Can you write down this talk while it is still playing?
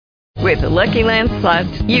With the Lucky Land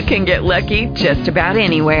Slots, you can get lucky just about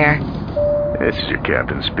anywhere. This is your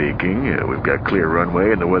captain speaking. We've got clear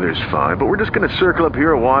runway and the weather's fine, but we're just going to circle up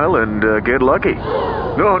here a while and get lucky.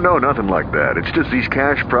 No, nothing like that. It's just these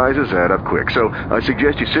cash prizes add up quick. So I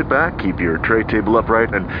suggest you sit back, keep your tray table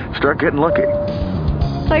upright, and start getting lucky.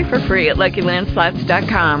 Play for free at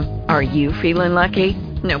LuckyLandSlots.com. Are you feeling lucky?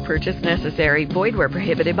 No purchase necessary. Void where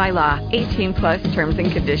prohibited by law. 18 plus terms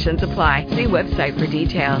and conditions apply. See website for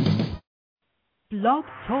details. Blog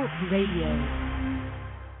Talk Radio.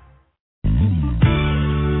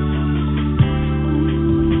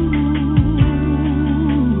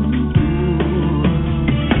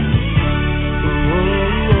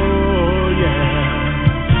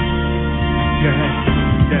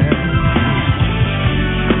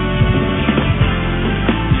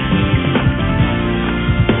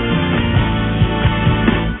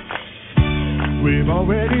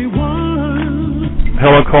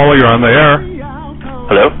 Hello, caller. You're on the air.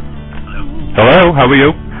 Hello? Hello. How are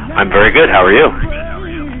you? I'm very good. How are you?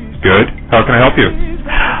 Good. How can I help you?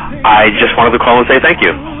 I just wanted to call and say thank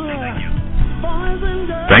you.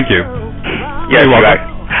 Thank you. Yes, you're right.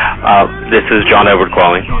 This is John Edward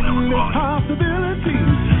calling.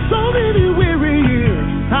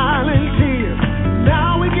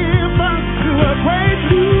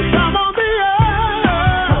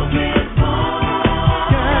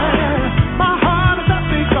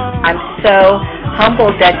 I'm so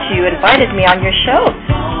humbled that you invited me on your show.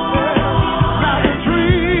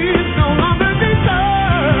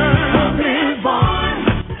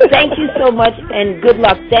 Thank you so much, and good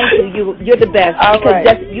luck. Thank you. You're the best.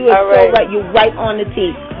 You are so right. You're right on the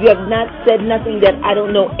tee. You have not said nothing that I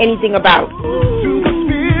don't know anything about.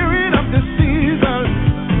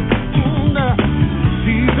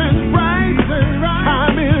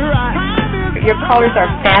 Your callers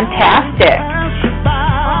are fantastic.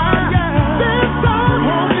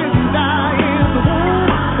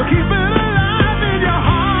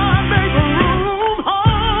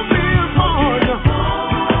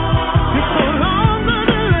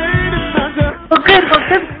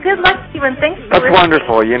 Good luck, Stephen. Thanks. That's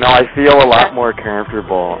wonderful. You know, I feel a lot more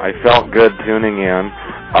comfortable. I felt good tuning in.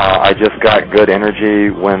 I just got good energy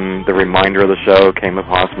when the reminder of the show came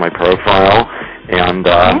across my profile, and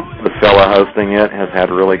the fellow hosting it has had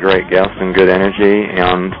really great guests and good energy,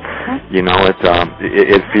 and you know,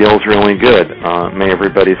 it feels really good. May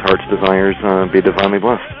everybody's heart's desires be divinely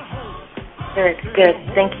blessed. Very good.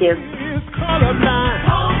 Thank you.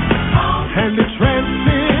 And the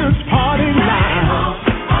transcends party line.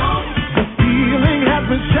 The feeling has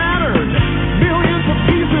been shattered. Millions of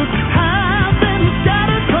pieces have been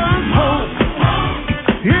scattered. 'Cause hope,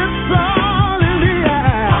 it's all in the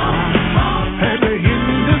air. And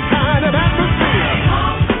in this kind of atmosphere,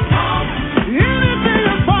 anything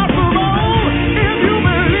is possible if you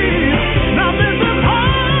believe. Nothing's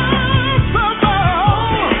impossible.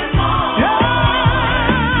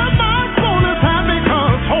 Yeah, my soul is happy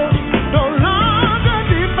 'cause hope no longer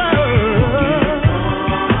defers.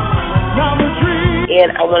 Now the dream.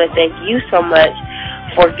 And I want to thank you so much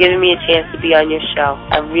for giving me a chance to be on your show.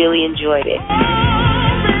 I really enjoyed it.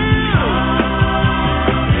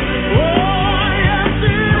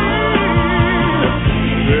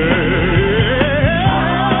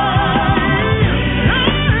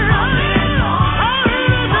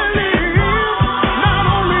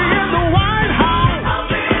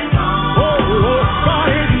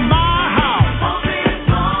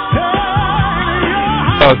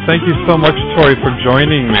 Thank you so much, Tori, for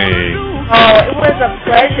joining me. Oh, it was a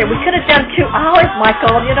pleasure. We could have done 2 hours,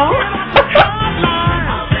 Michael, you know?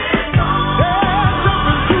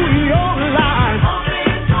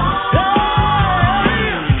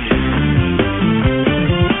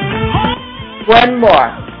 One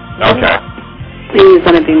more. Okay. Please,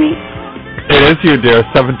 let it be me. It is you, dear,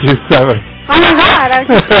 727. Oh, my God. I was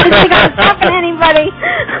just thinking I was talking to anybody.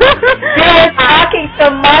 You're talking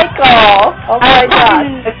to Michael. Oh, my God.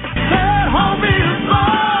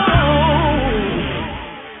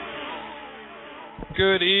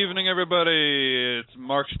 Good evening, everybody. It's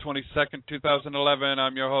March 22nd, 2011.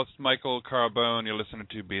 I'm your host, Michael Carbone. You're listening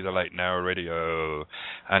to Be the Light Now Radio.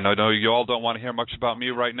 And I know you all don't want to hear much about me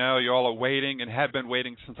right now. You all are waiting and have been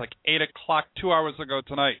waiting since like 8 o'clock 2 hours ago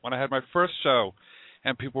tonight when I had my first show.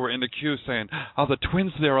 And people were in the queue saying, "Are the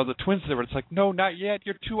twins there? Are the twins there?" It's like, no, not yet.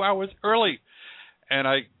 You're 2 hours early. And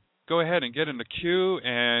I go ahead and get in the queue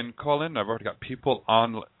and call in. I've already got people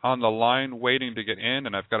on the line waiting to get in,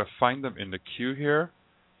 and I've got to find them in the queue here.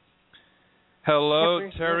 Hello,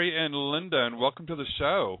 Terry and Linda, and welcome to the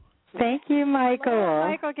show. Thank you, Michael. Hello,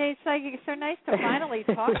 Michael Gates, so nice to finally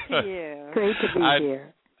talk to you. Great to be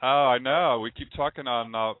here. Oh, I know. We keep talking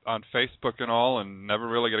on Facebook and all, and never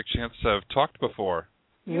really get a chance to have talked before.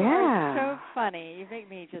 You are so funny. You make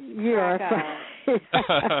me just crack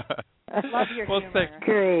up. Love your humor.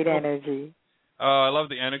 Great energy. I love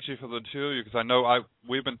the energy for the two of you because I know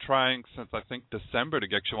we've been trying since I think December to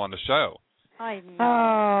get you on the show. I know.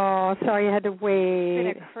 Oh, sorry you had to wait.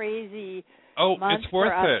 It's been a crazy month it's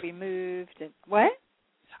worth for us. it. We moved. And, what?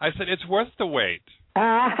 I said it's worth the wait. For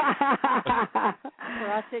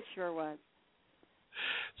us, it sure was.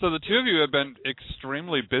 So the two of you have been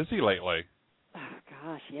extremely busy lately. Oh,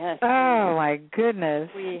 gosh, yes. Oh, my goodness.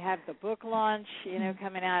 We have the book launch,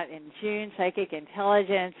 coming out in June, Psychic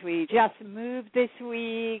Intelligence. We just moved this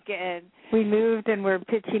week. And we moved and we're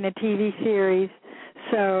pitching a TV series.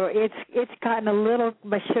 So it's gotten a little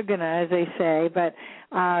mashugana, as they say, but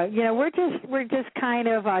we're just kind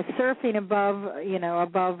of surfing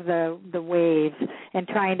above the waves and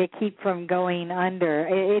trying to keep from going under.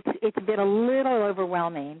 It's been a little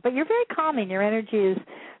overwhelming, but you're very calming. Your energy is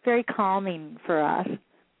very calming for us.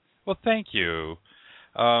 Well, thank you.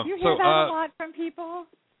 You hear that a lot from people?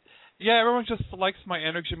 Yeah, everyone just likes my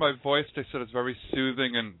energy, my voice. They said it's very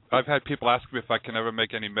soothing, and I've had people ask me if I can ever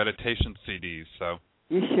make any meditation CDs. So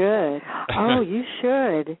you should. Oh, you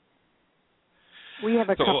should. We have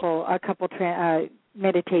a couple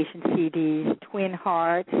meditation CDs, Twin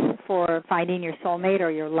Hearts for finding your soulmate or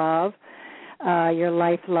your love, your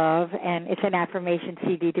life love, and it's an affirmation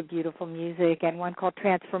CD to beautiful music, and one called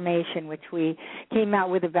Transformation, which we came out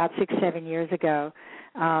with about 6-7 years ago.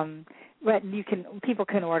 But people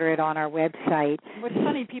can order it on our website. What's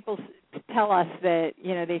funny, people tell us that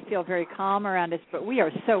they feel very calm around us, but we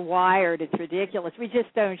are so wired, it's ridiculous. We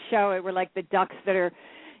just don't show it. We're like the ducks that are,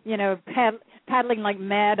 paddling like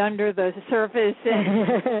mad under the surface,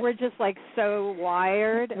 and we're just like so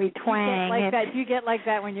wired. We twang. Do you get like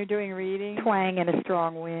that when you're doing reading? Twang in a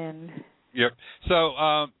strong wind. Yep.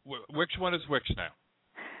 So, which one is which now?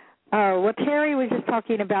 Oh, well, Terry was just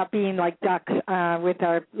talking about being like ducks with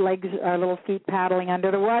our legs, our little feet paddling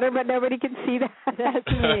under the water, but nobody can see that. That's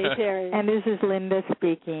me, Terry. And this is Linda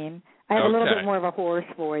speaking. I have a little bit more of a hoarse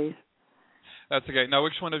voice. That's okay. Now,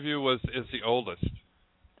 which one of you is the oldest?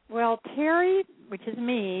 Well, Terry, which is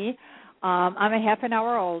me, I'm a half an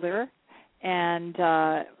hour older, and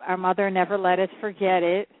our mother never let us forget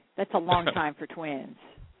it. That's a long time for twins.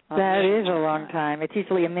 That is a long time. It's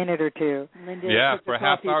usually a minute or two. Linda, for a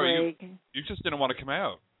half hour. Break. You just didn't want to come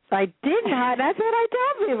out. I did not. That's what I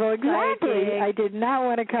tell people. Exactly. I did not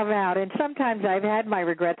want to come out. And sometimes I've had my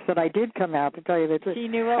regrets that I did come out, to tell you the truth. She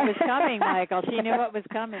knew what was coming, Michael. She knew what was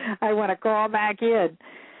coming. I want to crawl back in.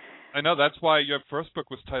 I know. That's why your first book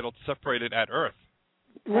was titled Separated at Earth.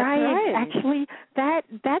 Right. Actually, that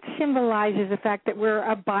symbolizes the fact that we're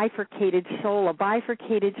a bifurcated soul. A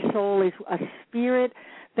bifurcated soul is a spirit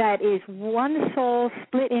that is one soul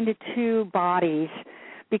split into two bodies,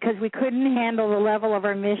 because we couldn't handle the level of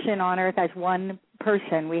our mission on Earth as one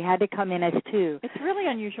person. We had to come in as two. It's really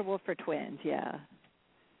unusual for twins, yeah.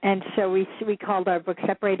 And so we called our book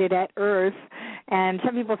Separated at Earth. And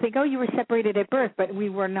some people think, oh, you were separated at birth, but we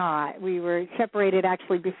were not. We were separated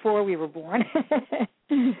actually before we were born.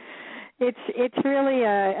 It's really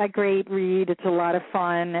a great read. It's a lot of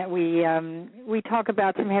fun. We talk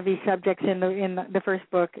about some heavy subjects in the first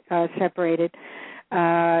book, Separated,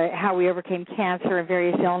 how we overcame cancer and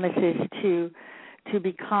various illnesses to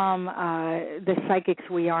become the psychics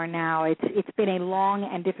we are now. It's been a long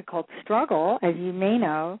and difficult struggle, as you may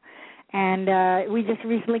know, and we just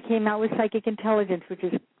recently came out with Psychic Intelligence,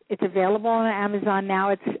 it's available on Amazon now.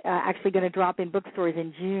 It's actually going to drop in bookstores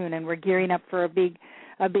in June, and we're gearing up for a big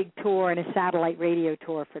tour and a satellite radio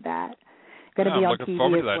tour for that. Going to be on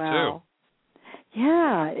TV as well.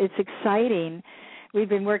 Yeah, it's exciting. We've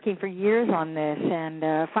been working for years on this,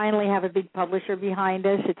 and finally have a big publisher behind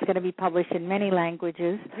us. It's going to be published in many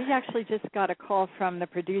languages. We actually just got a call from the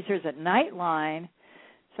producers at Nightline,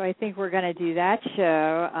 so I think we're going to do that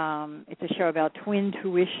show. It's a show about twin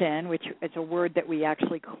tuition, which is a word that we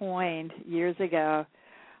actually coined years ago,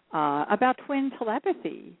 about twin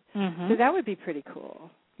telepathy. Mm-hmm. So that would be pretty cool.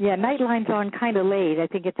 Yeah, Nightline's on kind of late. I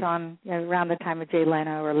think it's on around the time of Jay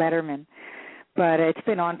Leno or Letterman. But it's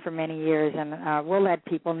been on for many years, and we'll let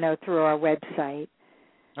people know through our website.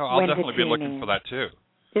 Oh, I'll definitely be looking for that, too.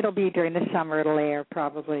 It'll be during the summer. It'll air,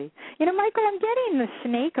 probably. Michael, I'm getting the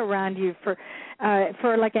snake around you for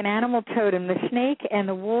like an animal totem. The snake and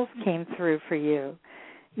the wolf came through for you.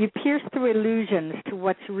 You pierce through illusions to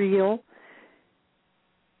what's real,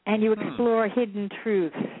 and you explore hidden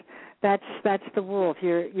truths. That's the wolf.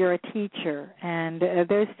 You're a teacher, and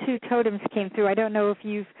those two totems came through. I don't know if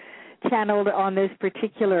you've channeled on those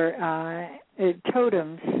particular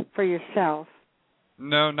totems for yourself?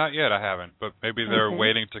 No, not yet. I haven't, but maybe they're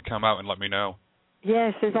waiting to come out and let me know.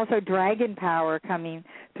 Yes, there's also dragon power coming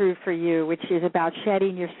through for you, which is about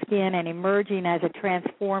shedding your skin and emerging as a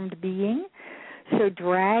transformed being. So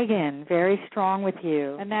dragon, very strong with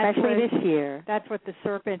you, and especially this year. That's what the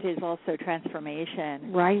serpent is, also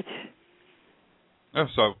transformation. Right. Oh,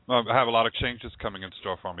 so I have a lot of changes coming in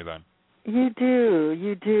store for me then. You do.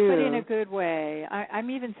 But in a good way. I'm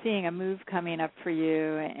even seeing a move coming up for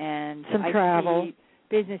you, and some travel. See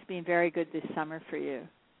business being very good this summer for you.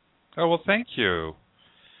 Oh, well, thank you.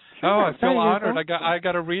 Sure, I feel honored. I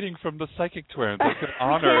got a reading from the Psychic Twins. I feel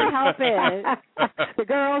honored. Can't help it. The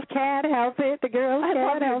girls can't help it. The girls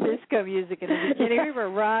can't help it. Disco music in the beginning. We were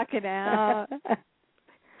rocking out.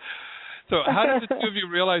 So how did the two of you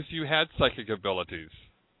realize you had psychic abilities?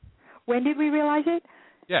 When did we realize it?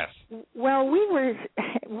 Yes. Well,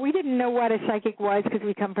 we didn't know what a psychic was because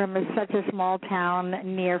we come from such a small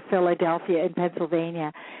town near Philadelphia in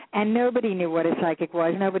Pennsylvania, and nobody knew what a psychic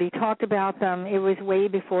was. Nobody talked about them. It was way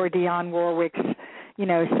before Dionne Warwick's,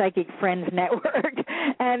 Psychic Friends Network,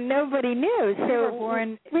 and nobody knew. So we were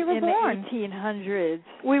born in the 1800s.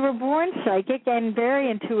 We were born psychic and very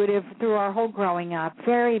intuitive through our whole growing up.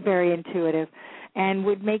 Very, very intuitive. And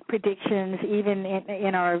would make predictions even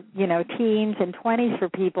in our, teens and 20s for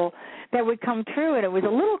people that would come true. And it was a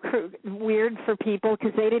little weird for people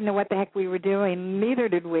because they didn't know what the heck we were doing. Neither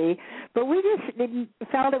did we. But we just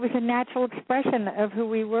felt it was a natural expression of who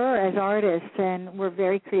we were as artists. And we're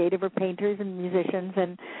very creative. We're painters and musicians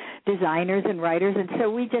and designers and writers. And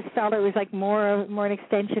so we just felt it was like more an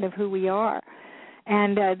extension of who we are.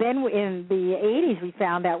 And then in the 80s, we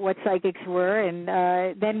found out what psychics were, and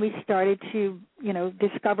then we started to,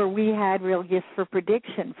 discover we had real gifts for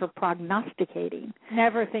prediction, for prognosticating.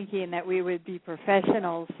 Never thinking that we would be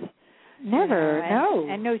professionals. Never, no.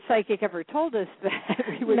 And no psychic ever told us that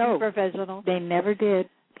we would be professionals. They never did.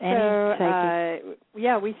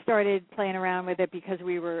 We started playing around with it because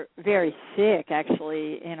we were very sick,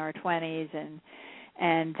 actually, in our 20s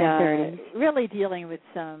and really dealing with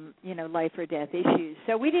some, life or death issues.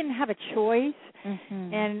 So we didn't have a choice,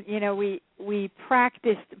 and, we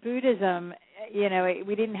practiced Buddhism.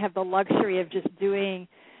 We didn't have the luxury of just doing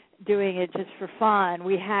it just for fun.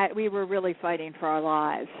 We were really fighting for our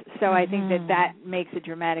lives. So I think that makes a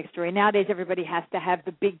dramatic story. Nowadays, everybody has to have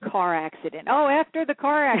the big car accident. Oh, after the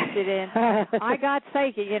car accident, I got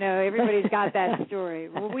psychic. Everybody's got that story.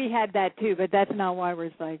 Well, we had that too, but that's not why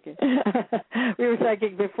we're psychic. We were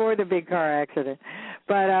psychic before the big car accident.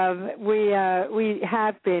 But we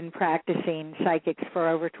have been practicing psychics for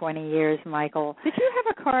over 20 years, Michael. Did you have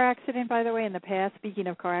a car accident, by the way, in the past, speaking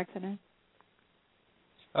of car accidents?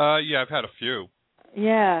 Yeah, I've had a few.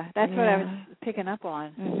 Yeah, that's what I was picking up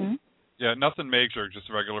on. Mm-hmm. Yeah, nothing major, just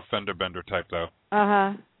a regular fender bender type, though.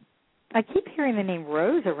 Uh-huh. I keep hearing the name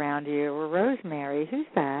Rose around you, or Rosemary. Who's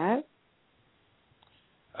that?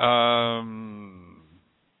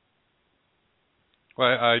 Well,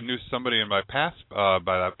 I knew somebody in my past by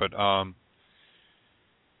that, but no,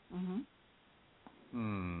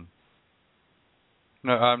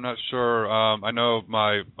 I'm not sure. I know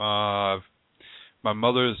my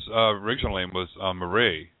mother's original name was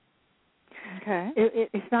Marie. Okay.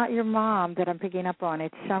 It's not your mom that I'm picking up on.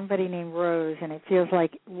 It's somebody named Rose, and it feels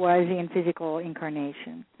like was in physical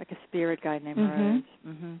incarnation. Like a spirit guide named Rose.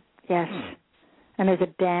 Mm-hmm. Yes. And there's a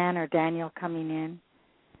Dan or Daniel coming in.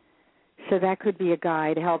 So that could be a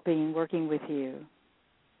guide helping, working with you.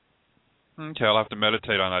 Okay, I'll have to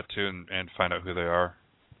meditate on that, too, and find out who they are.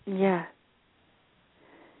 Yeah.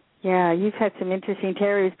 Yeah, you've had some interesting,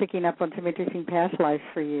 Terry was picking up on some interesting past lives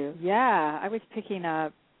for you. Yeah, I was picking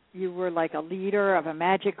up, you were like a leader of a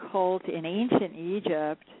magic cult in ancient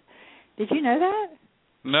Egypt. Did you know that?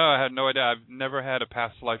 No, I had no idea. I've never had a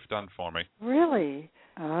past life done for me. Really?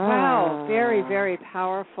 Wow, very, very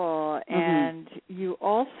powerful. And you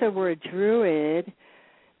also were a druid.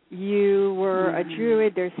 You were a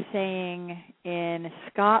druid, they're saying, in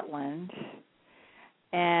Scotland.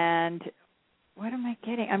 And what am I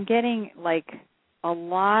getting? I'm getting, like, a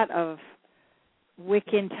lot of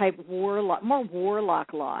Wiccan-type more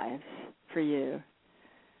warlock lives for you.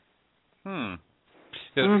 Yeah,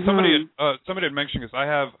 somebody had mentioned this. I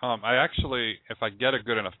have, I actually, if I get a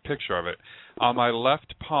good enough picture of it, on my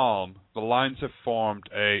left palm, the lines have formed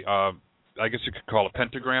I guess you could call it a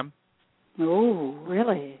pentagram. Oh,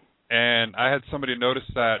 really? And I had somebody notice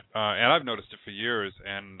that, and I've noticed it for years,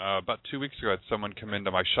 and about 2 weeks ago I had someone come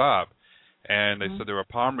into my shop, and they said they were a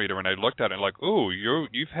palm reader, and I looked at it and like, ooh,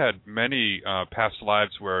 you've had many past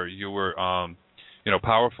lives where you were,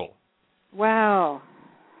 powerful. Wow.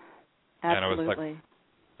 And Absolutely.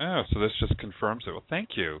 Oh, so this just confirms it. Well, thank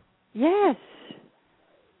you. Yes.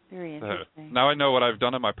 Very interesting. Now I know what I've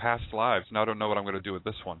done in my past lives. Now I don't know what I'm going to do with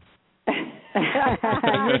this one.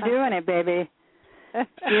 You're doing it, baby.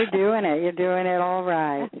 You're doing it. You're doing it all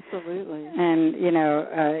right. Absolutely.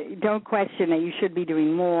 And, don't question that you should be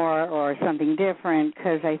doing more or something different,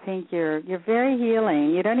 because I think you're very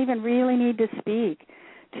healing. You don't even really need to speak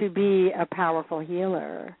to be a powerful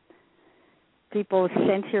healer. People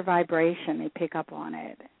sense your vibration. They pick up on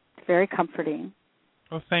it. It's very comforting.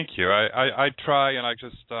 Well, thank you. I try, and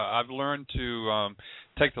I've learned to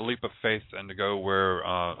take the leap of faith and to go where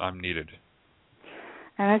I'm needed.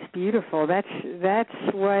 And that's beautiful. That's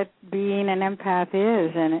what being an empath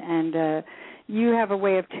is, and you have a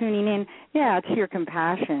way of tuning in. Yeah, it's your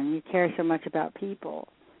compassion. You care so much about people,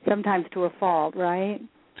 sometimes to a fault, right?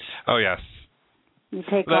 Oh yes. You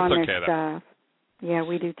take on their stuff. Yeah,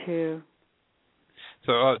 we do too.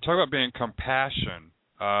 So talk about being compassion.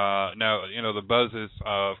 Now, the buzz is,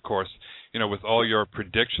 of course, with all your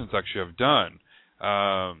predictions that you have done,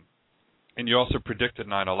 and you also predicted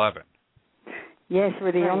 9/11. Yes,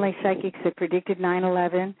 we're the only psychics that predicted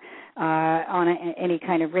 9/11 on any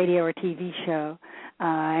kind of radio or TV show,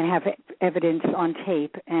 and have evidence on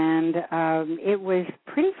tape. And it was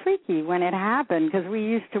pretty freaky when it happened, because we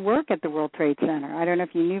used to work at the World Trade Center. I don't know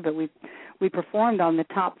if you knew, but we performed on the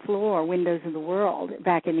top floor, Windows of the World,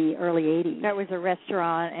 back in the early 80s. That was a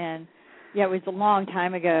restaurant, and it was a long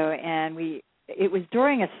time ago, and it was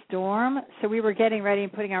during a storm, so we were getting ready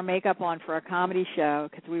and putting our makeup on for a comedy show,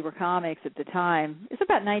 because we were comics at the time. It was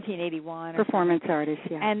about 1981. Performance artists,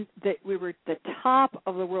 yeah. And we were at the top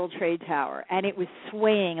of the World Trade Tower, and it was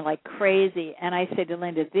swaying like crazy. And I said to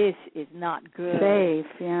Linda, this is not good. Safe,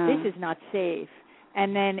 yeah. This is not safe.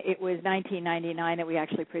 And then it was 1999 that we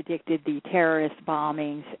actually predicted the terrorist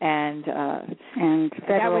bombings, and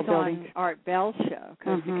that was buildings. on Art Bell's show,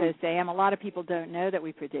 because a lot of people don't know that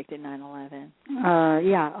we predicted 9/11.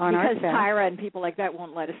 Yeah, on Art Bell. Because Tyra and people like that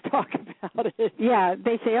won't let us talk about it. Yeah,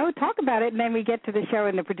 they say, "Oh, talk about it," and then we get to the show,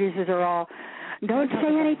 and the producers are all, "Don't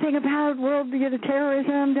say anything about the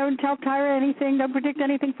terrorism. Don't tell Tyra anything. Don't predict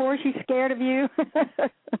anything for her. She's scared of you."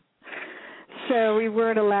 So we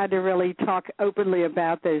weren't allowed to really talk openly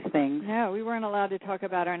about those things. No, we weren't allowed to talk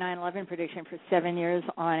about our 9/11 prediction for 7 years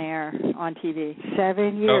on air, on TV.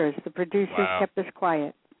 7 years. The producers kept us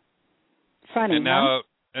quiet. Funny, and now,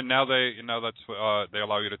 And now they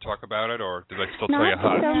allow you to talk about it, or do they still tell you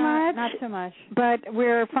hush? Not so much. But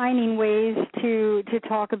we're finding ways to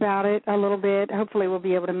talk about it a little bit. Hopefully we'll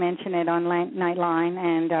be able to mention it on Nightline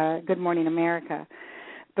and Good Morning America.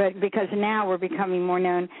 But because now we're becoming more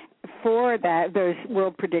known for those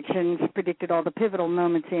world predictions, predicted all the pivotal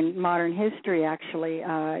moments in modern history, actually,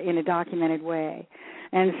 in a documented way.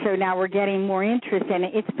 And so now we're getting more interest, and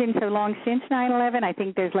it's been so long since 9/11, I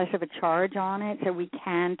think there's less of a charge on it, so we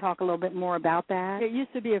can talk a little bit more about that. It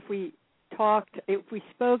used to be if we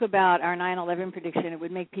spoke about our 9/11 prediction, it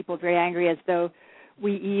would make people very angry, as though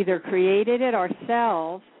we either created it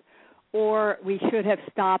ourselves or we should have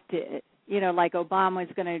stopped it. You know, like Obama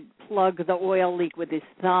is going to plug the oil leak with his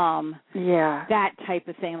thumb. Yeah. That type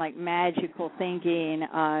of thing, like magical thinking.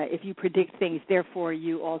 If you predict things, therefore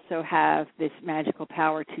you also have this magical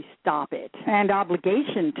power to stop it. And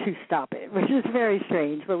obligation to stop it, which is very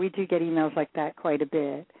strange, but we do get emails like that quite a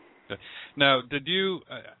bit. Now, did you,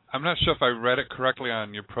 I'm not sure if I read it correctly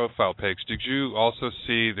on your profile page, did you also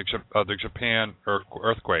see the Japan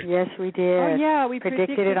earthquake? Yes, we did. Oh, yeah, we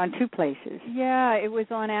predicted it on 2 places. Yeah, it was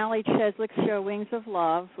on Ali Cheslick's show, Wings of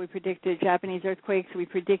Love. We predicted Japanese earthquakes. We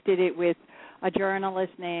predicted it with a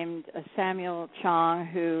journalist named Samuel Chong,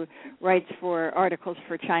 who writes for articles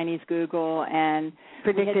for Chinese Google, and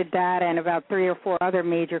predicted that and about 3 or 4 other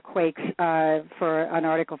major quakes for an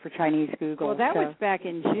article for Chinese Google. Well, that was back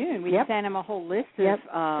in June. We sent him a whole list of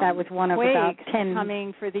that was one of about 10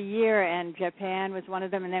 coming for the year, and Japan was one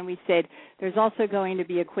of them. And then we said there's also going to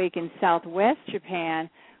be a quake in Southwest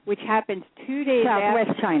Japan, which happened 2 days after.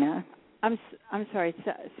 Southwest China. I'm sorry,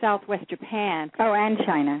 Southwest Japan. Oh, and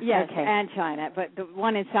China. Yes, okay. and China. But the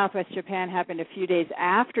one in Southwest Japan happened a few days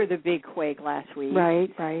after the big quake last week.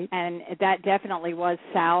 Right. And that definitely was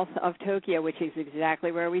south of Tokyo, which is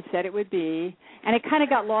exactly where we said it would be. And it kind of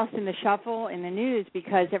got lost in the shuffle in the news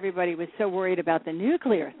because everybody was so worried about the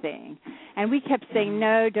nuclear thing. And we kept saying,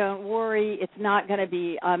 no, don't worry, it's not going to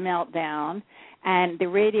be a meltdown. And the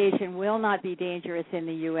radiation will not be dangerous in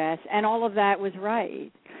the U.S. And all of that was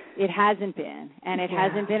right. It hasn't been, and it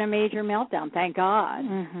hasn't been a major meltdown, thank God.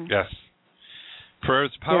 Mm-hmm. Yes.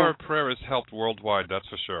 Power of prayer has helped worldwide, that's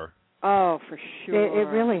for sure. Oh, for sure. It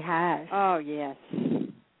really has. Oh, yes.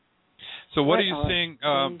 So what are you seeing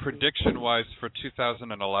prediction-wise for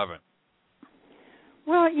 2011?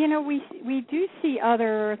 Well, we do see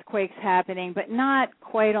other earthquakes happening, but not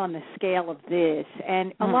quite on the scale of this.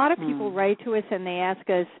 And a lot of people write to us and they ask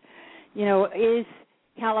us, is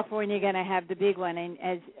California going to have the big one? And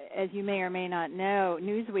as you may or may not know,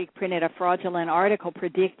 Newsweek printed a fraudulent article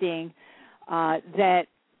predicting that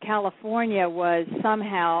California was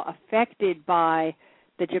somehow affected by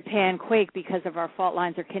the Japan quake because of our fault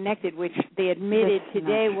lines are connected, which they admitted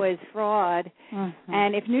today was fraud.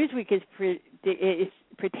 And if Newsweek is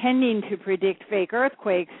pretending to predict fake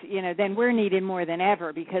earthquakes, then we're needed more than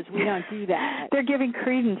ever because we don't do that. They're giving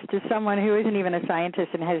credence to someone who isn't even a scientist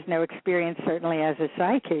and has no experience, certainly as a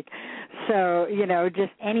psychic. So,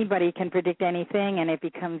 just anybody can predict anything, and it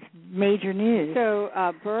becomes major news. So,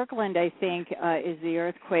 Birkeland, I think, is the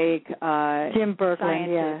earthquake Jim Birkeland,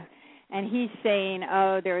 scientist. yeah. And he's saying,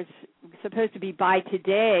 there's supposed to be by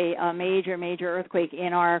today a major earthquake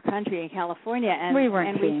in our country, in California. And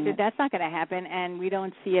we said that's not going to happen, and we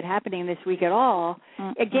don't see it happening this week at all.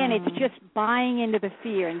 Again, it's just buying into the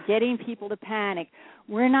fear and getting people to panic.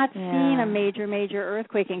 We're not seeing a major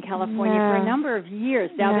earthquake in California for a number of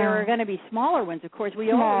years. Now, there are going to be smaller ones, of course.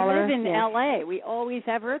 We all live in L.A. We always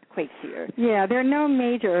have earthquakes here. Yeah, there are no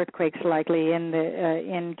major earthquakes likely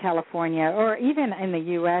in California, or even in the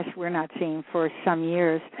U.S. we're not seeing for some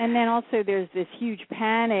years. And then also there's this huge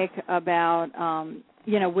panic about,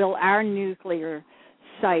 will our nuclear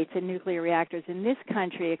sites and nuclear reactors in this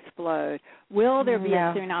country explode? Will there be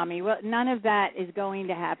a tsunami? Well, none of that is going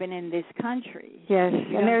to happen in this country. Yes,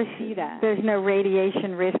 and there's no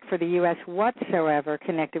radiation risk for the U.S. whatsoever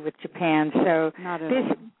connected with Japan. So this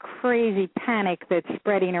crazy panic that's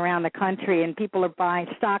spreading around the country, and people are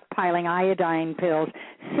stockpiling iodine pills,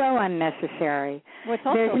 so unnecessary.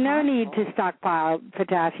 There's no need to stockpile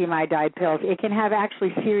potassium iodide pills. It can have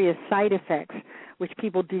actually serious side effects, which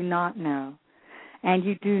people do not know. And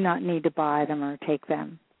you do not need to buy them or take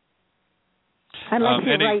them, unless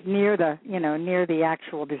you're right near the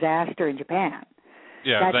actual disaster in Japan.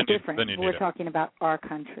 Yeah, that's different. Then you need We're talking about our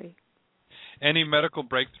country. Any medical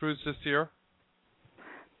breakthroughs this year?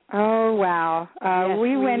 Oh, wow.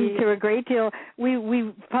 We went through a great deal.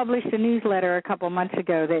 We published a newsletter a couple months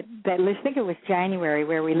ago that I think it was January,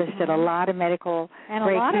 where we listed a lot of medical and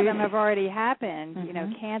breakthroughs. A lot of them have already happened.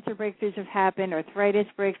 Cancer breakthroughs have happened, arthritis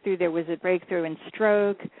breakthrough. There was a breakthrough in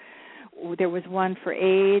stroke. There was one for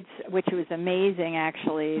AIDS, which was amazing,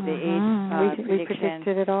 actually, the AIDS prediction. We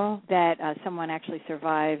predicted it all. That someone actually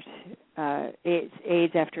survived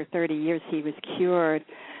AIDS after 30 years. He was cured.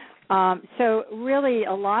 So really,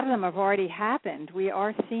 a lot of them have already happened. We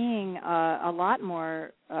are seeing a lot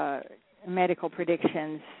more medical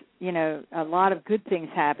predictions, a lot of good things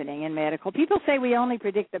happening in medical. People say we only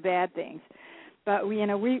predict the bad things, but we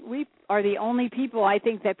are the only people, I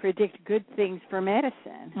think, that predict good things for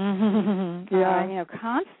medicine.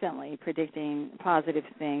 Constantly predicting positive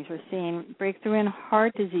things. We're seeing breakthrough in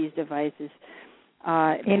heart disease devices,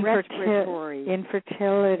 respiratory,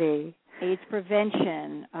 infertility, AIDS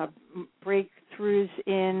prevention, breakthroughs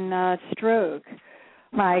in stroke,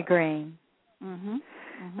 migraine,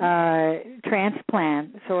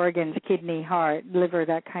 transplants, organs, kidney, heart, liver,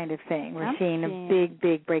 that kind of thing. We're seeing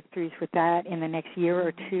big breakthroughs with that in the next year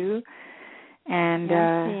or two. And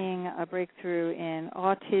I'm seeing a breakthrough in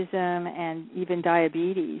autism and even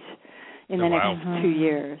diabetes in the next 2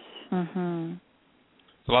 years.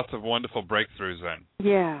 So lots of wonderful breakthroughs then.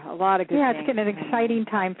 Yeah, a lot of good things. Yeah, it's an exciting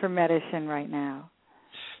time for medicine right now.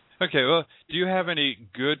 Okay, well, do you have any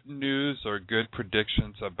good news or good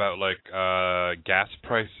predictions about, gas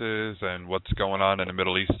prices and what's going on in the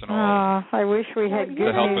Middle East and all? I wish we had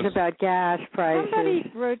good news about gas prices.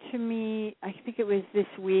 Somebody wrote to me, I think it was this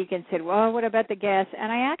week, and said, well, what about the gas?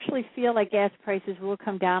 And I actually feel like gas prices will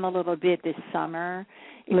come down a little bit this summer.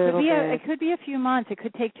 It could be a few months. It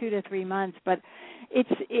could take 2 to 3 months, but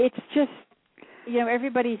it's just,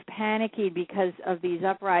 everybody's panicky because of these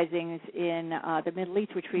uprisings in the Middle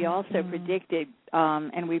East, which we also predicted,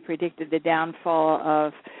 and we predicted the downfall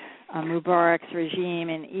of Mubarak's regime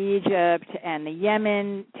in Egypt and the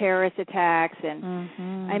Yemen terrorist attacks,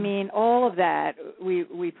 and I mean, all of that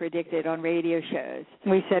we predicted on radio shows.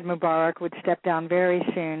 We said Mubarak would step down very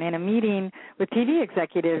soon. In a meeting with TV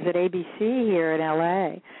executives at ABC here in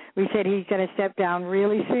L.A., we said he's going to step down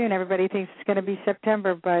really soon. Everybody thinks it's going to be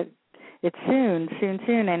September, but it's soon.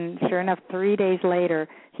 And sure enough, 3 days later,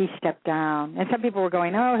 he stepped down. And some people were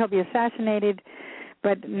going, oh, he'll be assassinated.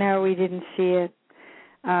 But no, we didn't see it.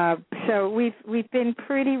 So we've been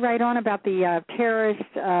pretty right on about the terrorist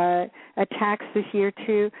attacks this year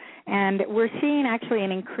too, and we're seeing actually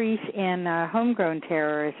an increase in homegrown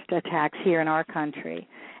terrorist attacks here in our country,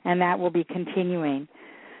 and that will be continuing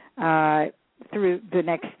through the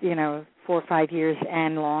next 4 or 5 years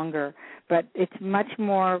and longer. But it's much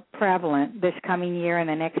more prevalent this coming year, and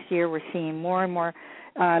the next year we're seeing more and more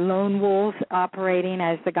lone wolves operating,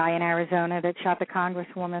 as the guy in Arizona that shot the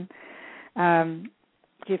congresswoman.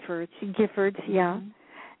 Giffords, yeah.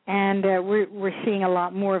 And we're seeing a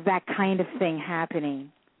lot more of that kind of thing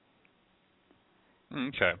happening.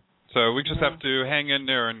 Okay. So we just have to hang in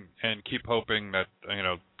there and keep hoping that,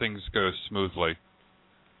 things go smoothly.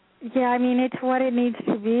 Yeah, I mean, it's what it needs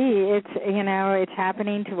to be. It's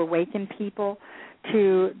happening to awaken people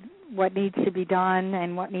to what needs to be done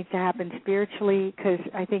and what needs to happen spiritually, because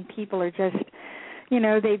I think people are just,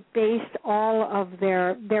 they based all of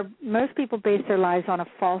most people base their lives on a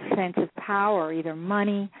false sense of power, either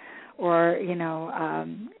money or,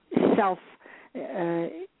 self,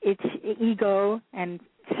 it's ego and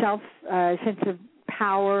self sense of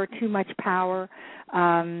power, too much power.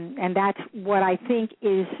 And that's what I think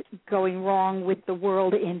is going wrong with the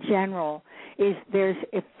world in general, is there's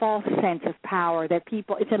a false sense of power that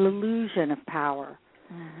it's an illusion of power.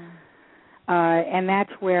 Mm-hmm. And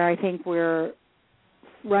that's where I think we're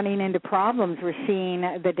running into problems. We're seeing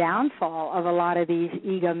the downfall of a lot of these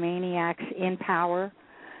egomaniacs in power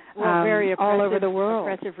very all over the world.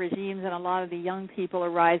 Oppressive regimes, and a lot of the young people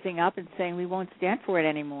are rising up and saying we won't stand for it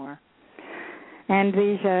anymore. And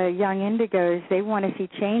these young indigos, they want to see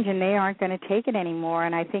change, and they aren't going to take it anymore.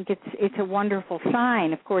 And I think it's a wonderful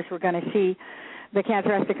sign. Of course, we're going to see the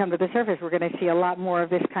cancer has to come to the surface. We're going to see a lot more of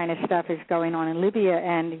this kind of stuff is going on in Libya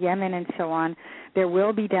and Yemen and so on. There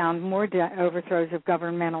will be more overthrows of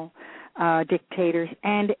governmental dictators,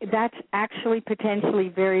 and that's actually potentially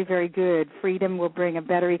very, very good. Freedom will bring a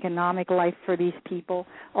better economic life for these people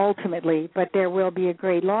ultimately, but there will be a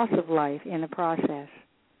great loss of life in the process.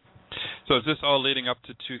 So is this all leading up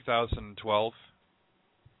to 2012?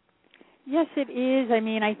 Yes, it is. I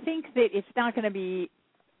mean, I think that it's not going to be,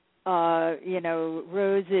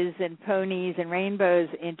 roses and ponies and rainbows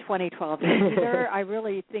in 2012 either. I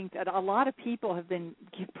really think that a lot of people have been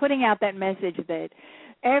putting out that message that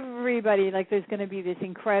everybody, there's going to be this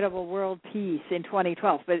incredible world peace in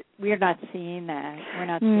 2012, but we're not seeing that. We're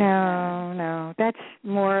not seeing that. No. That's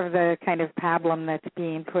more of the kind of pablum that's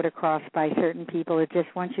being put across by certain people that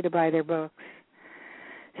just want you to buy their books.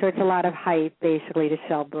 So it's a lot of hype, basically, to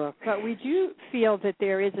sell books. But we do feel that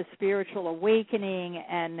there is a spiritual awakening,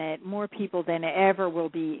 and that more people than ever will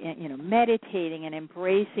be, meditating and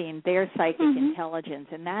embracing their psychic intelligence.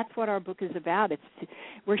 And that's what our book is about.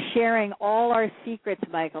 We're sharing all our secrets,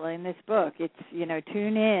 Michael, in this book. It's,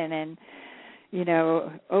 tune in and,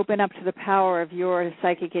 open up to the power of your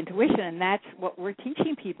psychic intuition. And that's what we're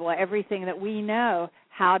teaching people, everything that we know,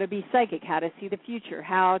 how to be psychic, how to see the future,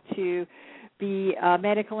 how to be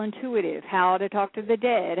medical intuitive, how to talk to the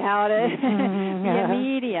dead, how to be a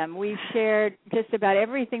medium. We've shared just about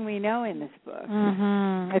everything we know in this book.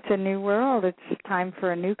 Mm-hmm. It's a new world. It's time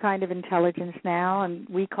for a new kind of intelligence now, and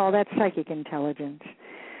we call that psychic intelligence.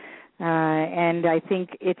 And I think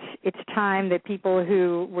it's time that people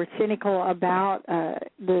who were cynical about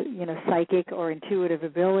the psychic or intuitive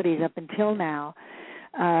abilities up until now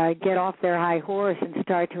get off their high horse and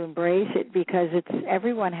start to embrace it, because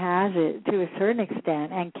everyone has it to a certain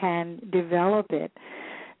extent and can develop it.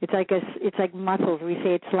 It's like muscles. We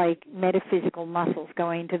say it's like metaphysical muscles,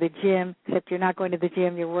 going to the gym, except you're not going to the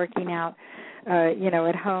gym, you're working out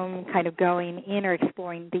at home, kind of going inner,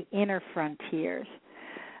 exploring the inner frontiers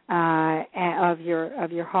of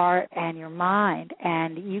your heart and your mind.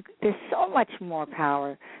 And there's so much more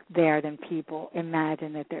power there than people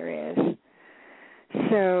imagine that there is.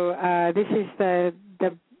 So this is the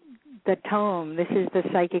tome. This is the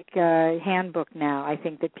psychic handbook now. I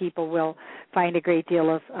think that people will find a great deal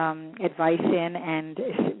of advice in, and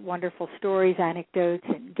wonderful stories, anecdotes,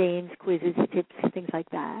 and games, quizzes, tips, things like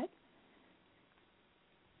that,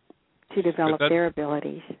 to develop their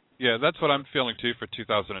abilities. Yeah, that's what I'm feeling too for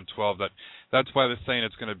 2012. That's why they're saying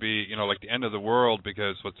it's going to be, like the end of the world,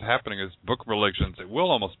 because what's happening is book religions. It will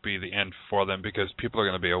almost be the end for them, because people are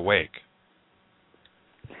going to be awake.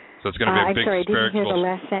 So it's going to be a big spiritual... I'm sorry, I didn't hear the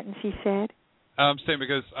last sentence you said. I'm saying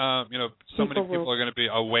because, so many people are going to be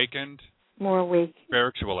awakened. More awake.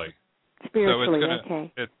 Spiritually. Spiritually,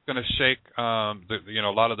 so it's going to shake,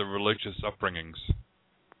 a lot of the religious upbringings.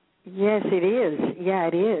 Yes, it is. Yeah,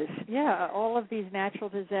 it is. Yeah, all of these natural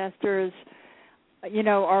disasters, are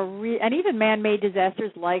and even man-made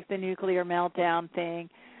disasters like the nuclear meltdown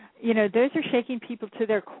thing, those are shaking people to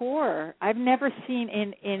their core. I've never seen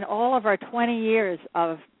in all of our 20 years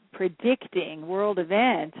of predicting world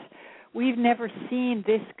events, we've never seen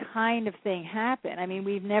this kind of thing happen. I mean,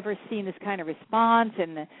 we've never seen this kind of response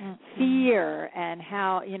and the fear and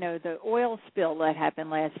how, the oil spill that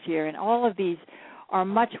happened last year, and all of these are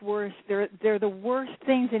much worse. They're the worst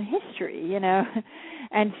things in history,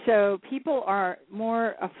 and so people are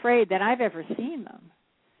more afraid than I've ever seen them.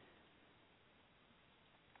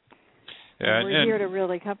 Yeah, and we're here to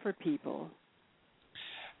really comfort people.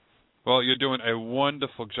 Well, you're doing a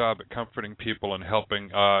wonderful job at comforting people and helping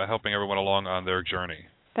everyone along on their journey.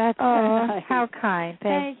 That's how kind.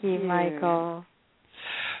 Thank you, Michael.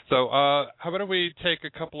 So how about we take a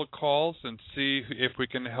couple of calls and see if we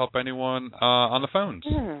can help anyone on the phones?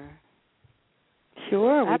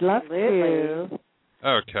 Sure, we'd love to.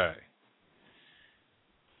 Okay.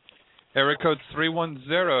 Area code 310,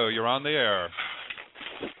 you're on the air.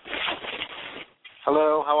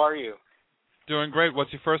 Hello, how are you? Doing great.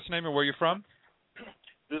 What's your first name and where are you from?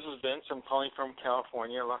 This is Vince. I'm calling from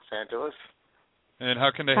California, Los Angeles. And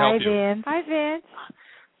how can they help you? Vince. Hi, Vince.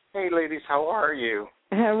 Hey, ladies, how are you?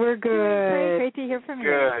 We're good. Great to hear from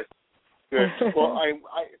you. Good. Well, I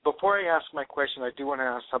before I ask my question, I do want to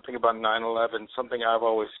ask something about 9/11, something I've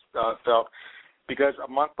always felt. Because a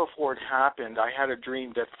month before it happened, I had a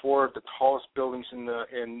dream that 4 of the tallest buildings in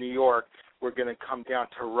New York were going to come down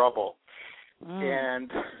to rubble.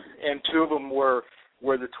 And 2 of them were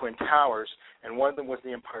the Twin Towers, and one of them was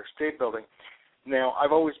the Empire State Building. Now,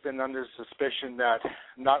 I've always been under suspicion that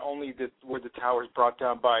not only were the towers brought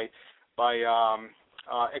down by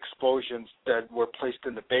explosions that were placed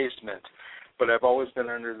in the basement, but I've always been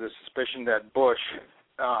under the suspicion that Bush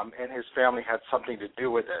and his family had something to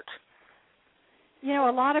do with it.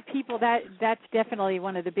 A lot of people, that's definitely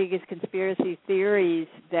one of the biggest conspiracy theories,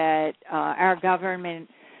 that our government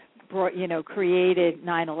created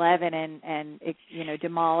 9/11 and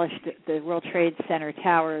demolished the World Trade Center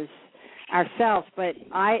towers ourselves. But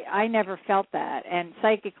I never felt that, and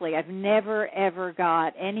psychically, I've never ever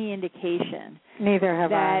got any indication. Neither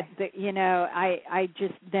have I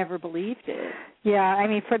just never believed it. Yeah, I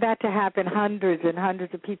mean, for that to happen, hundreds and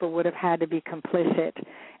hundreds of people would have had to be complicit,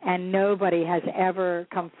 and nobody has ever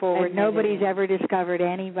come forward. Nobody's ever discovered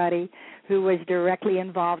anybody who was directly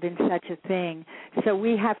involved in such a thing. So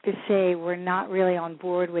we have to say we're not really on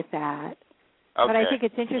board with that. Okay. But I think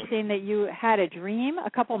it's interesting that you had a dream a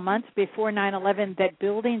couple months before 9/11 that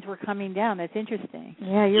buildings were coming down. That's interesting.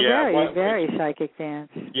 Yeah, you're very psychic, Vance.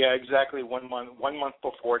 Yeah, exactly. 1 month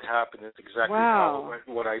before it happened, it's exactly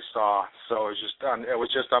what I saw. So it was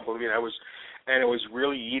just unbelievable. It was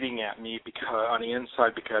really eating at me because on the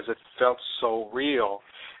inside, because it felt so real,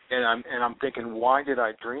 and I'm thinking, why did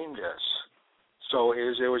I dream this? So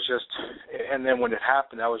it was just, and then when it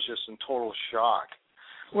happened, I was just in total shock.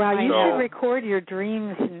 Well, you should record your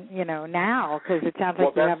dreams, now, because it sounds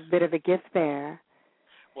like you have a bit of a gift there.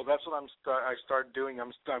 Well, that's what I started doing.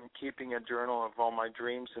 I'm keeping a journal of all my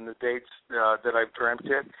dreams and the dates that I've dreamt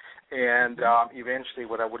it, and eventually,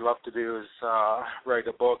 what I would love to do is write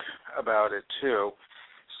a book about it too.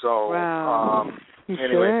 So, you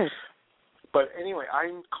anyway. should. But anyway,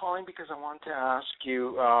 I'm calling because I want to ask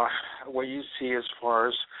you what you see as far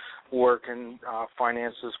as work and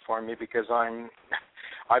finances for me, because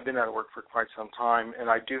I've been out of work for quite some time, and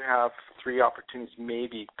I do have 3 opportunities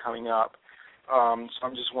maybe coming up. So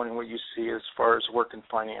I'm just wondering what you see as far as work and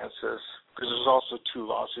finances, because there's also 2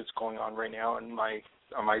 lawsuits going on right now on my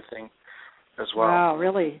thing as well. Wow,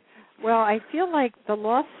 really? Well, I feel like the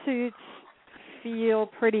lawsuits feel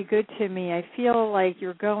pretty good to me. I feel like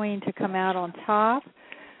you're going to come out on top.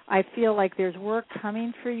 I feel like there's work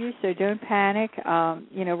coming for you, so don't panic.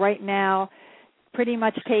 Right now, pretty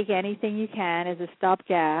much take anything you can as a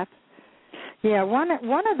stopgap. Yeah, one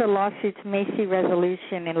of the lawsuits may see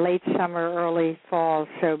resolution in late summer, early fall,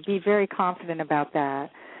 so be very confident about that.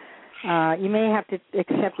 You may have to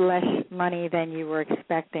accept less money than you were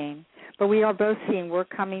expecting, but we are both seeing work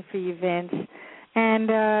coming for you, Vince. And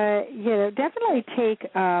definitely take.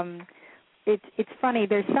 It's funny.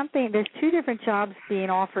 There's 2 different jobs being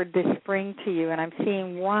offered this spring to you, and I'm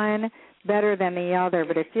seeing one better than the other,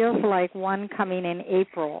 but it feels like one coming in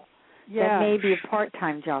April. Yeah. That may be a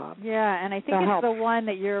part-time job. Yeah, and I think it's the one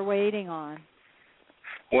that you're waiting on.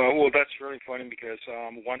 Well, that's really funny because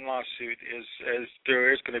one lawsuit is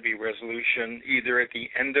there is going to be resolution either at the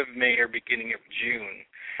end of May or beginning of June.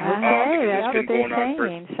 Okay, that's what they're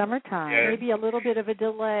saying, summertime. Yeah. Maybe a little bit of a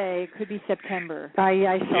delay. Could be September.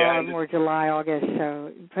 I saw more July, August.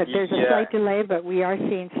 But there's a slight delay, but we are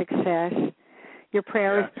seeing success. Your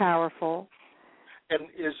prayer is powerful. And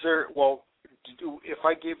if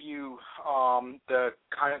I give you the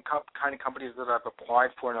kind of companies that I've applied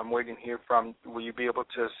for and I'm waiting to hear from, will you be able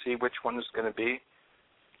to see which one is going to be?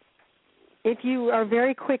 If you are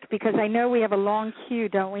very quick, because I know we have a long queue,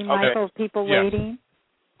 don't we, Michael, of people waiting?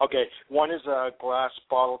 Okay. One is a glass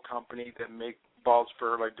bottle company that make bottles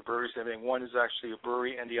for like the breweries and everything. One is actually a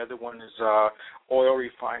brewery, and the other one is a oil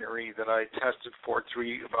refinery that I tested for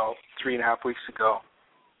about 3.5 weeks ago.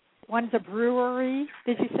 One's a brewery,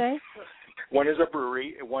 did you say? One is a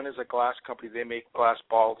brewery. One is a glass company. They make glass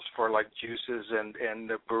bottles for like juices and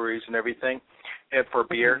the breweries and everything, and for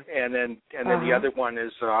beer. And then the other one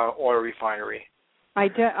is oil refinery.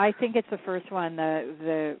 I think it's the first one,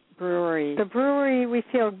 the brewery. The brewery we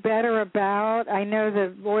feel better about. I know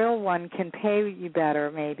the oil one can pay you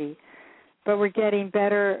better maybe, but we're getting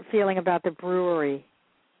better feeling about the brewery.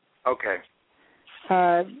 Okay.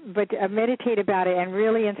 But meditate about it and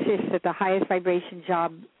really insist that the highest vibration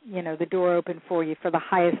job, the door open for you for the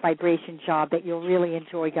highest vibration job that you'll really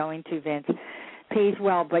enjoy going to, Vince. Pays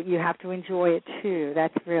well, but you have to enjoy it too.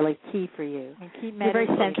 That's really key for you. And keep You're very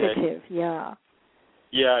sensitive, okay. Yeah.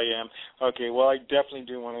 Yeah, I am. Okay, well, I definitely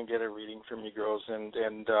do want to get a reading from you girls, and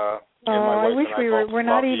my I wife wish and I we were. both We're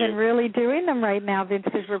not love even you. really doing them right now, Vince,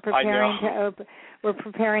 because we're preparing to open. We're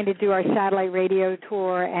preparing to do our satellite radio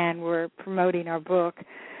tour, and we're promoting our book,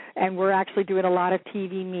 and we're actually doing a lot of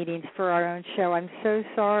TV meetings for our own show. I'm so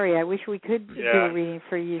sorry. I wish we could do a reading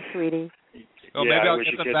for you, sweetie. Well, maybe I'll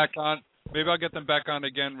get them back on. Maybe I'll get them back on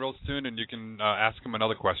again real soon, and you can ask them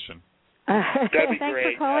another question. That'd be Thanks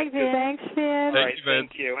great. for calling, Vince. Thanks, Vince. Thank you, Vince.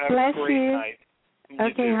 Thank you. Have Bless a great you. night.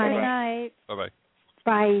 Okay, honey. Good night. Bye-bye.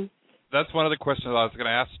 Bye. That's one of the questions I was going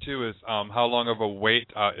to ask, too, is how long of a wait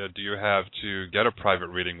do you have to get a private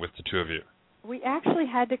reading with the two of you? We actually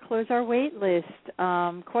had to close our wait list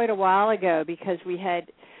quite a while ago because we had,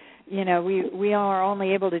 we are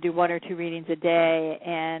only able to do 1 or 2 readings a day,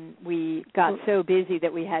 and we got so busy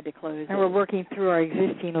that we had to close And it. we're working through our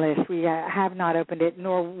existing list. We have not opened it,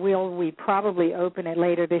 nor will we probably open it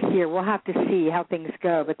later this year. We'll have to see how things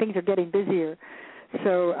go, but things are getting busier.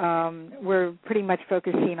 So we're pretty much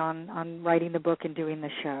focusing on writing the book and doing the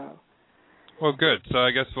show. Well, good. So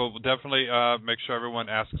I guess we'll definitely make sure everyone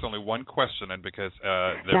asks only one question, and because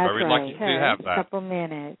they're That's very right. lucky to have that. A couple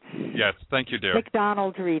minutes. Yes, thank you, dear.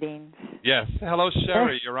 McDonald's readings. Yes. Hello,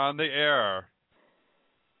 Sherry. You're on the air.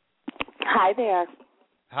 Hi there.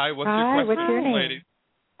 Hi. What's your question, what's your name? lady?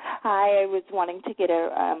 Hi. I was wanting to get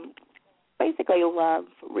basically a love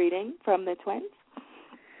reading from the twins.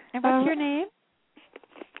 And what's your name?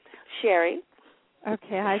 Sherry. Okay.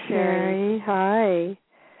 Hi, Sherry. Hi.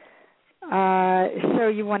 So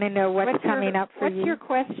you want to know what's coming up for you? What's your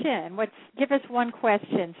question? Give us one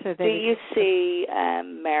question so that. Do you see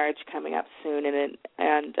marriage coming up soon,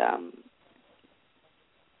 and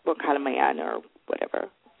what kind of man or whatever,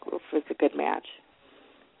 if it's a good match?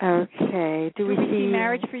 Okay. Do we see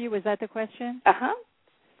marriage for you? Was that the question? Uh-huh.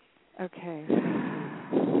 Okay.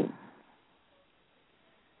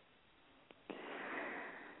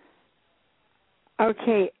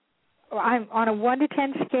 Okay. I'm on a 1 to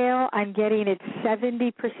 10 scale. I'm getting it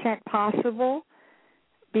 70% possible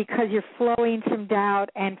because you're flowing some doubt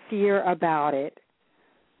and fear about it.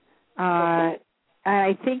 Okay.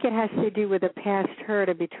 I think it has to do with a past hurt,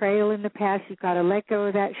 a betrayal in the past. You've got to let go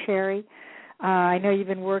of that, Sherry. I know you've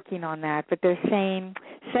been working on that, but they're saying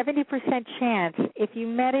 70% chance if you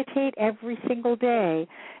meditate every single day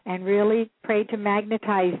and really pray to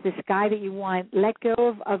magnetize this guy that you want, let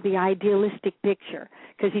go of the idealistic picture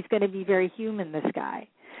because he's going to be very human, this guy.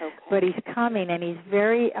 Okay. But he's coming and he's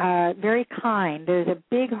very, very kind. There's a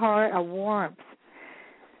big heart, a warmth.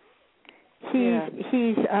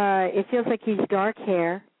 It feels like he's dark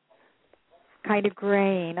hair, kind of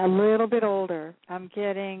graying, a little bit older. I'm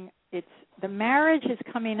getting the marriage is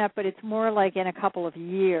coming up, but it's more like in a couple of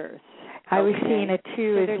years. I was seeing a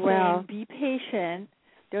 2 so as well. Saying, be patient.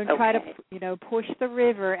 Don't try to, push the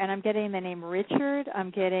river. And I'm getting the name Richard. I'm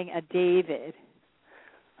getting a David.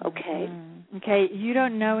 Okay. Mm-hmm. Okay. You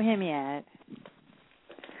don't know him yet.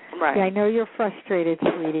 Right. Yeah, I know you're frustrated,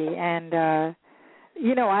 sweetie. And,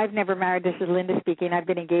 I've never married. This is Linda speaking. I've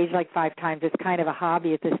been engaged like 5 times. It's kind of a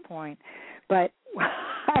hobby at this point. But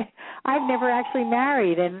I've never actually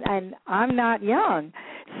married, and I'm not young.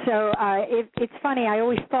 So it's funny. I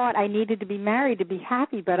always thought I needed to be married to be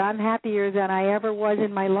happy, but I'm happier than I ever was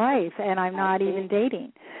in my life, and I'm not even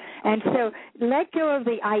dating. And so let go of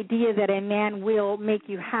the idea that a man will make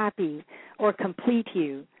you happy or complete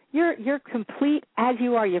you. You're complete as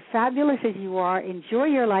you are. You're fabulous as you are. Enjoy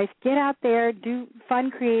your life. Get out there. Do fun,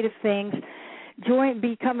 creative things.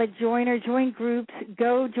 become a joiner, join groups,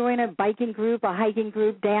 go join a biking group, a hiking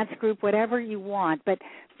group, dance group, whatever you want, but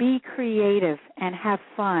be creative and have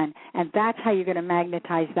fun, and that's how you're going to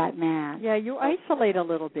magnetize that man. Yeah, you isolate a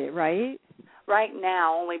little bit, right? Right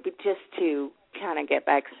now, only just to kind of get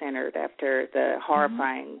back centered after the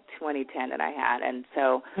horrifying 2010 that I had, and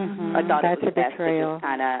so I thought it was best to just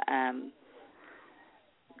kind of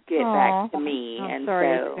get back to me. I'm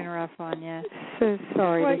sorry, it's been rough on you. So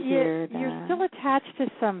sorry to hear that. You're still attached to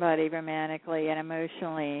somebody romantically and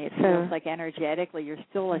emotionally. It feels like energetically you're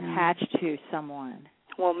still attached to someone.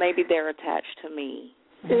 Well, maybe they're attached to me.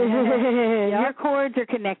 Your cords are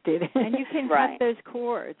connected. And you can cut those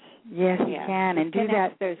cords. Yes, you can. And do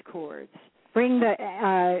that. Those cords. Bring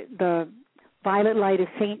the violet light of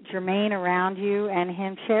Saint Germain around you and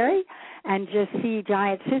him, Sherry, and just see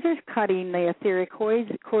giant scissors cutting the etheric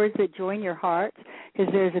cords that join your hearts,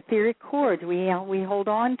 because there's etheric cords we hold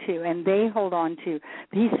on to and they hold on to.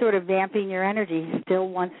 He's sort of damping your energy. He still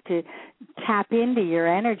wants to tap into your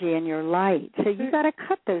energy and your light. So you got to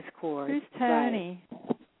cut those cords. Who's Tony?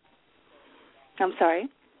 Right. I'm sorry?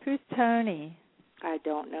 Who's Tony? I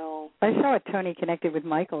don't know. I saw a Tony connected with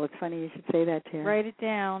Michael. It's funny you should say that to him. Write it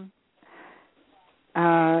down.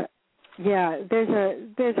 Yeah,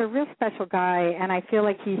 there's a real special guy, and I feel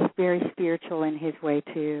like he's very spiritual in his way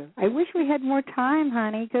too. I wish we had more time,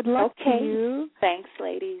 honey. Good luck to you. Thanks,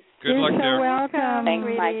 ladies. Good luck, You're so welcome. Thanks,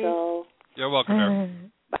 sweetie. Michael. You're welcome, dear.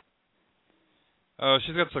 Oh,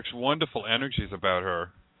 she's got such wonderful energies about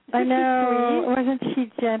her. I know. Wasn't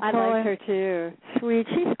she gentle? I like her too. Sweet.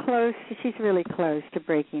 She's close. She's really close to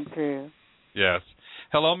breaking through. Yes.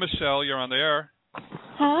 Hello, Michelle. You're on the air.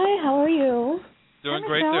 Hi. How are you? Doing Hi,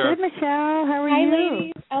 great Michelle. there. Good, Michelle. How are Hi, you?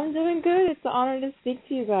 ladies. I'm doing good. It's an honor to speak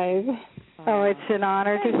to you guys. Oh, it's an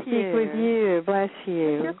honor to speak with you. Bless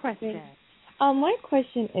you. What's your question? My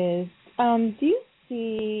question is, do you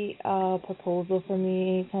see a proposal for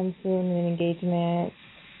me anytime soon, an engagement,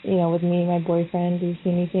 with me and my boyfriend? Do you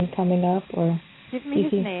see anything coming up? Or give me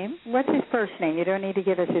his name. What's his first name? You don't need to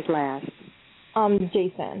give us his last.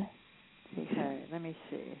 Jason. Okay, let me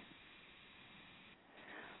see.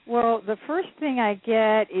 Well, the first thing I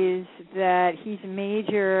get is that he's a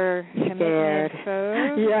major commitment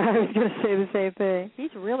phobe. Yeah, I was going to say the same thing.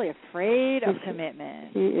 He's really afraid of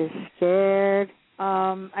commitment. He is scared.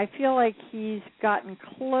 I feel like he's gotten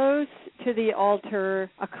close to the altar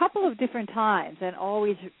a couple of different times and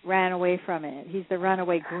always ran away from it. He's the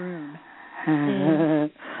runaway groom. Do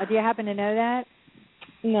you happen to know that?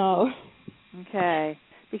 No. Okay.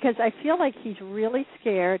 Because I feel like he's really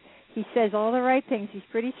scared. He says all the right things. He's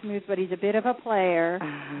pretty smooth, but he's a bit of a player.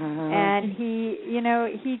 And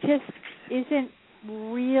he just isn't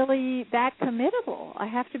really that committable. I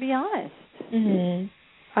have to be honest. Mm-hmm.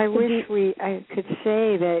 I wish I could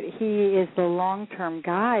say that he is the long-term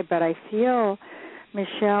guy, but I feel,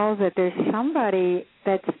 Michelle, that there's somebody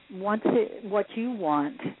that wants it, what you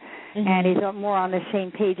want, and is more on the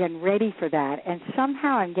same page and ready for that. And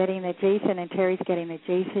somehow I'm getting that Jason, and Terry's getting that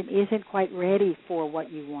Jason isn't quite ready for what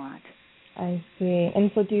you want. I see.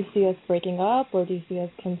 And so do you see us breaking up, or do you see us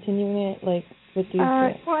continuing it? Like, what do you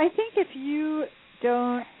think? Well, I think if you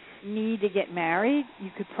don't need to get married, you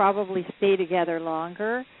could probably stay together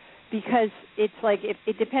longer, because it's like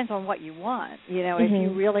it depends on what you want. If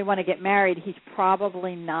you really want to get married, he's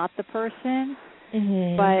probably not the person.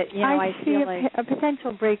 But I see feel like a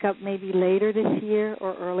potential breakup maybe later this year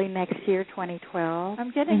or early next year, 2012.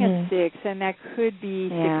 I'm getting a 6, and that could be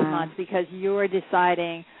 6 months, because you're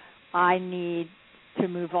deciding I need to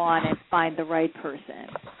move on and find the right person.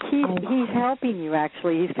 He's helping you,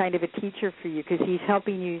 actually. He's kind of a teacher for you, because he's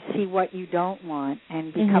helping you see what you don't want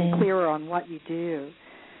and become clearer on what you do.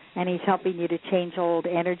 And he's helping you to change old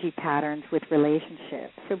energy patterns with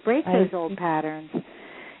relationships. So break those old patterns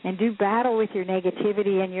and do battle with your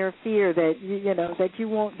negativity and your fear that that you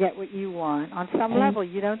won't get what you want. On some level,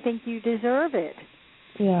 you don't think you deserve it.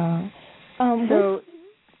 Yeah.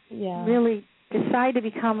 Really decide to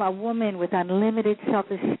become a woman with unlimited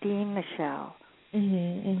self-esteem, Michelle.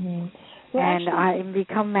 And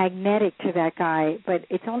become magnetic to that guy. But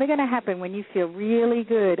it's only going to happen when you feel really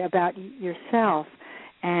good about yourself,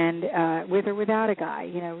 and with or without a guy,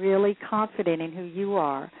 really confident in who you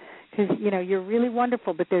are. Because, you're really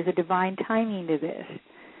wonderful, but there's a divine timing to this.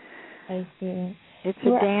 I see. It's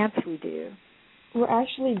a dance we do. We're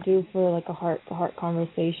actually due for like a heart-to-heart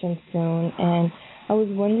conversation soon, and I was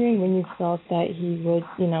wondering when you felt that he would,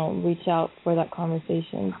 reach out for that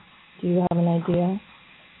conversation. Do you have an idea?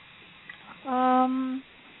 I'm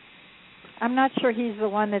not sure he's the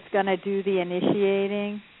one that's going to do the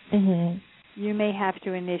initiating. you may have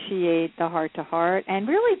to initiate the heart-to-heart and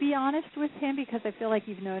really be honest with him, because I feel like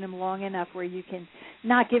you've known him long enough where you can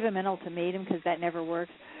not give him an ultimatum, because that never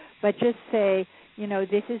works, but just say,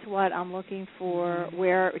 this is what I'm looking for.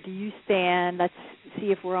 Where do you stand? Let's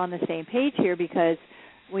see if we're on the same page here, because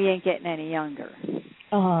we ain't getting any younger.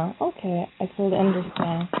 Okay. I totally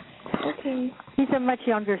understand. Okay. He's a much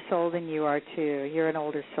younger soul than you are, too. You're an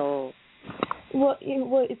older soul. Well,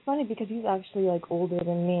 it's funny because he's actually older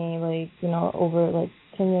than me, over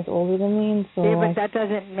 10 years older than me, and so. Yeah, but that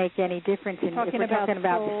doesn't make any difference if we're talking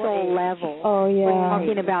about soul level. Oh yeah. We're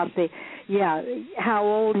talking about how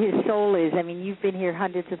old his soul is. I mean, you've been here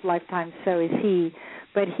hundreds of lifetimes, so is he.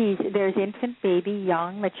 But there's infant, baby,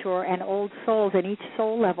 young, mature, and old souls, and each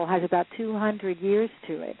soul level has about 200 years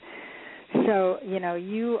to it. So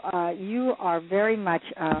you are very much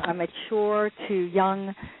a mature to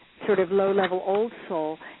young, sort of low-level old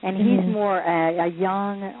soul, and he's more a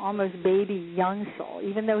young, almost baby young soul.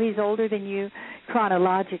 Even though he's older than you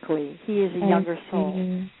chronologically, he is a younger soul.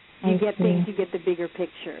 You get things, you get the bigger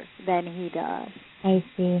picture than he does. I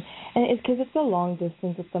see. And it's because it's a long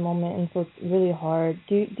distance at the moment, and so it's really hard.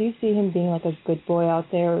 Do you see him being like a good boy out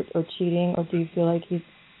there or cheating, or do you feel like he's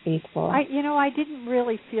faithful? I didn't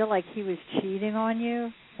really feel like he was cheating on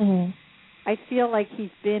you. I feel like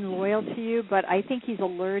he's been loyal to you, but I think he's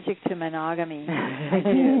allergic to monogamy. I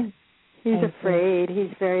do. He's afraid.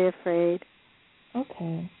 He's very afraid.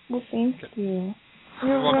 Okay. Well, thank you.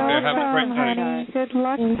 You're welcome, honey. Good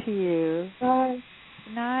luck to you. Bye.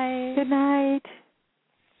 Good night. Good night.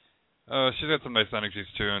 She's got some nice energies,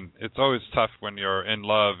 too, and it's always tough when you're in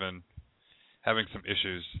love and having some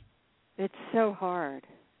issues. It's so hard.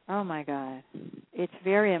 Oh, my God. It's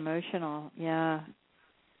very emotional, yeah.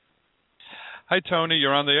 Hi, Tony.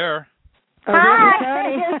 You're on the air. Oh,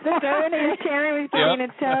 hi. It's Tony. Sharon was talking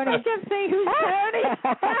to Tony. Just say who's Tony.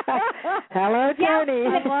 Hello, Tony.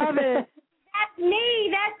 I love it. That's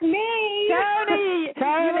me.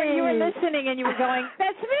 Tony. You were listening and you were going,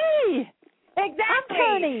 that's me. Exactly. I'm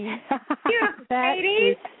Tony. Beautiful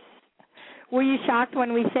ladies. Were you shocked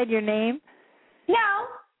when we said your name? No.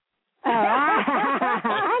 Oh,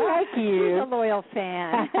 I like you. She's a loyal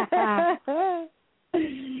fan.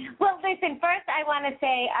 Well, listen, first I want to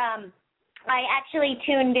say I actually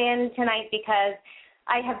tuned in tonight because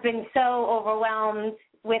I have been so overwhelmed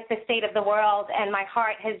with the state of the world, and my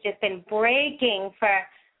heart has just been breaking for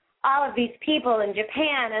all of these people in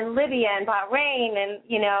Japan and Libya and Bahrain, and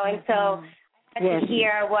and so to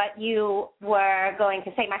hear what you were going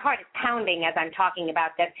to say. My heart is pounding as I'm talking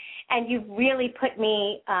about this, and you've really put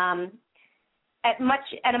me at a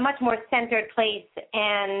much more centered place,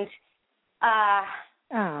 and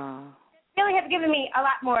really have given me a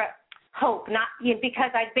lot more hope,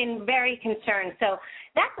 because I've been very concerned. So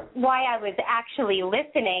that's why I was actually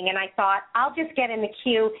listening, and I thought I'll just get in the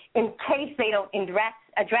queue in case they don't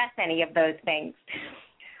address any of those things.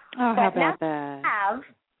 Oh, how about that?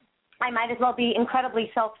 I might as well be incredibly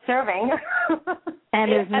self-serving.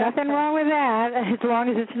 And there's nothing wrong with that, as long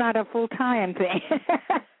as it's not a full-time thing.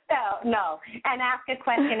 No, and ask a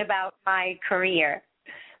question about my career.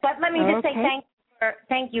 But let me just say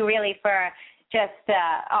thank you really for just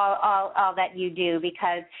all that you do,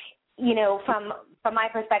 because from my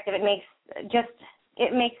perspective it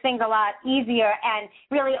makes things a lot easier and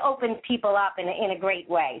really opens people up in a great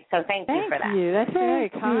way. So thank you for that. Thank you. That's very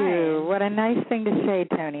kind. What a nice thing to say,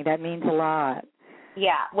 Tony. That means a lot.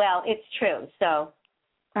 Yeah, well, it's true. So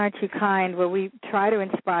aren't you kind? Well, we try to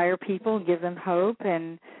inspire people, give them hope,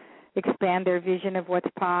 and expand their vision of what's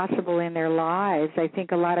possible in their lives. I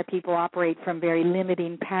think a lot of people operate from very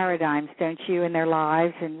limiting paradigms, don't you, in their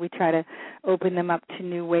lives, and we try to open them up to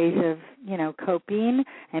new ways of, coping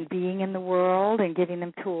and being in the world and giving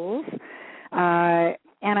them tools. And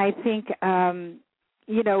I think,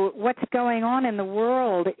 what's going on in the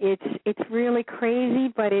world, it's really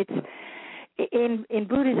crazy, but it's in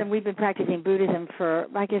Buddhism. We've been practicing Buddhism for,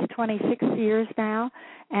 I guess, 26 years now,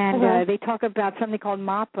 and they talk about something called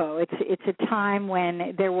Mappo. It's a time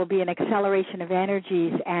when there will be an acceleration of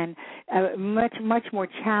energies and much more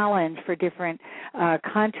challenge for different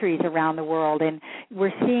countries around the world, and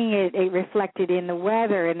we're seeing it reflected in the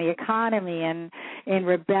weather, in the economy, and in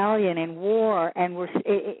rebellion and war, and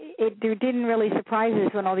it didn't really surprise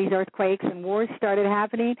us when all these earthquakes and wars started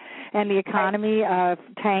happening and the economy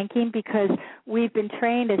tanking, because we've been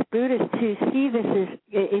trained as Buddhists to see this as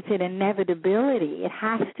it's an inevitability. It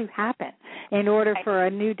has to happen in order for a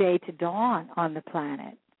new day to dawn on the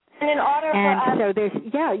planet. And in order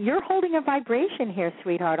so you're holding a vibration here,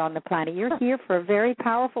 sweetheart, on the planet. You're here for a very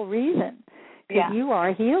powerful reason, because you are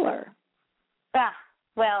a healer.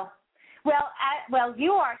 Well, Well,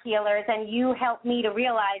 you are healers, and you helped me to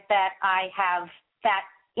realize that I have that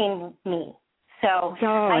in me. So,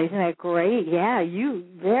 isn't that great? Yeah, you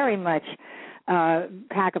very much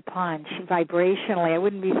pack a punch vibrationally. I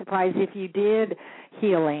wouldn't be surprised if you did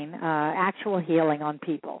healing, actual healing on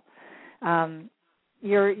people.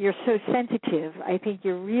 You're so sensitive. I think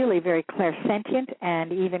you're really very clairsentient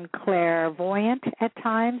and even clairvoyant at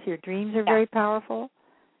times. Your dreams are very powerful.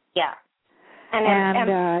 Yeah.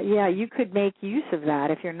 And you could make use of that.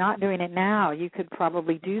 If you're not doing it now, you could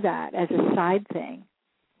probably do that as a side thing.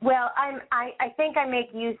 Well, I think I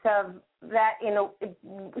make use of that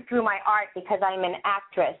through my art because I'm an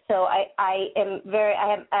actress. So I'm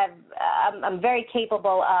very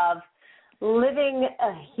capable of living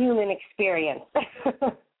a human experience.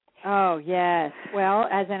 Oh, yes. Well,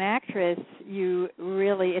 as an actress,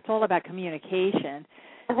 it's all about communication.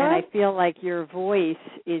 And I feel like your voice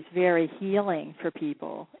is very healing for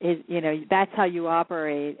people. That's how you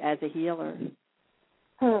operate as a healer.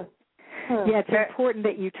 Yeah, it's important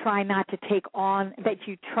that you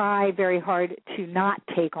try very hard to not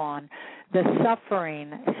take on the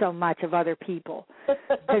suffering so much of other people.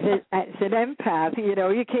 Because as an empath,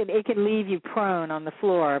 it can leave you prone on the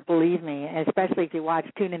floor, believe me, especially if you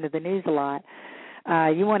tune into the news a lot.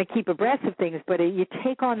 You want to keep abreast of things, but you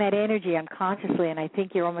take on that energy unconsciously, and I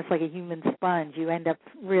think you're almost like a human sponge. You end up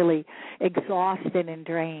really exhausted and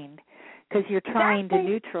drained because you're trying to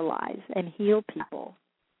neutralize and heal people.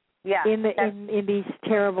 Yeah. In these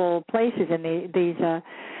terrible places, in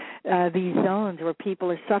these zones where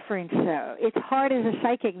people are suffering. So it's hard as a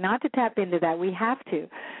psychic not to tap into that. We have to,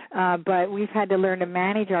 but we've had to learn to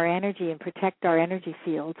manage our energy and protect our energy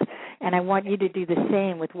fields. And I want you to do the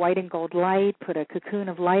same with white and gold light. Put a cocoon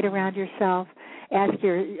of light around yourself. Ask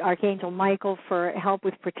your Archangel Michael for help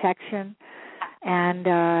with protection, and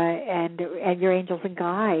your angels and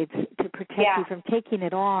guides to protect you from taking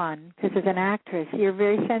it on. Because as an actress, you're a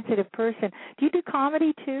very sensitive person. Do you do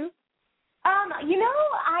comedy too?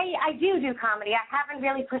 I do comedy. I haven't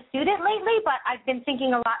really pursued it lately, but I've been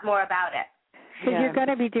thinking a lot more about it. So you're going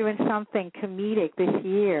to be doing something comedic this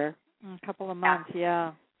year, in a couple of months.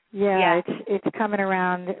 Yeah, it's coming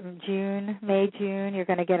around May, June. You're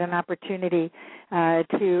going to get an opportunity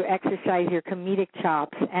to exercise your comedic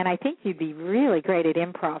chops, and I think you'd be really great at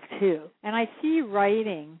improv too. And I see you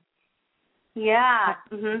writing. Yeah.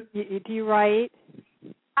 Do you write?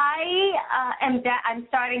 I'm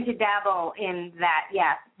starting to dabble in that.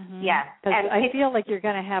 Yes. Yes. And I feel like you're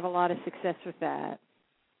going to have a lot of success with that.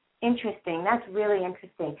 Interesting. That's really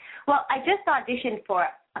interesting. Well, I just auditioned for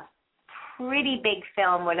a pretty big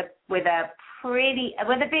film with a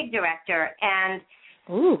big director, and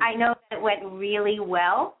I know that it went really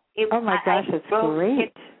well. Gosh, that's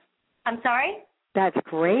great. I'm sorry? That's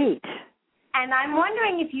great. And I'm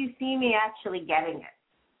wondering if you see me actually getting it.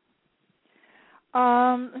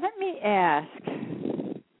 Let me ask.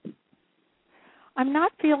 I'm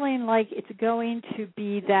not feeling like it's going to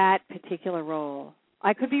be that particular role.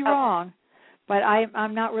 I could be wrong, but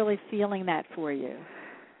I'm not really feeling that for you.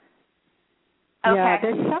 Okay. Yeah,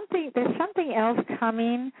 there's something else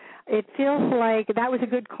coming. It feels like that was a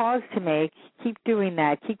good cause to make. Keep doing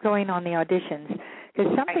that. Keep going on the auditions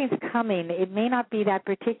because something's coming. It may not be that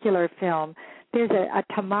particular film. There's a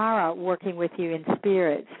Tamara working with you in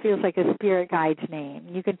spirits. Feels like a spirit guide's name.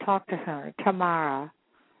 You can talk to her, Tamara.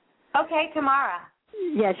 Okay, Tamara.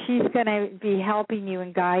 Yeah, she's going to be helping you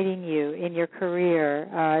and guiding you in your career.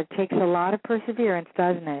 It takes a lot of perseverance,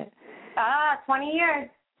 doesn't it? 20 years.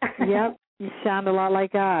 Yep, you sound a lot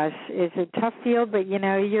like us. It's a tough field, but,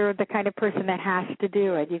 you're the kind of person that has to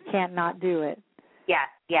do it. You can't not do it. Yes.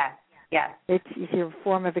 It's your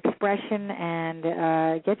form of expression, and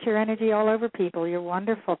get your energy all over people. You're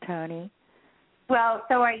wonderful, Tony. Well,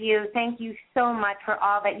 so are you. Thank you so much for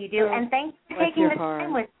all that you do, and thanks for taking the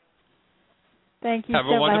time with me. Thank you so much.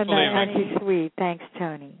 Have a wonderful evening. Auntie Sweet. Thanks,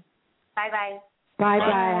 Tony. Bye-bye. Bye-bye,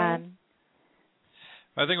 hon.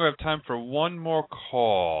 I think we have time for one more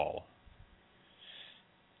call.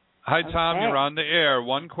 Hi, Tom. You're on the air.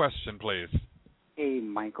 One question, please. Hey,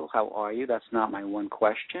 Michael, how are you? That's not my one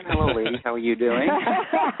question. Hello, ladies. How are you doing?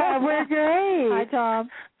 We're great. Hi, Tom.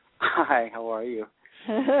 Hi, how are you?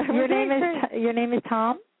 Your name is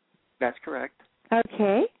Tom? That's correct.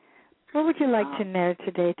 Okay. What would you like to know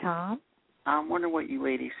today, Tom? I'm wondering what you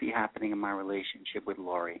ladies see happening in my relationship with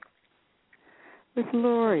Lori. With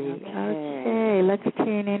Lori. Okay. Let's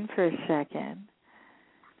tune in for a second.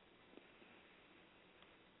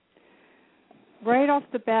 Right off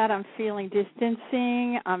the bat, I'm feeling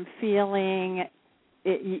distancing. I'm feeling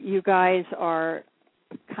you guys are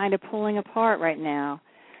kind of pulling apart right now.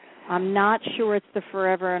 I'm not sure it's the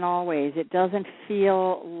forever and always. It doesn't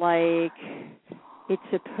feel like it's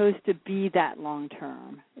supposed to be that long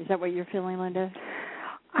term. Is that what you're feeling, Linda?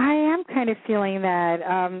 I am kind of feeling that.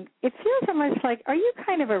 It feels almost like, are you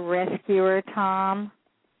kind of a rescuer, Tom?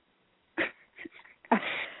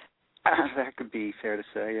 That could be fair to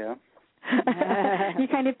say, yeah. You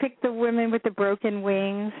kind of pick the women with the broken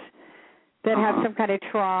wings that have some kind of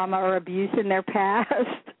trauma or abuse in their past,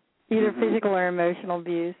 either physical or emotional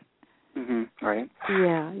abuse. Right.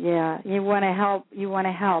 Yeah. You want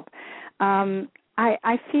to help.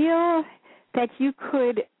 I feel that you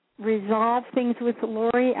could resolve things with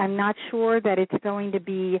Lori. I'm not sure that it's going to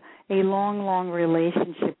be a long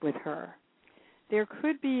relationship with her. There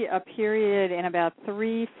could be a period in about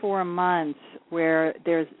 3-4 months where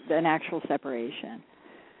there's an actual separation.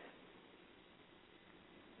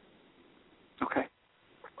 Okay.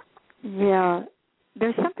 Yeah.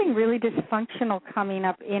 There's something really dysfunctional coming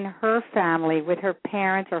up in her family with her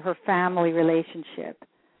parents or her family relationship.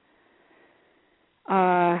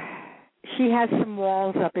 She has some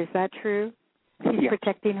walls up. Is that true? She's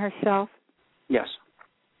protecting herself? Yes.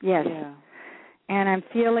 Yes. Yeah. And I'm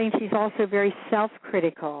feeling she's also very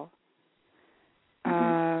self-critical.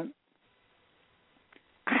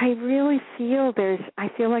 I really feel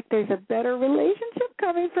like there's a better relationship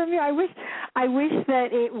coming from you. I wish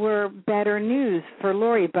that it were better news for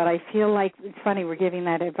Lori, but I feel like, it's funny, we're giving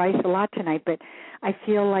that advice a lot tonight, but I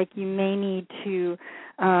feel like you may need to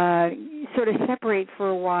sort of separate for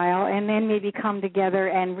a while and then maybe come together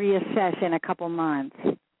and reassess in a couple months.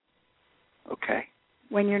 Okay.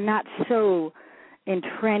 When you're not so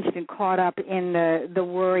entrenched and caught up in the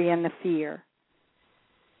worry and the fear.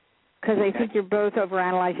 Because I think you're both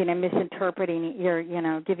overanalyzing and misinterpreting. You're,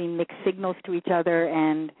 giving mixed signals to each other,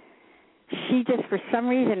 and she just, for some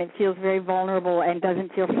reason, it feels very vulnerable and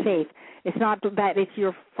doesn't feel safe. It's not that it's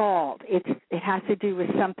your fault. It has to do with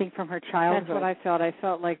something from her childhood. That's what I felt. I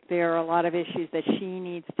felt like there are a lot of issues that she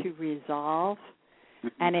needs to resolve,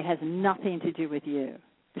 and it has nothing to do with you.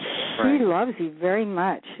 She loves you very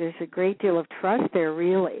much. There's a great deal of trust there,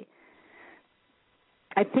 really.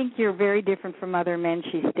 I think you're very different from other men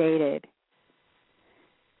she's dated.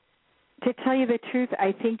 To tell you the truth,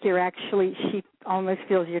 I think she almost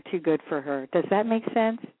feels you're too good for her. Does that make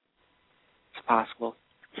sense? It's possible.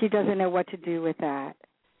 She doesn't know what to do with that.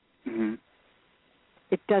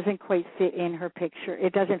 It doesn't quite fit in her picture.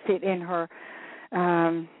 It doesn't fit in her,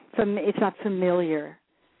 it's not familiar.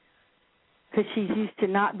 Because she's used to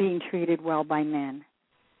not being treated well by men.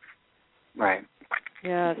 Right.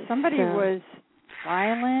 Yeah, somebody was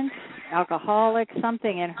violent, alcoholic,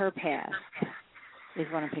 something in her past is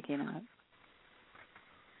what I'm picking up.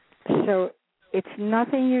 So it's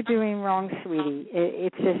nothing you're doing wrong, sweetie.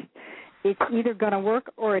 It's just, it's either going to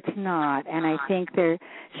work or it's not. And I think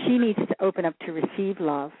she needs to open up to receive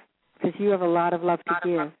love because you have a lot of love to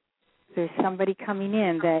give. There's somebody coming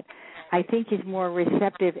in that I think is more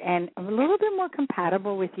receptive and a little bit more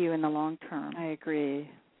compatible with you in the long term. I agree.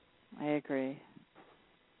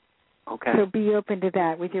 Okay. So be open to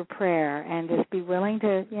that with your prayer and just be willing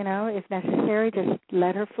to, if necessary, just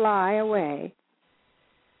let her fly away.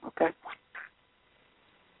 Okay.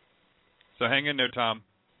 So hang in there, Tom.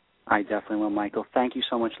 I definitely will, Michael. Thank you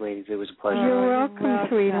so much, ladies. It was a pleasure. You're welcome,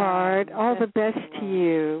 sweetheart. All the best to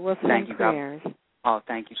you. We'll send prayers.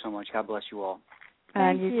 Thank you so much. God bless you all.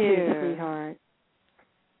 And you too, sweetheart.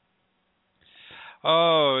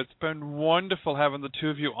 Oh, it's been wonderful having the two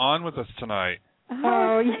of you on with us tonight.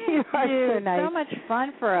 Oh, you are so nice. So much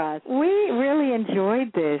fun for us. We really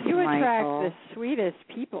enjoyed this, You attract Michael. the sweetest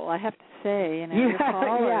people, I have to say. Your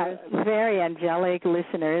callers. Yeah, very angelic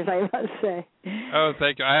listeners, I must say. Oh,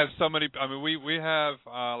 thank you. I have so many. I mean, we have,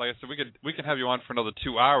 like I said, we can have you on for another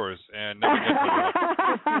 2 hours and never get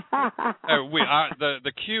to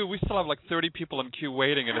the queue. We still have like 30 people in queue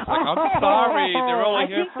waiting, and it's like, I'm sorry, they're only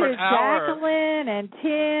here for an hour. Jacqueline and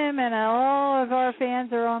Tim and all of our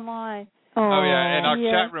fans are online. Oh yeah, in our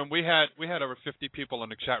chat room we had over 50 people in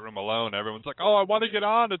the chat room alone. Everyone's like, "Oh, I want to get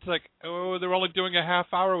on." It's like, "Oh, they're only doing a half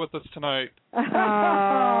hour with us tonight." Oh,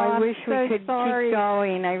 I wish we could keep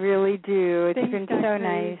going. I really do. It's been so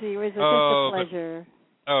nice. It was such a pleasure.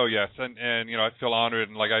 Oh yes, and I feel honored,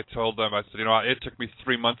 and like I told them, I said, it took me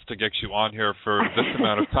 3 months to get you on here for this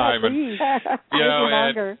amount of time, and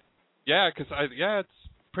longer. Because it's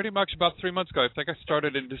pretty much about 3 months ago. I think I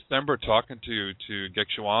started in December talking to you to get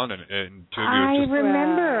you on, and two of you. I remember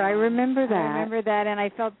that. I remember that, and I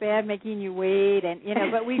felt bad making you wait, and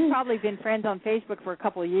but we've probably been friends on Facebook for a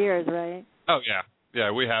couple of years, right? Oh yeah.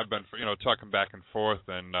 Yeah, we have been, talking back and forth,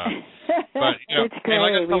 and but it's great.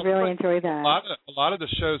 Like we really enjoy that. A lot of the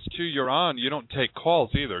shows too you're on, you don't take calls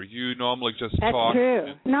either. You normally just That's talk.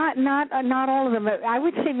 true. Not all of them. I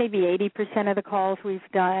would say maybe 80% of the calls we've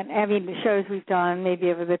done. The shows we've done, maybe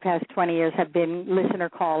over the past 20 years, have been listener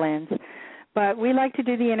call-ins. But we like to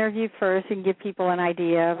do the interview first and give people an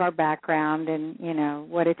idea of our background and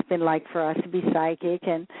what it's been like for us to be psychic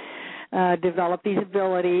and develop these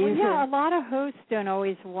abilities. Well, a lot of hosts don't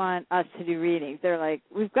always want us to do readings. They're like,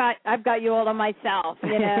 I've got you all to myself,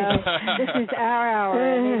 This is our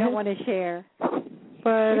hour, and they don't want to share. But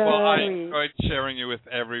I enjoyed sharing you with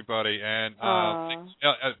everybody, and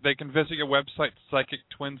they can visit your website,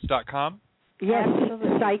 psychictwins.com. Yes,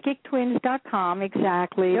 psychictwins.com,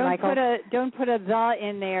 exactly. Don't put a the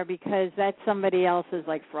in there because that's somebody else's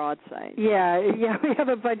fraud site. Yeah, we have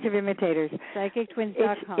a bunch of imitators.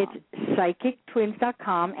 Psychictwins.com. It's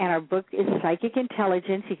psychictwins.com, and our book is Psychic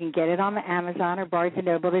Intelligence. You can get it on Amazon or Barnes &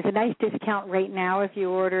 Noble. There's a nice discount right now if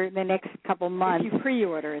you order the next couple months. If you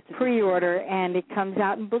pre-order, and it comes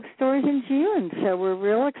out in bookstores in June. So we're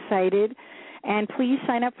real excited. And please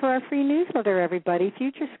sign up for our free newsletter, everybody,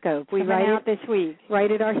 Futurescope. We write it this week.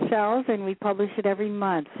 Write it ourselves, and we publish it every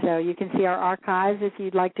month. So you can see our archives if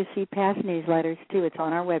you'd like to see past newsletters, too. It's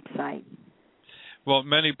on our website. Well,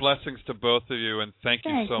 many blessings to both of you, and thank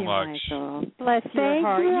you so much. Michael. Bless your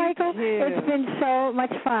heart. Thank you, Michael. It's been so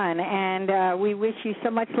much fun, and we wish you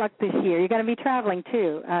so much luck this year. You're going to be traveling,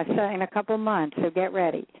 too, in a couple months, so get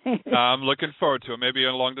ready. I'm looking forward to it. Maybe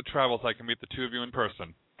along the travels I can meet the two of you in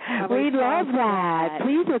person. We'd love that.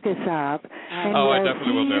 Please look us up. And I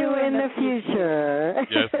definitely will do. See you in the future.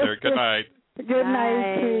 Yes, sir. Good night. Good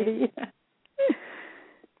night, sweetie.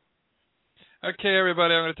 Okay,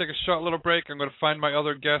 everybody, I'm going to take a short little break. I'm going to find my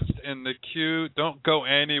other guest in the queue. Don't go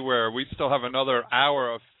anywhere. We still have another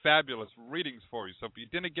hour of fabulous readings for you. So if you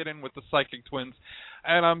didn't get in with the Psychic Twins,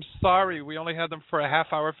 and I'm sorry, we only had them for a half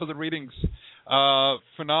hour for the readings.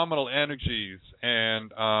 Phenomenal energies.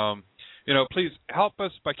 And, please help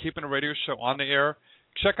us by keeping a radio show on the air.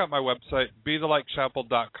 Check out my website,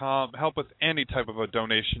 BeTheLightChapel.com. Help with any type of a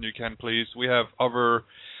donation you can, please. We have over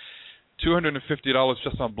 $250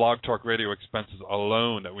 just on Blog Talk Radio expenses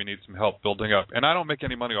alone that we need some help building up. And I don't make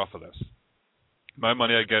any money off of this. My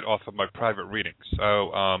money I get off of my private readings. So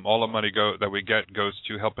all the money that we get goes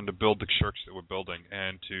to helping to build the church that we're building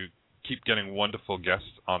and to keep getting wonderful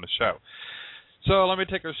guests on the show. So let me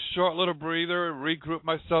take a short little breather, regroup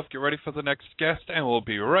myself, get ready for the next guest, and we'll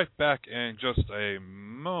be right back in just a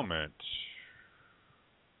moment.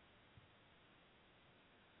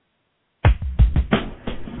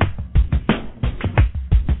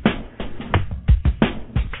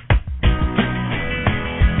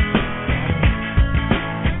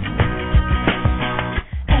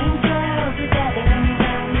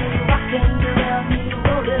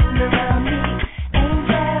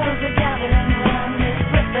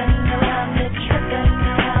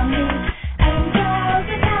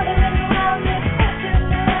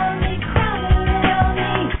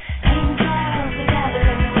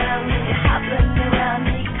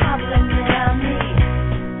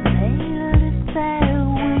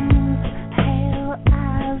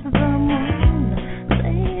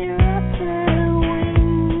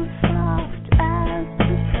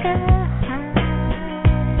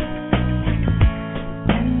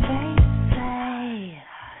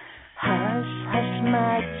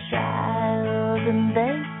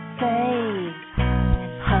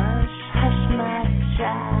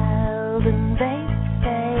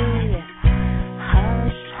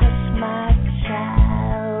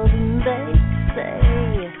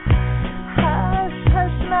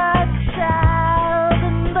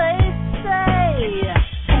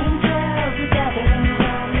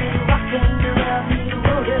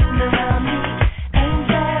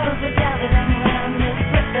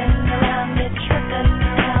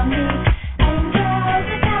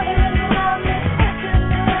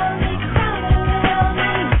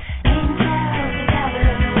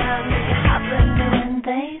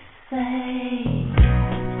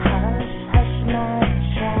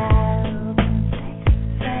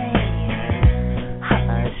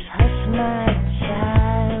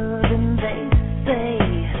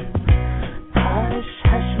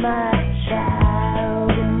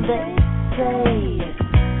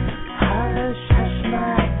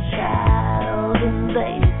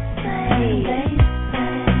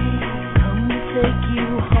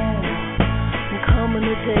 Coming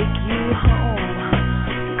to take you home.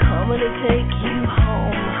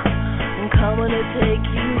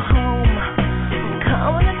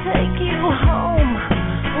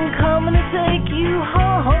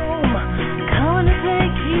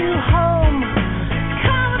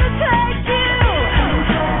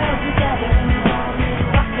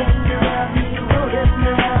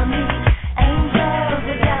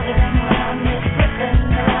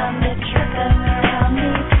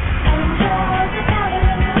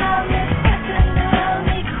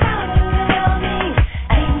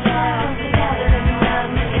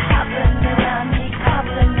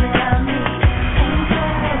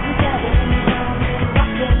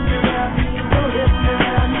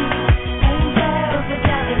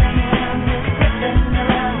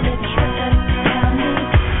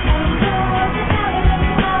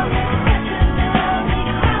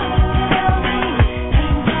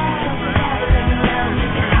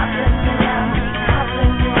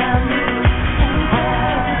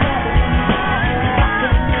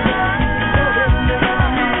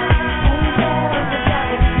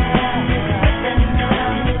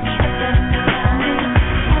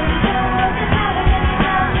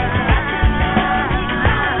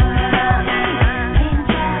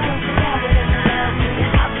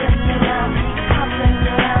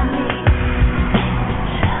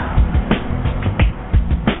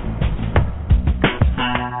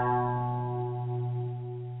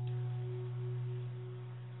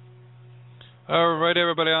 right,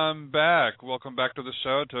 everybody, I'm back. Welcome back to the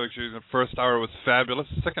show. I told you the first hour was fabulous.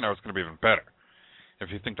 The second hour is going to be even better, if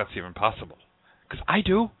you think that's even possible. Because I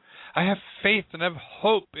do. I have faith and have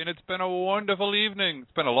hope, and it's been a wonderful evening.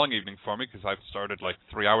 It's been a long evening for me because I've started like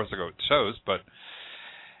 3 hours ago at shows, but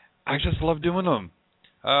I just love doing them.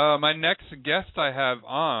 My next guest I have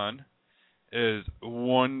on is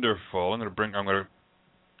wonderful. I'm going to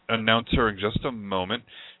announce her in just a moment.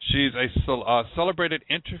 She's a celebrated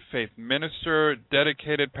interfaith minister,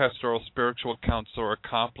 dedicated pastoral spiritual counselor,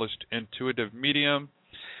 accomplished intuitive medium,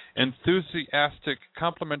 enthusiastic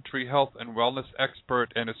complementary health and wellness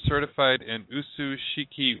expert, and is certified in Usu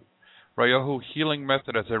Shiki Ryoho healing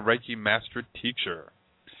method as a Reiki master teacher.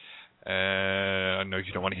 I know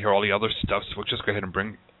you don't want to hear all the other stuff, so we'll just go ahead and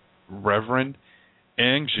bring Reverend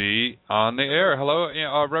Angie on the air. Hello,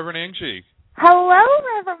 Reverend Angie. Hello,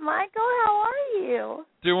 Reverend Michael. How are you?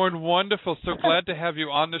 Doing wonderful. So glad to have you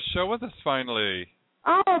on the show with us finally.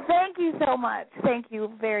 Oh, thank you so much. Thank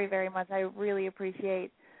you very, very much. I really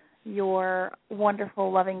appreciate your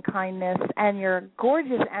wonderful loving kindness and your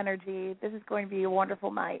gorgeous energy. This is going to be a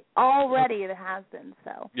wonderful night. Already it has been,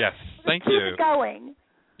 so. Yes, thank you. you. Keep it going.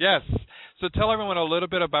 Yes. So tell everyone a little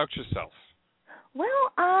bit about yourself. Well,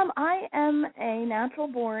 I am a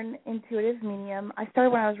natural-born intuitive medium. I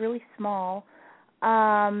started when I was really small.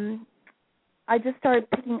 I just started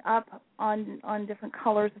picking up on different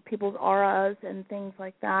colors of people's auras and things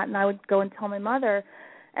like that, and I would go and tell my mother,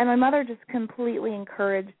 and my mother just completely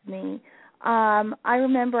encouraged me. I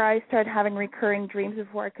remember I started having recurring dreams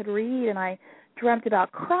before I could read, and I dreamt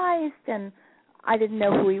about Christ, and I didn't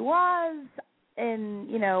know who he was in,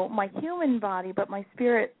 my human body, but my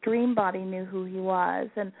spirit dream body knew who he was.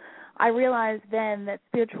 And I realized then that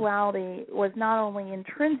spirituality was not only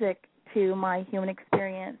intrinsic to my human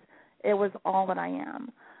experience, it was all that I am.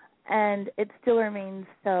 And it still remains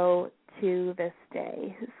so to this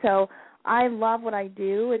day. So I love what I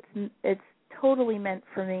do. It's totally meant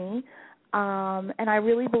for me. And I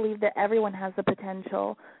really believe that everyone has the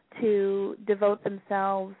potential to devote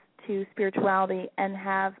themselves to spirituality and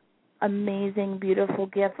have amazing, beautiful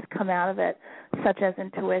gifts come out of it, such as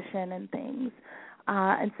intuition and things.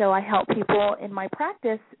 And so I help people in my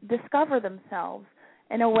practice discover themselves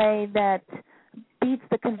in a way that beats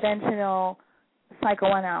the conventional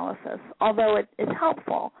psychoanalysis. Although it is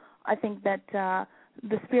helpful, I think that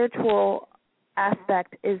the spiritual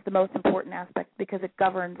aspect is the most important aspect because it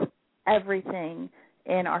governs everything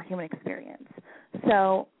in our human experience.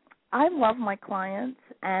 So I love my clients,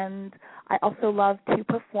 and I also love to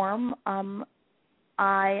perform.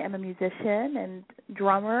 I am a musician and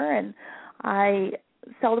drummer, and I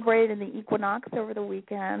celebrated in the Equinox over the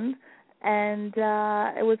weekend, and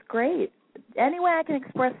it was great. Any way I can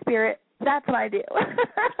express spirit, that's what I do.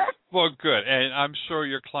 Well, good. And I'm sure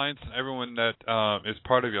your clients and everyone that is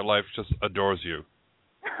part of your life just adores you.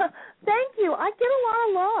 Thank you. I get a lot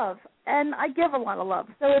of love, and I give a lot of love.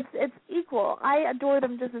 So it's equal. I adore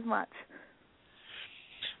them just as much.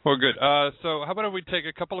 Well, good. So how about we take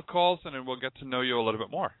a couple of calls, and then we'll get to know you a little bit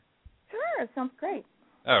more. Sure. Sounds great.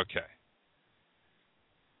 Okay.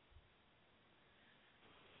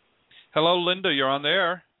 Hello, Linda. You're on the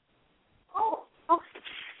air. Oh.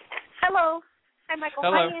 Hello. Hi, Michael.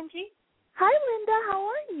 Hello. Hi, Angie. Hi, Linda. How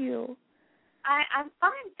are you? I'm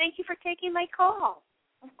fine. Thank you for taking my call.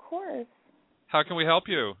 Of course. How can we help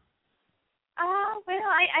you?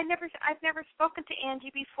 Well, I've never spoken to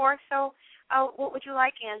Angie before, so what would you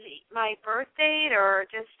like, Angie? My birth date or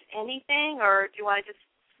just anything, or do you want to just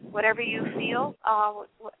whatever you feel?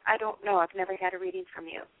 I don't know. I've never had a reading from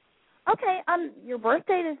you. Okay. Your birth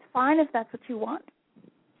date is fine if that's what you want.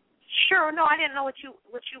 Sure. No, I didn't know what you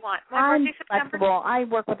want. My I'm birthday September. flexible. I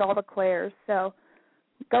work with all the Claires, so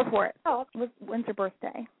go for it. Oh. When's your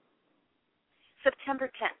birthday? September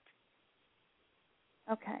 10th.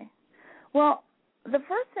 Okay. Well, the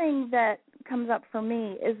first thing that comes up for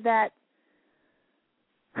me is that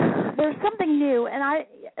there's something new, and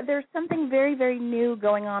there's something very, very new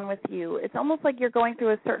going on with you. It's almost like you're going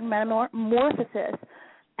through a certain metamorphosis,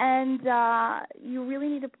 and you really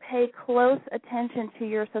need to pay close attention to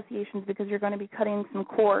your associations because you're going to be cutting some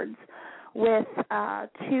cords with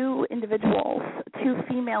two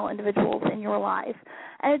female individuals in your life.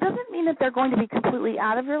 And it doesn't mean that they're going to be completely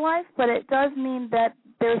out of your life, but it does mean that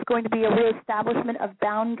there's going to be a reestablishment of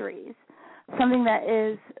boundaries, something that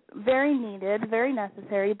is very needed, very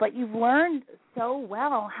necessary, but you've learned so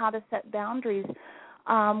well how to set boundaries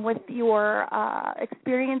with your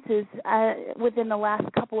experiences within the last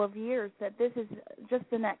couple of years that this is just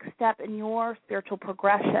the next step in your spiritual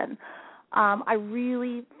progression. I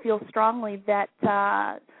really feel strongly that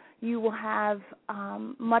you will have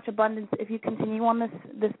much abundance if you continue on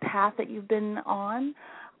this path that you've been on,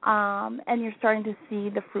 and you're starting to see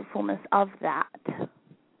the fruitfulness of that.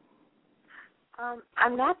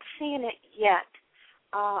 I'm not seeing it yet.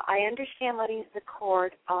 I understand letting the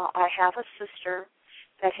cord. I have a sister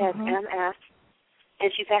that has MS,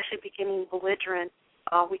 and she's actually becoming belligerent.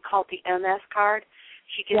 We call it the MS card.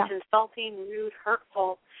 She gets insulting, rude,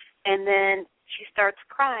 hurtful, and then she starts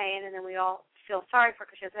crying, and then we all feel sorry for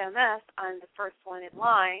her because she has MS on the first one in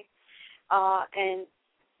line. And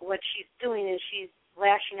what she's doing is she's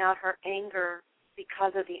lashing out her anger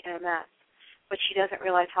because of the MS, but she doesn't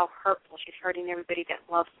realize how hurtful she's hurting everybody that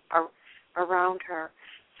loves around her.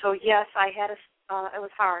 So yes, I had it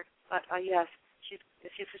was hard, but yes, she's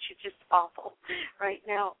just awful right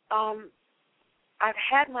now. I've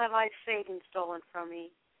had my life savings stolen from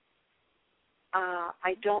me.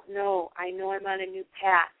 I don't know. I know I'm on a new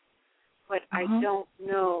path, but I don't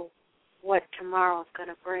know what tomorrow's going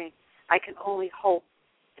to bring. I can only hope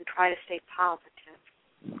and try to stay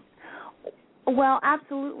positive. Well,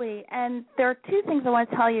 absolutely. And there are two things I want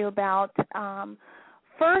to tell you about.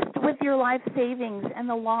 First, with your life savings and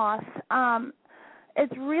the loss,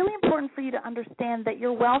 it's really important for you to understand that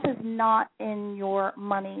your wealth is not in your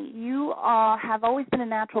money. You have always been a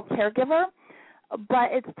natural caregiver, but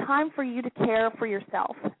it's time for you to care for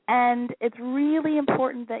yourself. And it's really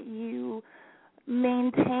important that you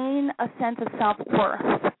maintain a sense of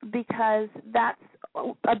self-worth, because that's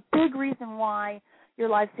a big reason why your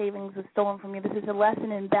life savings was stolen from you. This is a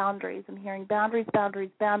lesson in boundaries. I'm hearing boundaries, boundaries,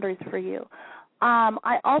 boundaries for you.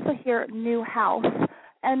 I also hear new house,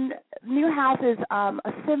 and new house is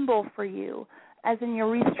a symbol for you, as in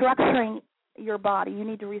you're restructuring your body. You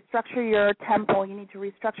need to restructure your temple. You need to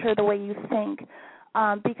restructure the way you think,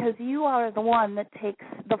 because you are the one that takes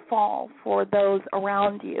the fall for those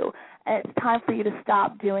around you. And it's time for you to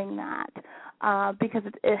stop doing that, because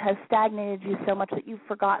it has stagnated you so much that you've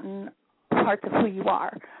forgotten parts of who you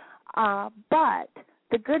are. But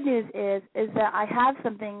the good news is that I have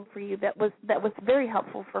something for you that was very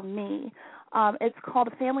helpful for me. It's called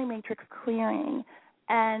a family matrix clearing,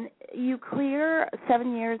 and you clear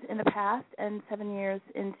 7 years in the past and 7 years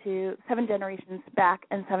into 7 generations back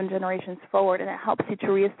and 7 generations forward, and it helps you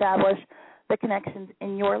to reestablish the connections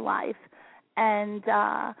in your life. And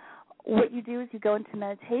what you do is you go into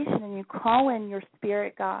meditation and you call in your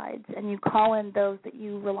spirit guides, and you call in those that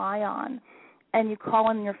you rely on, and you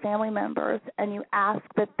call in your family members, and you ask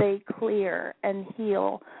that they clear and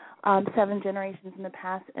heal 7 generations in the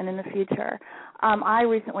past and in the future. I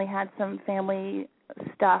recently had some family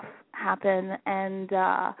stuff happen, and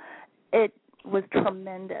it was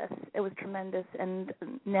tremendous. It was tremendous, and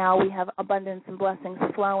now we have abundance and blessings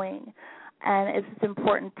flowing. And it's just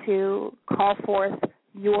important to call forth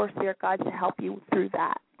your spirit guides to help you through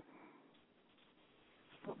that.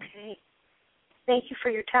 Okay. Thank you for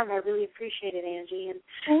your time. I really appreciate it, Angie. And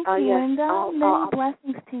thank you, yes, Linda. Many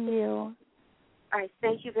blessings to you. All right.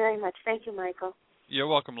 Thank you very much. Thank you, Michael. You're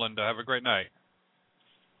welcome, Linda. Have a great night.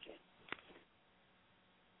 Okay.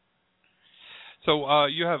 So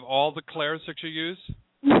you have all the clairs that you use?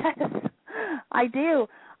 Yes, I do.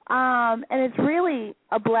 And it's really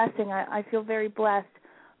a blessing. I feel very blessed.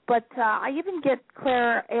 But I even get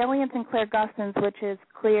clairalience and clairgustance, which is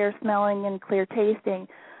clear smelling and clear tasting.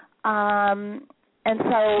 And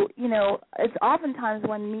so, it's oftentimes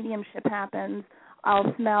when mediumship happens,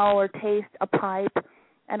 I'll smell or taste a pipe,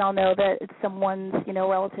 and I'll know that it's someone's,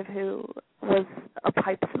 relative who was a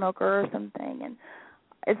pipe smoker or something. And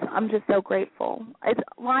I'm just so grateful. It's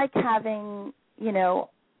like having,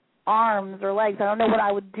 arms or legs. I don't know what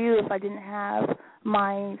I would do if I didn't have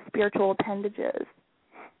my spiritual appendages.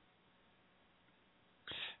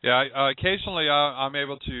 Yeah, occasionally I'm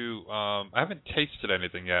able to, I haven't tasted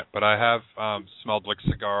anything yet, but I have smelled like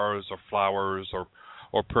cigars or flowers or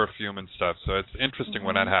perfume and stuff, so it's interesting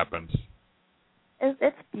when that happens.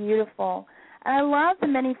 It's beautiful. And I love the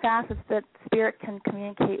many facets that Spirit can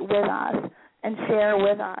communicate with us and share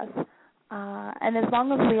with us. And as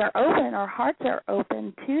long as we are open, our hearts are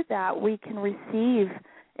open to that, we can receive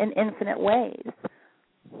in infinite ways.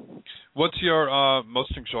 What's your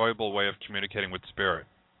most enjoyable way of communicating with Spirit?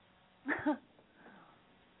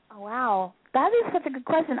 Oh, wow. That is such a good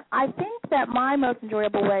question. I think that my most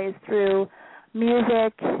enjoyable way is through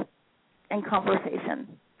music and conversation.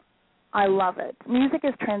 I love it. Music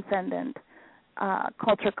is transcendent,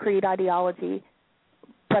 culture, creed, ideology,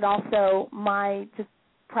 but also my just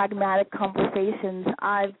pragmatic conversations.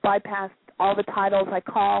 I've bypassed all the titles. I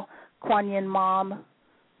call Kuan Yin Mom,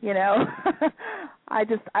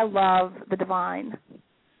 I love the divine.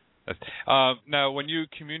 Now, when you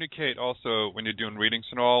communicate, also when you're doing readings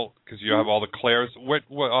and all, because you have all the clairs, which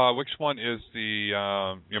one is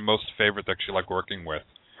the your most favorite that you like working with?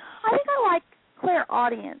 I think I like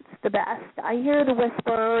clairaudience the best. I hear the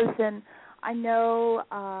whispers, and I know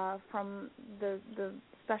from the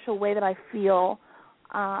special way that I feel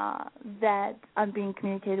that I'm being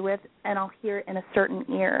communicated with, and I'll hear it in a certain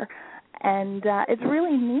ear. And it's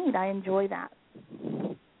really neat. I enjoy that.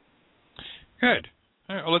 Good.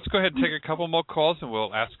 All right, well, let's go ahead and take a couple more calls, and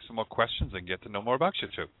we'll ask some more questions and get to know more about you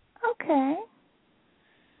two. Okay.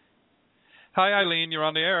 Hi, Eileen. You're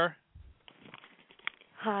on the air.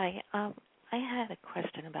 Hi. I had a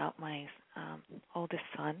question about my oldest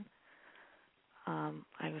son.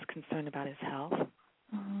 I was concerned about his health.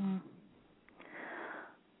 Mm-hmm.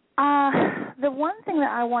 The one thing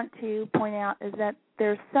that I want to point out is that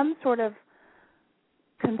there's some sort of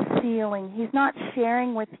concealing. He's not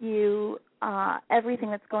sharing with you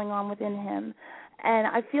everything that's going on within him. And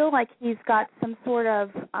I feel like he's got some sort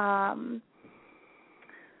of,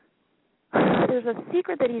 there's a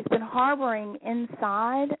secret that he's been harboring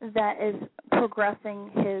inside that is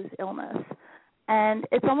progressing his illness. And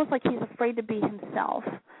it's almost like he's afraid to be himself.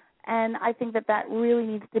 And I think that that really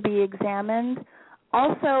needs to be examined.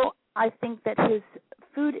 Also, I think that his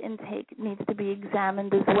food intake needs to be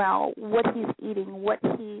examined as well, what he's eating,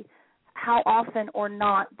 how often or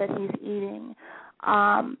not that he's eating,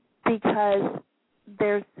 because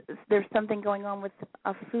there's something going on with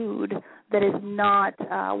a food that is not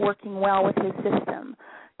working well with his system.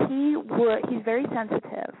 He's very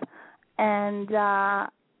sensitive, and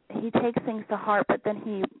he takes things to heart, but then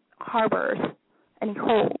he harbors and he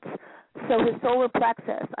holds. So his solar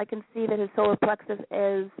plexus, I can see that his solar plexus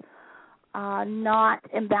is not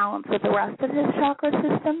in balance with the rest of his chakra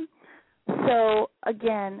system. So,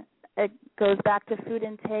 again, it goes back to food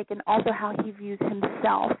intake and also how he views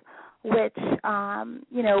himself, which,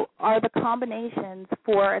 are the combinations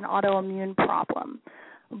for an autoimmune problem.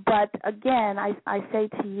 But, again, I say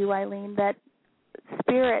to you, Eileen, that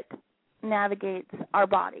spirit navigates our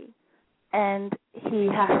body, and he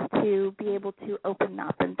has to be able to open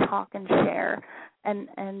up and talk and share and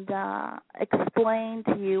explain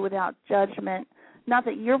to you without judgment. Not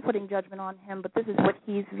that you're putting judgment on him, but this is what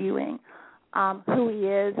he's viewing, who he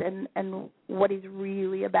is and what he's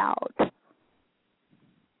really about.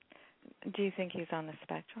 Do you think he's on the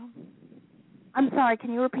spectrum? I'm sorry,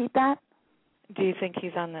 can you repeat that? Do you think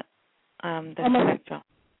he's on the spectrum,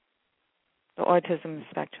 the autism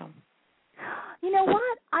spectrum? You know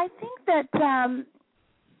what? I think that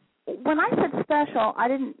when I said special, I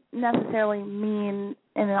didn't necessarily mean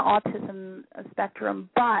in an autism spectrum,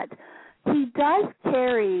 but he does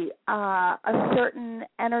carry a certain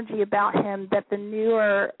energy about him that the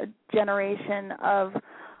newer generation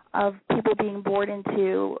of people being born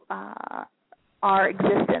into our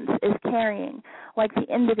existence is carrying, like the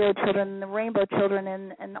indigo children, the rainbow children,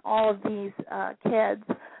 and all of these kids.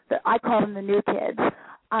 That I call them the new kids.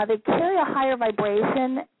 They carry a higher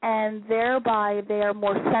vibration, and thereby they are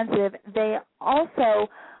more sensitive. They also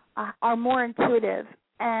are more intuitive.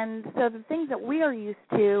 And so the things that we are used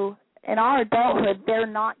to in our adulthood, they're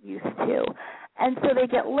not used to. And so they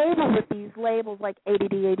get labeled with these labels like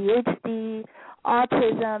ADD, ADHD,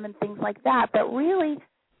 autism, and things like that. But really,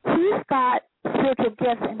 he's got spiritual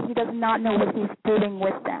gifts, and he does not know what he's doing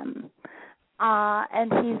with them.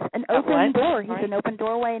 And he's an open door. He's an open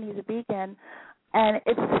doorway, and he's a beacon. And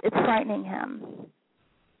it's frightening him.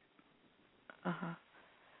 Uh-huh.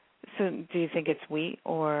 So do you think it's wheat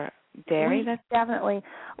or dairy? Definitely.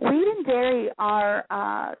 Wheat and dairy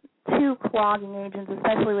are two clogging agents,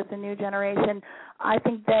 especially with the new generation. I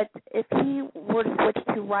think that if he were to switch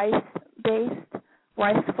to rice-based,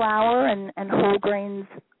 rice flour and whole grains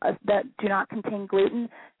that do not contain gluten,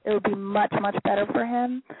 it would be much, much better for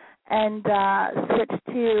him. And switch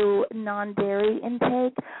to non-dairy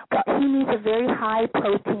intake, but he needs a very high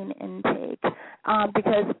protein intake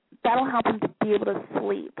because that'll help him to be able to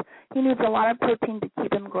sleep. He needs a lot of protein to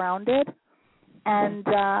keep him grounded, and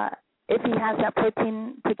if he has that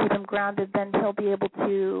protein to keep him grounded, then he'll be able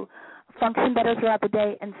to function better throughout the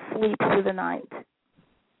day and sleep through the night.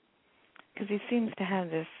 Because he seems to have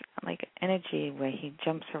this energy where he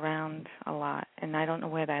jumps around a lot, and I don't know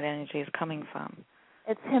where that energy is coming from.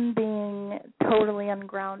 It's him being totally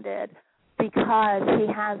ungrounded because he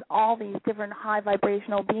has all these different high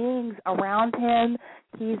vibrational beings around him.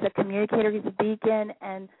 He's a communicator, he's a beacon,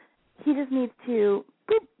 and he just needs to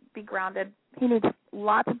be grounded. He needs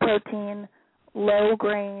lots of protein, low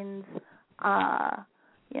grains,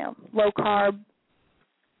 low carb,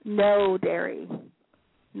 no dairy,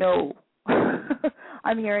 no.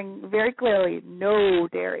 I'm hearing very clearly no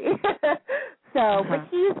dairy. But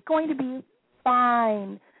he's going to be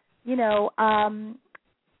fine. You know, I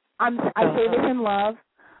say this in love,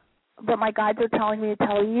 but my guides are telling me to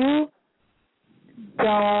tell you,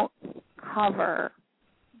 don't cover.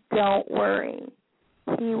 Don't worry.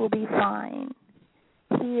 He will be fine.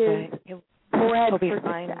 He is bred for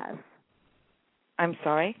success. I'm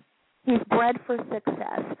sorry? He's bred for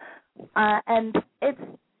success. And it's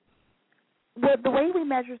the way we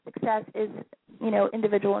measure success is, you know,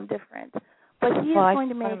 individual and different. But he is going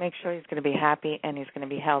to make sure he's going to be happy and he's going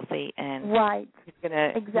to be healthy and he's going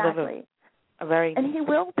to exactly. live a very and he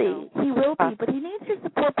will be. He will be. But he needs your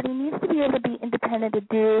support, but he needs to be able to be independent to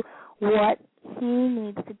do what he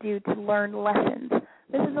needs to do to learn lessons.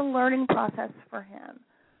 This is a learning process for him.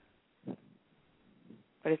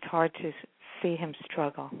 But it's hard to see him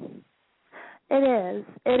struggle. It is,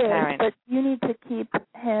 but you need to keep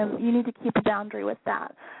a boundary with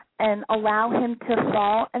that and allow him to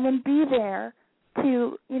fall and then be there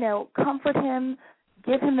to, you know, comfort him,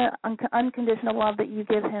 give him the unconditional love that you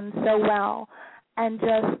give him so well and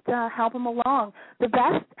just help him along. The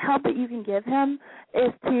best help that you can give him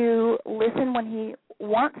is to listen when he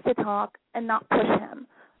wants to talk and not push him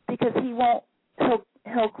because he'll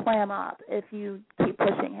clam up if you keep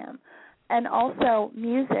pushing him. And also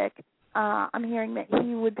music. I'm hearing that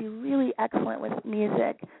he would be really excellent with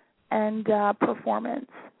music and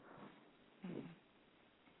performance.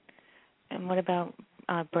 And what about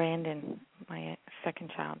Brandon, my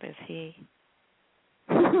second child? Is he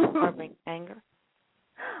harboring anger?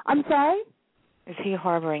 I'm sorry? Is he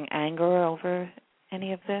harboring anger over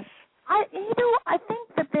any of this? I think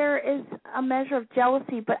that there is a measure of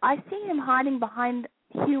jealousy, but I see him hiding behind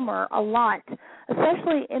humor a lot,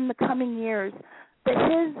 especially in the coming years. That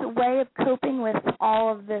his way of coping with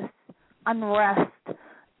all of this unrest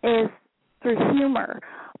is through humor.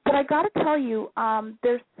 But I got to tell you,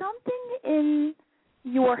 there's something in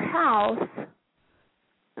your house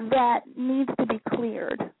that needs to be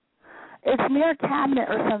cleared. It's near a cabinet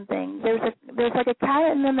or something. There's like a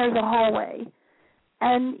cabinet and then there's a hallway.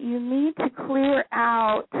 And you need to clear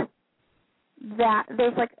out that.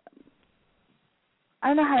 There's like, I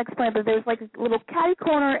don't know how to explain it, but there's like a little catty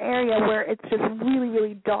corner area where it's just really,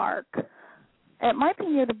 really dark. It might be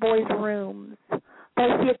near the boys' rooms. But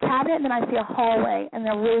I see a cabinet and then I see a hallway and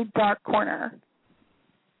a really dark corner.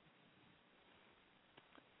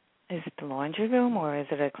 Is it the laundry room or is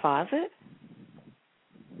it a closet?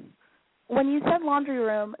 When you said laundry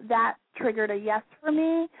room, that triggered a yes for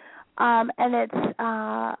me. And it's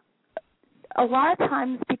a lot of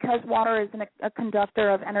times because water is a conductor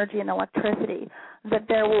of energy and electricity, that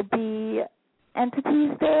there will be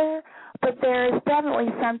entities there, but there is definitely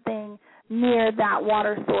something near that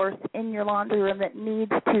water source in your laundry room that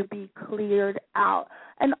needs to be cleared out.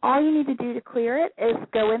 And all you need to do to clear it is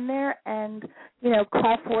go in there and, you know,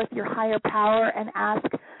 call forth your higher power and ask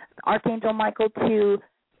Archangel Michael to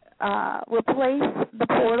replace the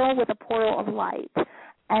portal with a portal of light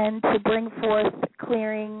and to bring forth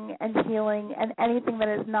clearing and healing, and anything that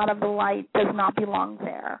is not of the light does not belong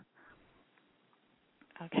there.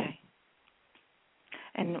 Okay.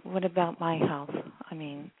 And what about my health?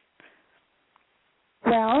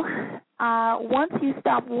 Well, once you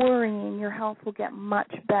stop worrying, your health will get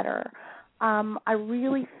much better. I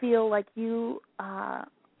really feel like you are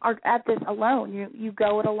at this alone. You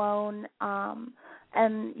go it alone,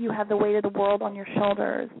 and you have the weight of the world on your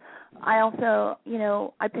shoulders. I also,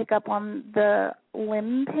 I pick up on the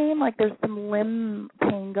limb pain, like there's some limb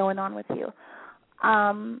pain going on with you.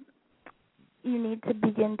 You need to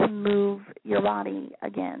begin to move your body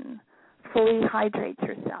again, fully hydrate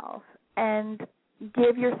yourself, and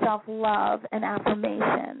give yourself love and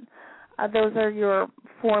affirmation. Those are your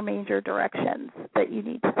 4 major directions that you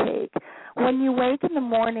need to take. When you wake in the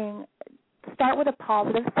morning, start with a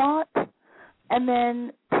positive thought, and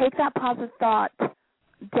then take that positive thought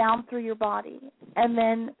down through your body, and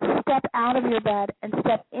then step out of your bed and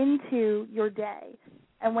step into your day.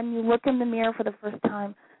 And when you look in the mirror for the first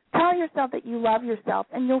time, tell yourself that you love yourself,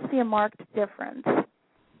 and you'll see a marked difference.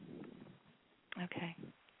 Okay.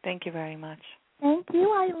 Thank you very much. Thank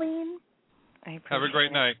you, Eileen. Have a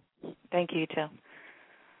great night. Thank you, too.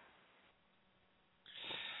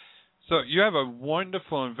 So you have a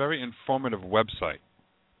wonderful and very informative website.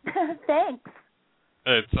 Thanks.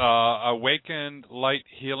 It's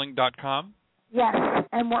awakenedlighthealing.com. Yes,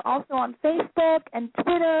 and we're also on Facebook and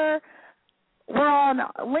Twitter. We're on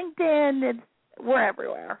LinkedIn. We're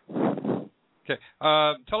everywhere. Okay.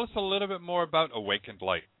 Tell us a little bit more about Awakened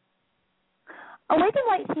Light. Awakened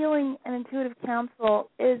Light Healing and Intuitive Counsel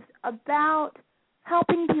is about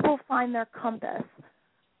helping people find their compass,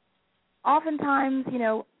 oftentimes,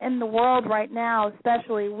 in the world right now,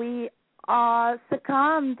 especially, we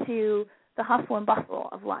succumb to the hustle and bustle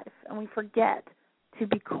of life, and we forget to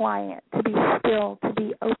be quiet, to be still, to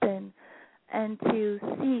be open, and to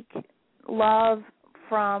seek love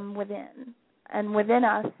from within. And within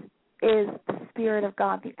us is the Spirit of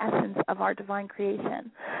God, the essence of our divine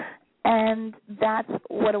creation. And that's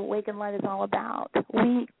what Awakened Light is all about.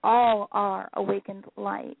 We all are awakened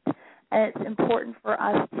light. And it's important for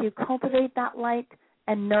us to cultivate that light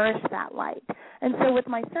and nourish that light. And so with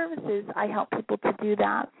my services, I help people to do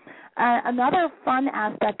that. Another fun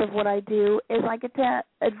aspect of what I do is I get to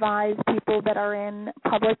advise people that are in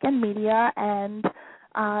public and media and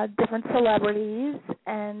different celebrities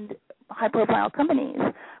and high-profile companies,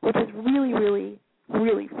 which is really, really,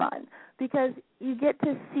 really fun because you get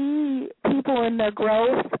to see people in their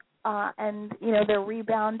growth and, their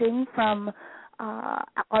rebounding from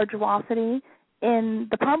arduosity in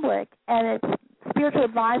the public. And it's spiritual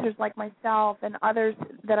advisors like myself and others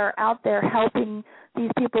that are out there helping these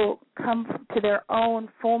people come to their own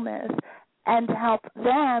fullness and to help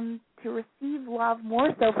them to receive love more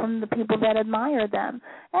so from the people that admire them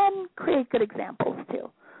and create good examples too.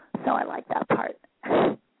 So I like that part.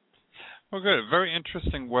 Well, good. Very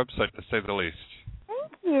interesting website, to say the least.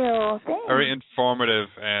 Thank you. Thanks. Very informative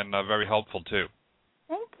and very helpful, too.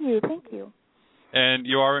 Thank you. Thank you. And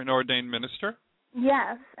you are an ordained minister?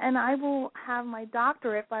 Yes, and I will have my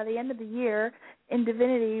doctorate by the end of the year in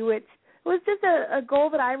divinity, which was just a goal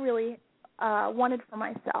that I really wanted for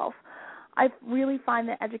myself. I really find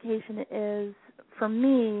that education is, for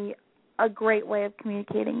me, a great way of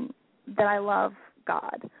communicating that I love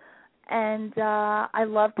God. And I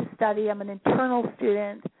love to study. I'm an internal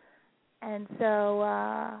student. And so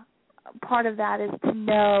part of that is to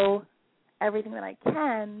know everything that I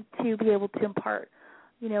can to be able to impart,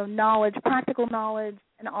 knowledge, practical knowledge,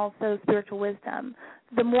 and also spiritual wisdom.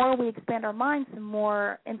 The more we expand our minds, the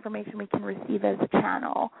more information we can receive as a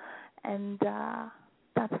channel. And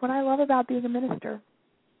that's what I love about being a minister.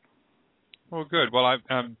 Well, good. Well,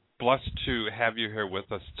 I'm blessed to have you here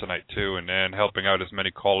with us tonight, too, and helping out as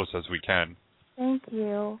many callers as we can. Thank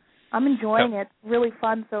you. I'm enjoying it. It's really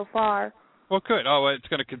fun so far. Well, good. Oh, it's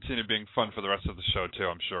going to continue being fun for the rest of the show, too,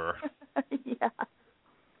 I'm sure. Yeah.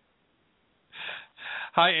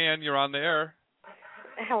 Hi, Ann. You're on the air.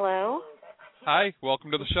 Hello. Hi.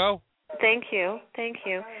 Welcome to the show. Thank you. Thank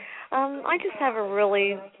you. I just have a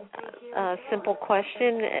really simple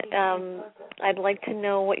question. I'd like to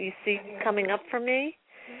know what you see coming up for me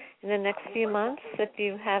in the next few months, if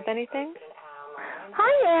you have anything.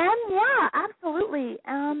 Hi, Ann. Yeah, absolutely.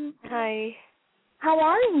 Hi. How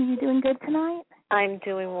are you? You doing good tonight? I'm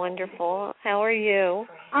doing wonderful. How are you?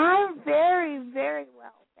 I'm very, very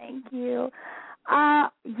well. Thank you.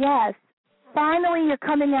 Yes. Finally, you're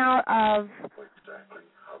coming out of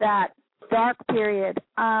that dark period.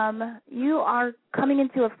 You are coming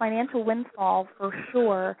into a financial windfall for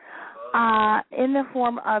sure, in the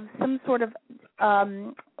form of some sort of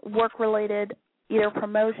work-related either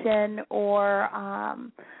promotion or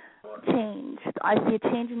change. I see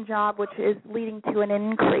a change in job, which is leading to an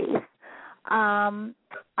increase.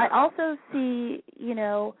 I also see,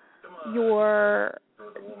 your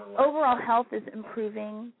overall health is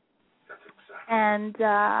improving, and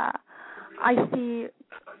I see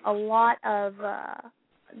a lot of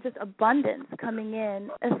just abundance coming in.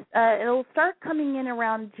 It'll start coming in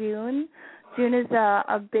around June. June is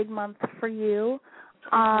a big month for you,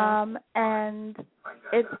 and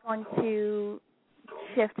it's going to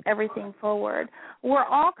shift everything forward. We're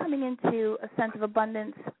all coming into a sense of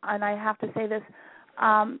abundance, and I have to say this,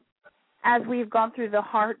 as we've gone through the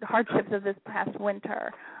hardships of this past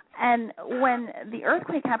winter. And when the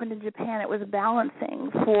earthquake happened in Japan, it was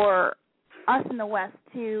balancing for us in the West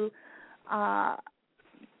to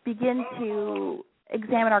begin to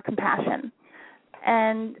examine our compassion.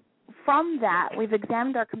 And from that, we've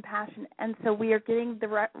examined our compassion, and so we are getting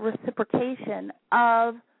the reciprocation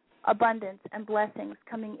of abundance and blessings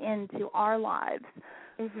coming into our lives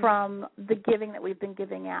from the giving that we've been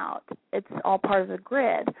giving out. It's all part of the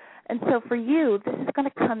grid. And so for you, this is going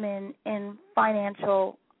to come in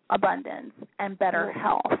financial abundance and better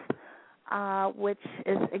health, which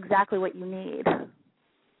is exactly what you need.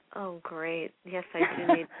 Oh, great. Yes, I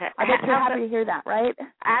do need that. I bet you're happy to hear that, right?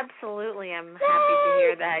 Absolutely. I'm happy to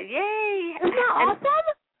hear that. Yay! Isn't that awesome?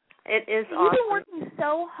 It is You've awesome. been working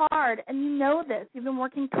so hard, and you know this. You've been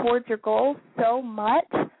working towards your goals so much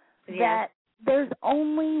that there's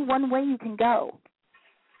only one way you can go.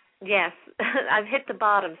 Yes. I've hit the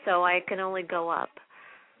bottom, so I can only go up.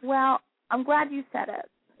 Well, I'm glad you said it.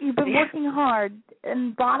 You've been working hard,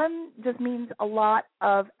 and bottom just means a lot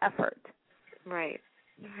of effort. Right.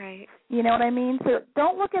 You know what I mean? So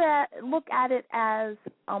don't look at it as,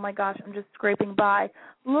 oh my gosh, I'm just scraping by.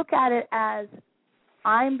 Look at it as,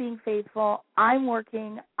 I'm being faithful, I'm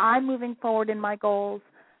working, I'm moving forward in my goals.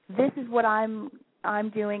 This is what I'm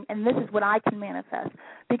doing, and this is what I can manifest.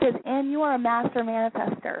 Because, Ann, you are a master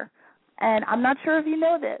manifester. And I'm not sure if you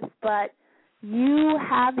know this, but you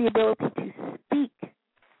have the ability to speak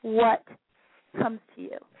what comes to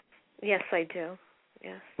you. Yes, I do.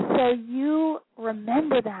 Yes. So you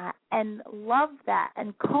remember that and love that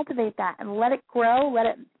and cultivate that and let it grow,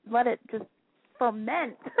 let it just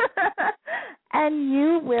ferment. And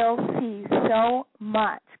you will see so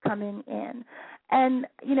much coming in. And,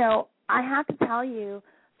 you know, I have to tell you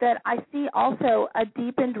that I see also a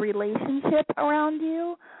deepened relationship around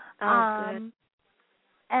you. Good.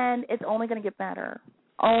 And it's only going to get better.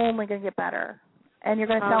 Only going to get better. And you're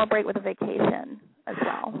going to celebrate with a vacation as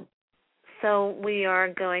well. So we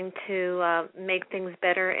are going to make things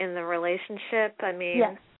better in the relationship? I mean...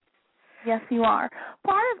 Yes, you are.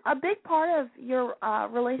 A big part of your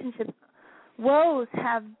relationship woes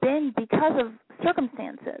have been because of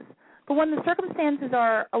circumstances. But when the circumstances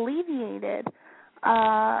are alleviated,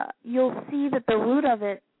 you'll see that the root of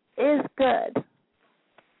it is good.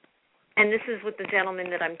 And this is with the gentleman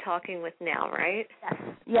that I'm talking with now, right?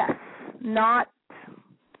 Yes. No.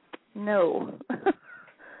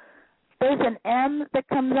 There's an M that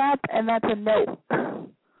comes up, and that's a no.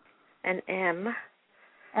 An M?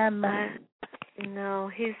 M. No,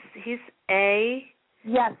 he's A.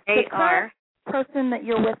 Yes, A-R. the current person that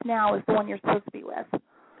you're with now is the one you're supposed to be with.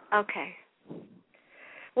 Okay.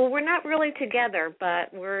 Well, we're not really together,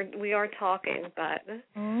 but we are talking. But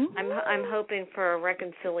I'm hoping for a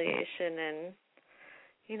reconciliation and,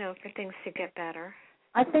 you know, for things to get better.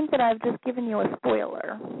 I think that I've just given you a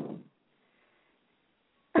spoiler.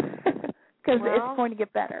 Because it's going to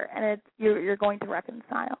get better, and you're going to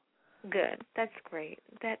reconcile. Good. That's great.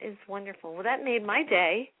 That is wonderful. Well, that made my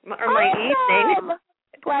day, or my evening.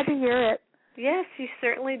 Glad to hear it. Yes, you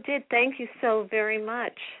certainly did. Thank you so very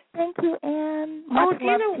much. Thank you, Anne. Much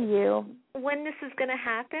love to you. When this is going to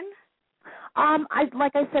happen?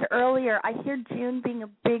 Like I said earlier, I hear June being a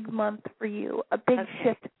big month for you, a big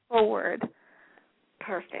shift forward.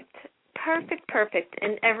 Perfect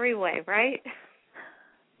in every way, right?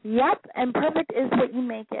 Yep, and perfect is what you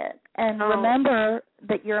make it. And remember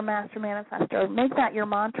that you're a master manifestor. Make that your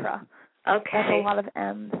mantra. Okay. That's a lot of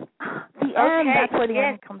M's. The M, that's where the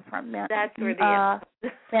M comes from. That's where the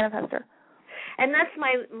M. Manifestor. And that's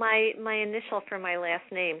my initial for my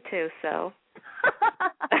last name, too, so.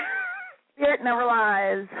 Spirit never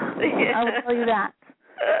lies. I will tell you that.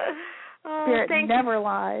 Spirit never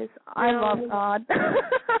lies. I love God.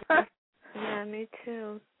 Yeah, me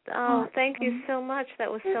too. Oh, thank you so much. That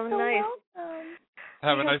was so nice. Welcome.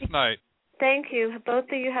 Have a nice night. Thank you. Both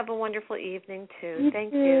of you have a wonderful evening, too.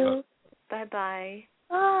 Thank you. Bye-bye.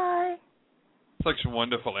 Bye. Such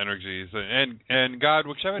wonderful energies. And God,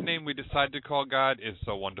 whichever name we decide to call God, is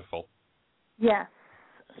so wonderful. Yes.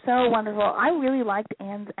 So wonderful. I really liked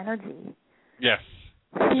Anne's energy. Yes.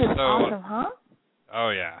 She is awesome, huh? Oh,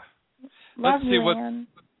 yeah. Love you, Anne.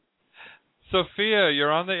 Sophia,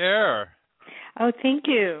 you're on the air. Oh, thank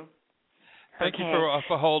you. Thank you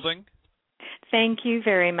for holding. Thank you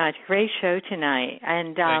very much. Great show tonight.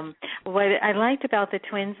 And what I liked about the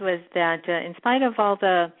twins was that in spite of all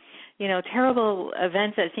the, terrible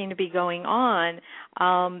events that seem to be going on,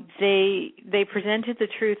 they presented the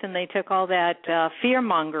truth and they took all that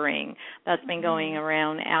fear-mongering that's been going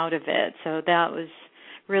around out of it. So that was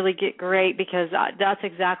really great because that's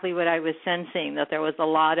exactly what I was sensing, that there was a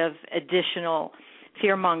lot of additional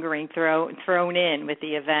fear-mongering thrown in with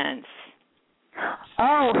the events.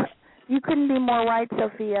 Oh, you couldn't be more right,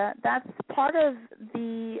 Sophia. That's part of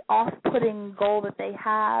the off-putting goal that they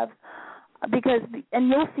have because, and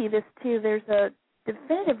you'll see this too, there's a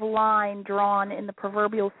definitive line drawn in the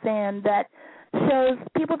proverbial sand that shows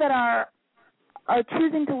people that are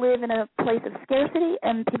choosing to live in a place of scarcity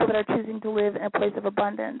and people that are choosing to live in a place of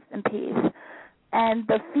abundance and peace. And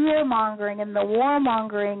the fear-mongering and the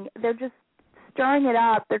war-mongering, they're just stirring it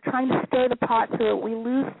up. They're trying to stir the pot so that we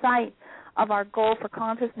lose sight of our goal for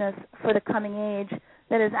consciousness for the coming age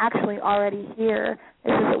that is actually already here.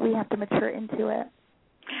 It's just that we have to mature into it.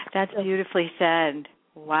 That's beautifully said.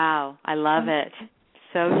 Wow, I love it.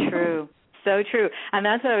 So true. So true. And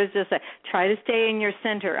that's what I was just like, try to stay in your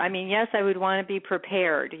center. I mean, yes, I would want to be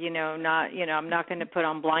prepared, I'm not going to put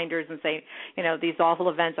on blinders and say, these awful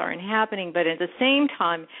events aren't happening. But at the same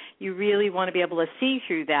time, you really want to be able to see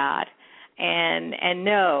through that and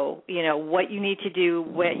know, what you need to do,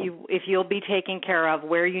 if you'll be taken care of,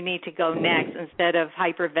 where you need to go next, instead of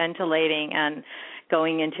hyperventilating and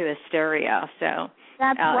going into hysteria. So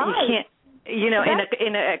that's right. You can't.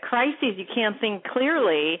 In a crisis, you can't think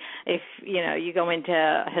clearly if, you go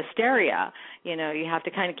into hysteria. You have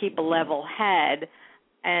to kind of keep a level head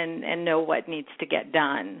and know what needs to get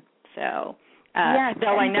done. So, yes,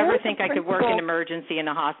 though I never think I could work in emergency in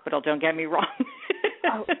a hospital, don't get me wrong.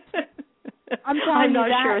 I'm not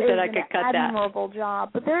sure that I could cut that. An admirable job.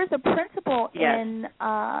 But there is a principle in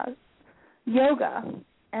yoga,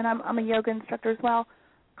 and I'm a yoga instructor as well,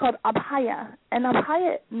 called abhaya, and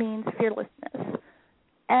abhaya means fearlessness.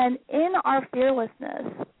 And in our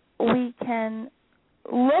fearlessness, we can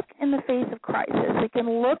look in the face of crisis. We can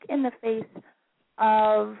look in the face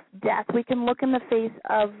of death. We can look in the face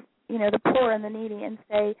of, the poor and the needy and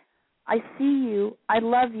say, I see you, I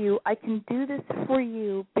love you, I can do this for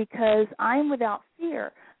you because I'm without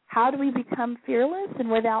fear. How do we become fearless and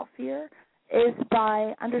without fear? Is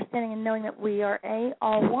by understanding and knowing that we are A,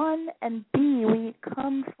 all one, and B, we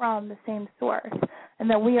come from the same source, and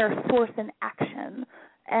that we are source in action.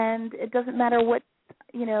 And it doesn't matter what,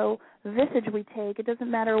 visage we take. It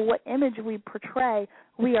doesn't matter what image we portray.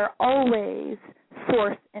 We are always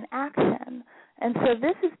source in action. And so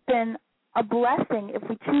this has been a blessing, if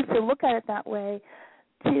we choose to look at it that way,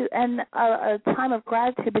 and a time of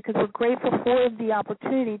gratitude, because we're grateful for the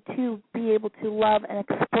opportunity to be able to love and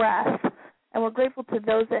express. And we're grateful to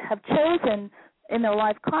those that have chosen in their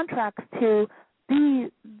life contracts to be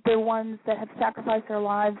the ones that have sacrificed their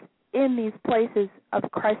lives in these places of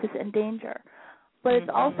crisis and danger. But it's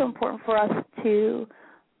also important for us to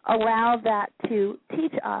allow that to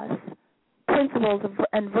teach us principles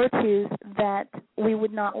and virtues that we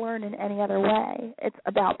would not learn in any other way. It's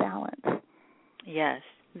about balance. Yes.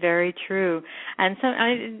 Very true. And so,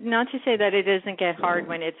 not to say that it doesn't get hard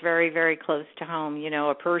when it's very, very close to home,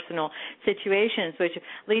 a personal situations, which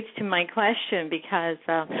leads to my question, because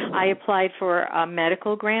I applied for a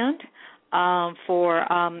medical grant for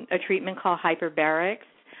a treatment called hyperbarics,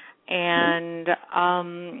 and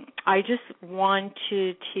I just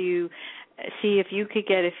wanted to see if you could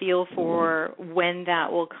get a feel for when that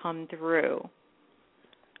will come through.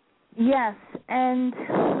 Yes, and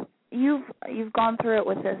You've gone through it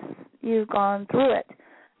with this. You've gone through it.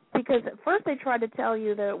 Because at first they tried to tell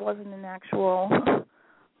you that it wasn't an actual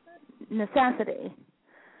necessity.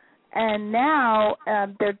 And now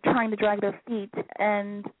they're trying to drag their feet,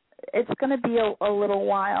 and it's going to be a little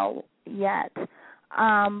while yet.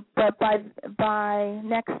 But by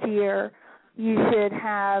next year, you should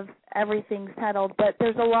have everything settled. But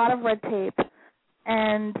there's a lot of red tape,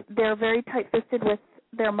 and they're very tight-fisted with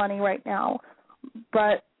their money right now.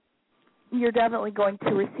 But you're definitely going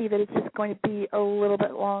to receive it. It's just going to be a little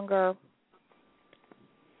bit longer.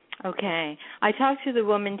 Okay. I talked to the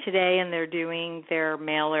woman today, and they're doing their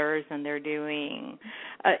mailers, and they're doing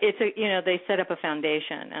they set up a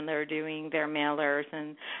foundation, and they're doing their mailers,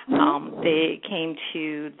 and they came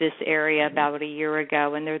to this area about a year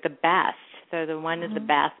ago, and they're the best. They're the one of the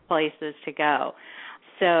best places to go.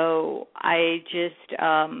 So I just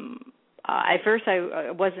at first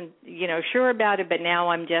I wasn't, sure about it, but now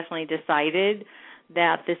I'm definitely decided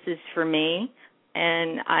that this is for me.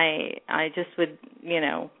 And I just would,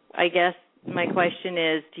 I guess my question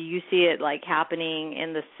is, do you see it like happening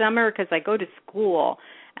in the summer? Because I go to school,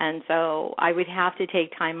 and so I would have to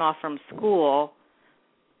take time off from school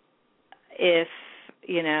if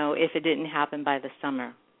it didn't happen by the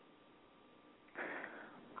summer.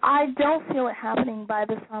 I don't feel it happening by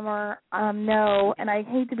the summer, no, and I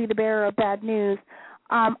hate to be the bearer of bad news.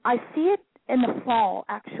 I see it in the fall,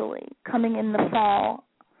 actually, coming in the fall.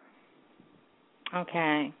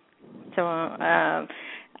 Okay. So,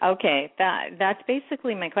 okay, that's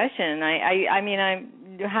basically my question.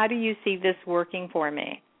 How do you see this working for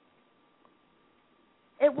me?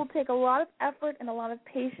 It will take a lot of effort and a lot of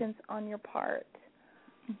patience on your part,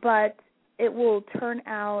 but it will turn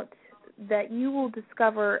out that you will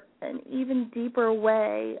discover an even deeper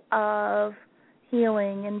way of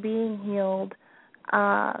healing and being healed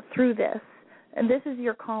through this. And this is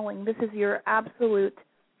your calling. This is your absolute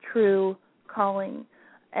true calling.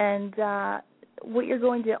 And what you're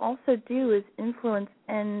going to also do is influence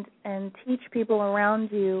and teach people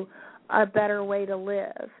around you a better way to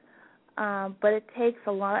live. But it takes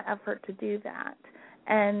a lot of effort to do that.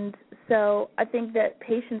 And so I think that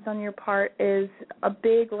patience on your part is a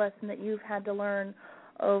big lesson that you've had to learn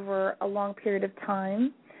over a long period of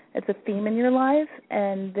time. It's a theme in your life,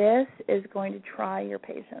 and this is going to try your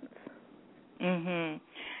patience.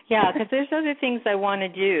 Yeah, because there's other things I want to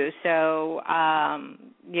do. So, I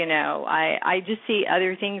just see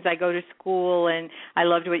other things. I go to school, and I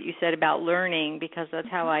loved what you said about learning because that's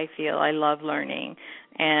how I feel. I love learning.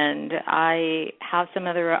 And I have some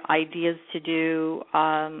other ideas to do,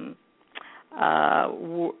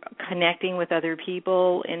 connecting with other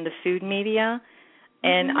people in the food media.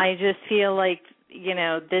 And I just feel like,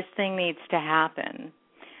 this thing needs to happen.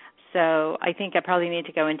 So I think I probably need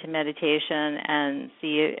to go into meditation and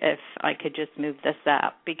see if I could just move this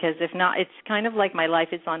up. Because if not, it's kind of like my life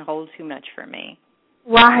is on hold too much for me.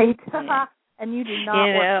 Right. And you do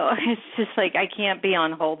not it's just like I can't be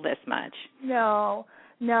on hold this much. No.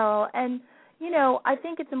 And, I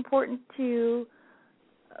think it's important to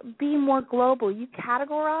be more global. You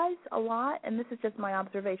categorize a lot, and this is just my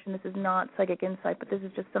observation. This is not psychic insight, but this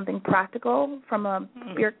is just something practical from a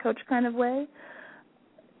spirit coach kind of way.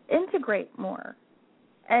 Integrate more,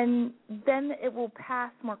 and then it will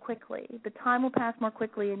pass more quickly. The time will pass more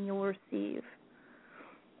quickly, and you'll receive.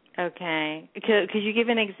 Okay. Could you give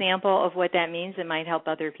an example of what that means? It might help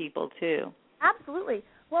other people, too. Absolutely.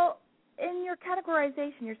 Well, in your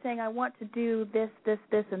categorization, you're saying, I want to do this, this,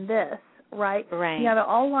 this, and this, right? Right. You have it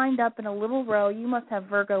all lined up in a little row. You must have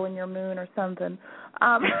Virgo in your moon or something.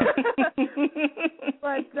 But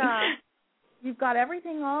you've got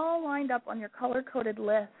everything all lined up on your color-coded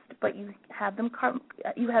list, but you have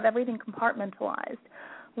everything compartmentalized.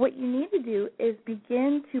 What you need to do is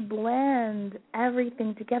begin to blend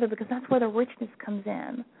everything together, because that's where the richness comes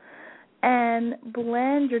in. And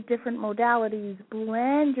blend your different modalities,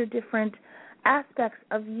 blend your different aspects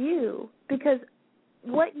of you, because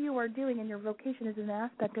what you are doing in your vocation is an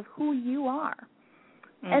aspect of who you are.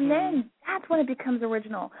 And then that's when it becomes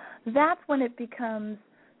original. That's when it becomes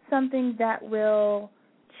something that will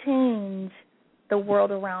change the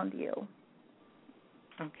world around you.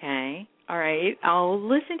 Okay. All right. I'll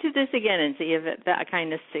listen to this again and see if that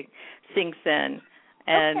kind of sinks in.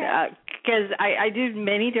 And because I do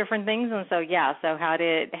many different things, and so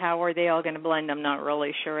how are they all going to blend? I'm not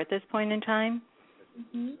really sure at this point in time.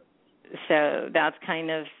 So that's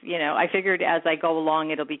kind of, I figured as I go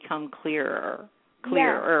along it'll become clearer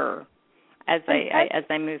as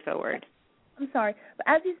I move forward. I'm sorry, but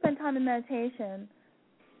as you spend time in meditation,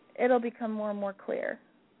 it'll become more and more clear.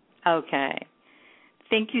 Okay.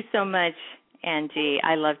 Thank you so much, Angie.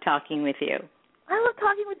 I love talking with you. I love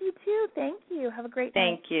talking with you, too. Thank you. Have a great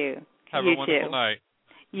night. Thank you. Have you a wonderful too. night.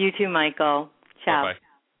 You too, Michael. Ciao. Bye-bye.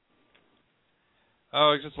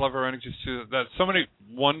 Oh, I just love her energy, too. That's so many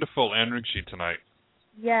wonderful energy tonight.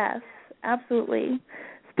 Yes, absolutely.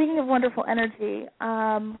 Speaking of wonderful energy,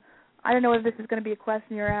 I don't know if this is going to be a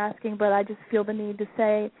question you're asking, but I just feel the need to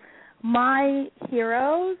say my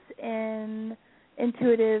heroes in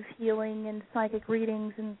intuitive healing and psychic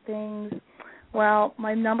readings and things, well,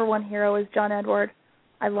 my number one hero is John Edward.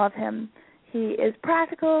 I love him. He is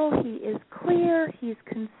practical. He is clear. He's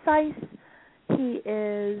concise. He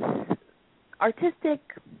is artistic.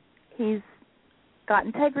 He's got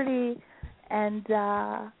integrity. And,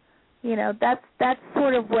 that's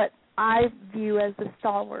sort of what I view as the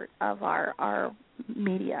stalwart of our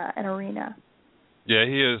media and arena. Yeah,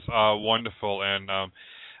 he is wonderful, and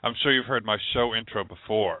I'm sure you've heard my show intro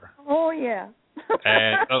before. Oh, yeah.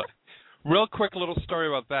 And real quick little story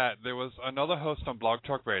about that. There was another host on Blog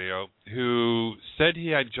Talk Radio who said he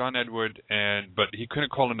had John Edward, but he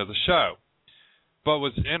couldn't call into the show, but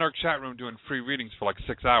was in our chat room doing free readings for like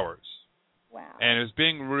 6 hours. Wow. And it was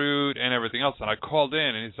being rude and everything else. And I called in,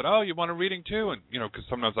 and he said, oh, you want a reading too? And, because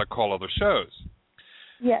sometimes I call other shows.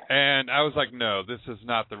 Yeah. And I was like, no, this is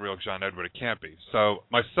not the real John Edward. It can't be. So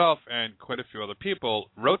myself and quite a few other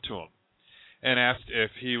people wrote to him and asked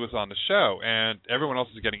if he was on the show. And everyone else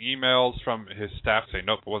is getting emails from his staff saying,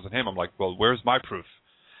 nope, it wasn't him. I'm like, well, where's my proof?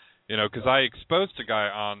 Because I exposed a guy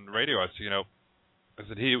on radio. I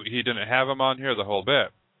said, he didn't have him on here the whole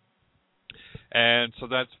bit. And so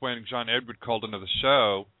that's when John Edward called into the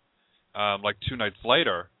show, like 2 nights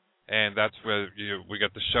later, and that's where we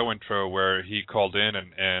got the show intro where he called in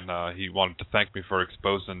and he wanted to thank me for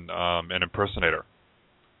exposing an impersonator.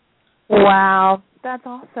 Wow, that's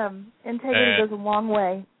awesome. Integrity goes a long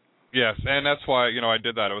way. Yes, and that's why, I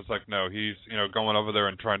did that. I was like, no, he's, going over there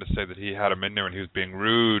and trying to say that he had him in there and he was being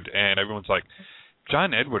rude, and everyone's like,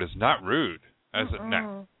 John Edward is not rude. I said,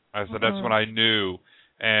 no. I said, that's when I knew.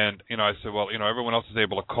 And, I said, well, everyone else is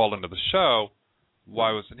able to call into the show.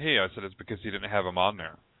 Why wasn't he? I said, it's because he didn't have him on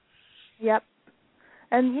there. Yep.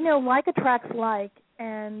 And, like attracts like,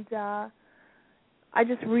 and I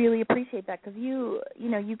just really appreciate that because you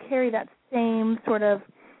carry that same sort of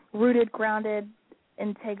rooted, grounded,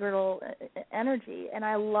 integral energy, and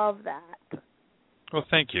I love that. Well,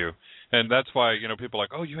 thank you. And that's why, people are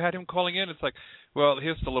like, oh, you had him calling in? It's like, well,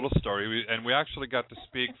 here's the little story. We actually got to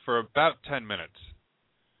speak for about 10 minutes.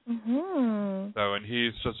 Mm-hmm. So, and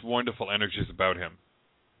he's just wonderful energies about him.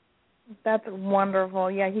 That's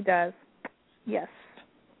wonderful. Yeah, he does. Yes.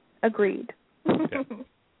 Agreed. Yeah.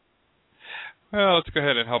 Well, let's go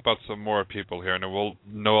ahead and help out some more people here, and then we'll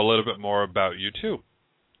know a little bit more about you, too.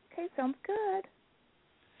 Okay, sounds good.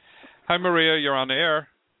 Hi, Maria. You're on the air.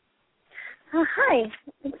 Hi.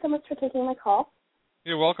 Thanks so much for taking my call.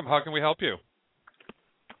 You're welcome. How can we help you?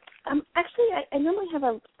 Actually, I normally have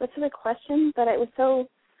a specific question, but I was so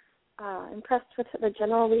impressed with the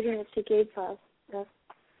general reading that she gave the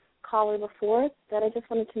caller before that I just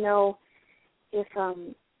wanted to know if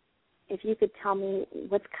you could tell me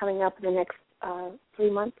what's coming up in the next 3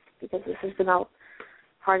 months, because this has been the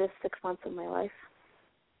hardest 6 months of my life.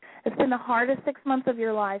 It's been the hardest 6 months of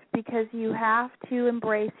your life because you have to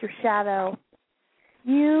embrace your shadow.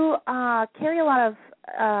 You carry a lot of,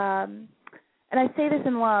 and I say this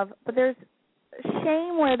in love, but there's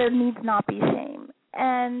shame where there needs not be shame.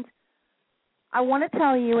 And I want to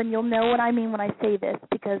tell you, and you'll know what I mean when I say this,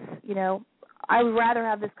 because, I would rather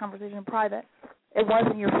have this conversation in private. It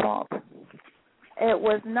wasn't your fault. It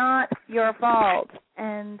was not your fault.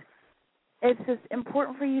 And it's just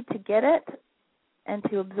important for you to get it and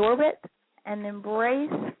to absorb it and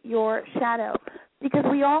embrace your shadow, because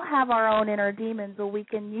we all have our own inner demons, but we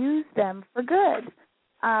can use them for good.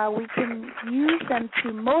 We can use them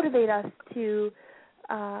to motivate us to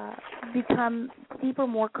become deeper,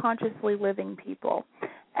 more consciously living people.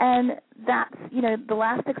 And that's, the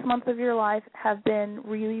last 6 months of your life have been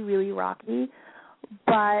really, really rocky,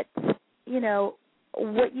 but,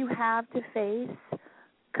 what you have to face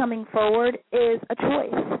coming forward is a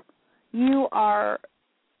choice. You are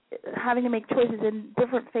having to make choices in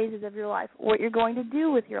different phases of your life. What you're going to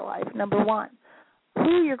do with your life, number one.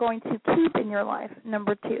 Who you're going to keep in your life,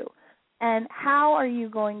 number two. And how are you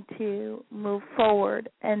going to move forward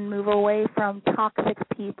and move away from toxic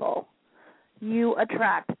people? You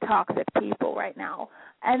attract toxic people right now.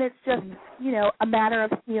 And it's just, a matter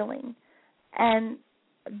of healing. And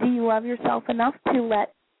do you love yourself enough to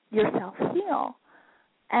let yourself heal?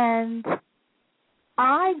 And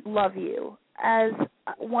I love you as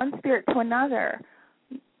one spirit to another.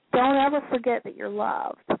 Don't ever forget that you're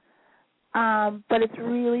loved. But it's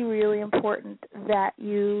really, really important that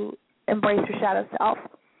you embrace your shadow self.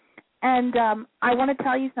 And I want to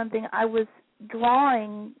tell you something. I was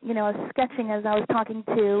drawing, sketching as I was talking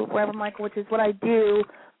to Reverend Michael, which is what I do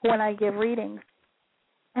when I give readings.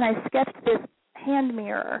 And I sketched this hand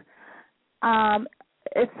mirror.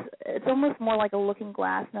 It's almost more like a looking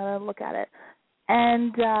glass now that I look at it.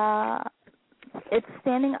 And it's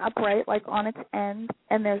standing upright, like on its end,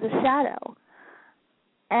 and there's a shadow.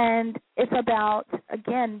 And it's about,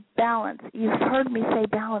 again, balance. You've heard me say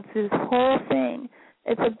balance through this whole thing.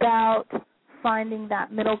 It's about finding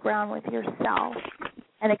that middle ground with yourself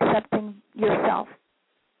and accepting yourself.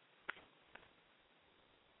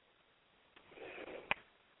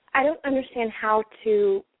 I don't understand how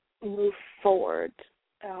to move forward.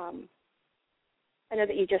 I know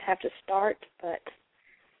that you just have to start, but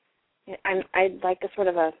I'd like a sort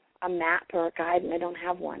of a map or a guide, and I don't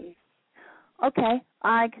have one. Okay,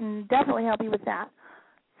 I can definitely help you with that.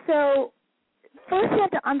 So first you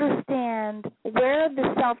have to understand where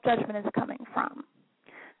the self-judgment is coming from.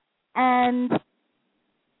 And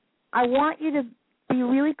I want you to be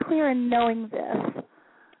really clear in knowing this.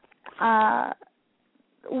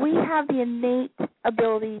 We have the innate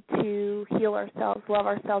ability to heal ourselves, love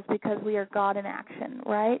ourselves, because we are God in action,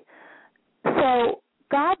 right? So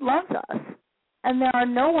God loves us, and there are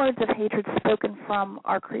no words of hatred spoken from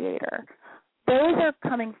our Creator. Those are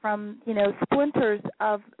coming from, splinters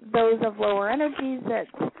of those of lower energies that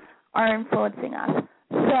are influencing us.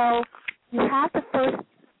 So you have to first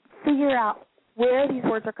figure out where these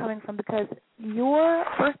words are coming from, because your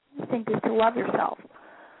first instinct is to love yourself.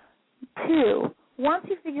 2, once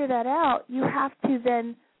you figure that out, you have to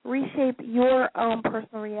then reshape your own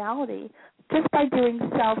personal reality just by doing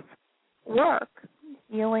self-work,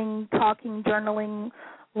 healing, talking, journaling,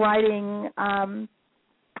 writing,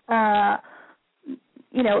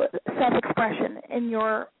 self-expression in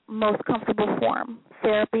your most comfortable form,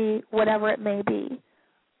 therapy, whatever it may be.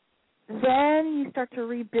 Then you start to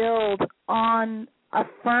rebuild on a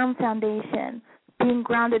firm foundation, being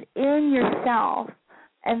grounded in yourself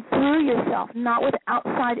and through yourself, not with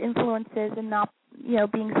outside influences and not,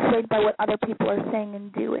 being swayed by what other people are saying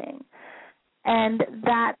and doing. And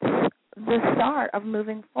that's the start of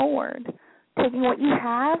moving forward, taking what you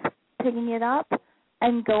have, picking it up,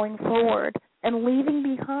 and going forward. and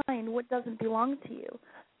leaving behind what doesn't belong to you,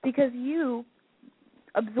 because you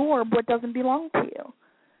absorb what doesn't belong to you.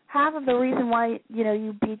 Half of the reason why,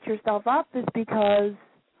 you beat yourself up is because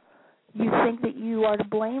you think that you are to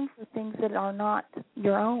blame for things that are not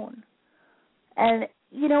your own. And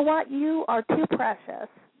you know what? You are too precious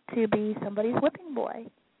to be somebody's whipping boy.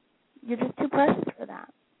 You're just too precious for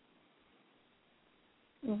that.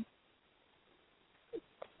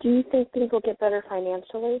 Do you think things will get better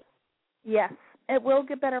financially? Yes, it will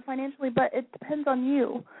get better financially, but it depends on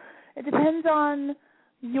you. It depends on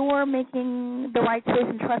your making the right choice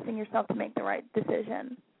and trusting yourself to make the right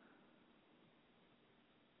decision.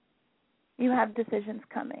 You have decisions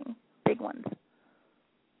coming, big ones.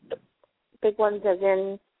 Big ones as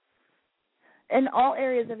in? In all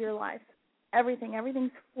areas of your life.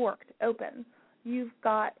 Everything's forked, open. You've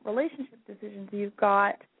got relationship decisions, you've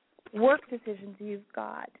got work decisions, you've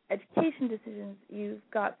got education decisions, you've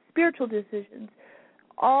got spiritual decisions.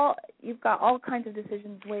 You've got all kinds of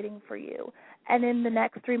decisions waiting for you. And in the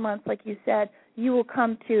next 3 months, like you said, you will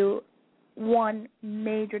come to one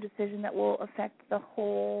major decision that will affect the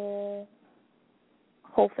whole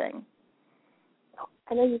thing.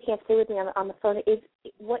 I know you can't stay with me on the phone.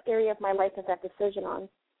 What area of my life is that decision on?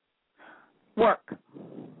 Work.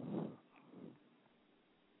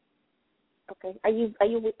 Okay. Are you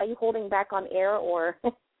holding back on air or?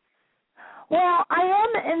 Well, I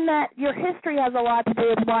am in that your history has a lot to do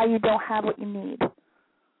with why you don't have what you need.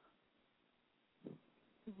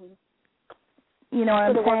 Mm-hmm. You know what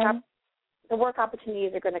I'm saying? The work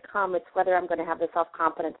opportunities are going to come. It's whether I'm going to have the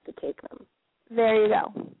self-confidence to take them. There you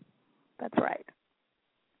go. That's right.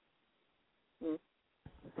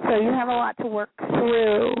 So you have a lot to work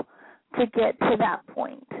through to get to that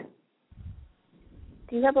point.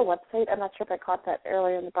 Do you have a website? I'm not sure if I caught that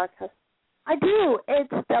earlier in the broadcast. I do.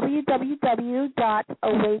 It's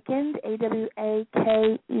www.awakened,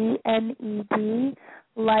 AWAKENED,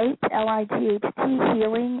 light, LIGHT,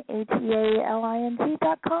 healing,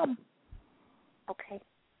 HEALING.com. Okay.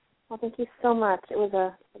 Well, thank you so much. It was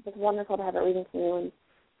wonderful to have a reading from you, and it's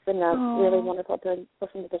been really wonderful to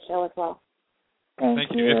listen to the show as well.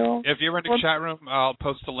 Thank you. If you're in the chat room, I'll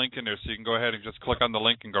post a link in there, so you can go ahead and just click on the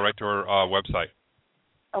link and go right to our website.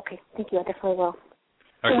 Okay, thank you. I definitely will.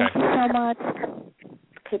 Okay. Thank you so much.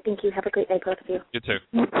 Okay, thank you. Have a great day, both of you. You too.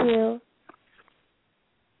 You too.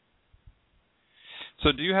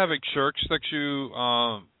 So, do you have a church that you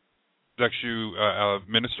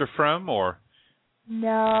minister from, or?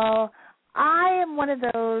 No, I am one of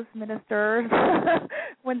those ministers.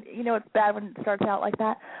 When it's bad when it starts out like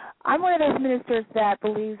that. I'm one of those ministers that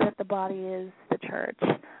believes that the body is the church,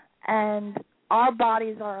 and our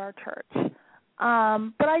bodies are our church.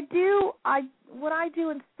 But what I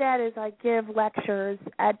do instead is I give lectures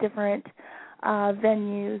at different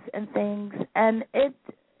venues and things, and it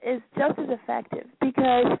is just as effective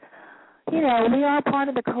because, we are part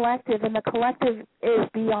of the collective, and the collective is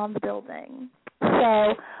beyond the building.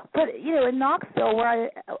 So, but, in Knoxville, where I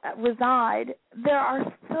reside, there are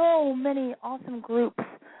so many awesome groups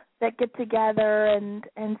that get together and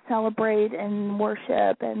celebrate and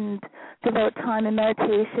worship and devote time in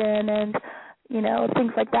meditation and,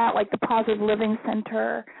 things like that, like the Positive Living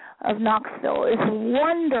Center of Knoxville is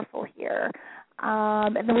wonderful here.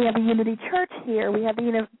 And then we have the Unity Church here. We have the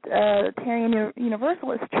Unitarian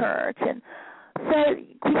Universalist Church. And so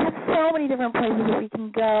we have so many different places that we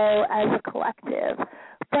can go as a collective.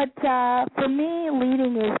 But for me,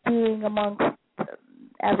 leading is being amongst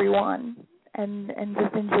everyone and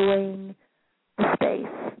just enjoying the space.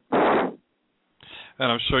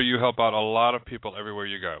 And I'm sure you help out a lot of people everywhere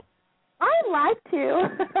you go. I like to.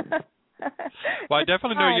 Well, I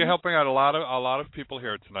definitely know you're helping out a lot of people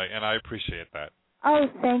here tonight, and I appreciate that. Oh,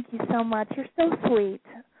 thank you so much. You're so sweet.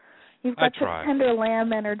 You've got such tender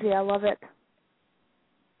lamb energy. I love it.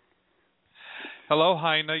 Hello,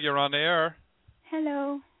 Heina. You're on air.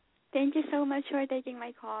 Hello. Thank you so much for taking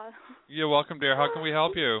my call. You're welcome, dear. How can we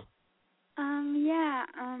help you?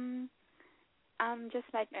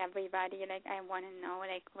 Just like everybody, like I want to know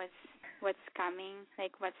like what's coming,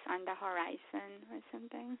 like what's on the horizon or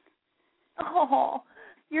something. Oh,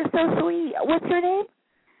 you're so sweet. What's your name?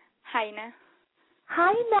 Heina.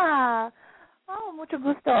 Heina. Oh, mucho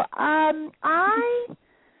gusto. I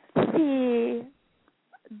see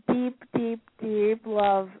deep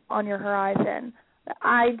love on your horizon.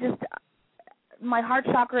 My heart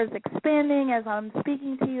chakra is expanding as I'm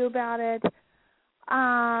speaking to you about it.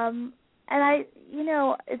 And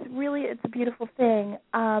it's a beautiful thing.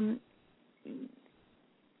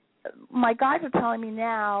 My guides are telling me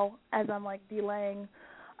now, as I'm like delaying,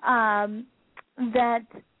 that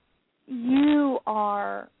you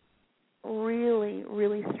are really,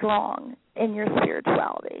 really strong in your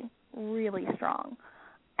spirituality, really strong.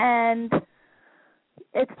 And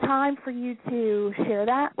it's time for you to share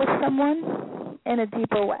that with someone in a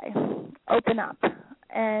deeper way. Open up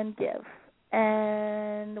and give.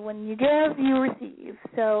 And when you give, you receive.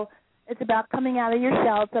 So it's about coming out of your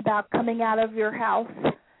shell. It's about coming out of your house.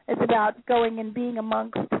 It's about going and being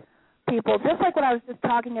amongst people, just like what I was just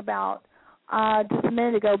talking about just a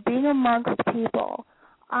minute ago, being amongst people.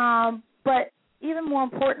 But even more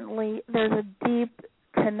importantly, there's a deep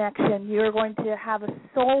connection. You're going to have a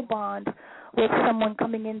soul bond with someone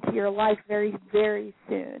coming into your life very, very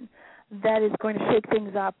soon that is going to shake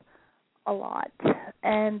things up a lot.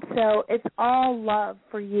 And so it's all love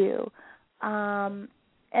for you.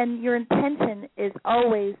 And your intention is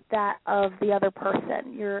always that of the other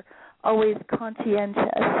person. You're always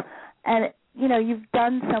conscientious. And, you know, you've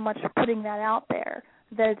done so much putting that out there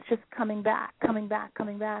that it's just coming back. So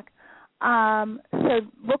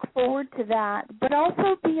look forward to that. But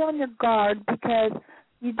also be on your guard because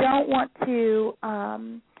you don't want to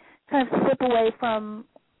kind of slip away from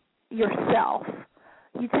yourself.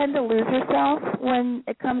 You tend to lose yourself when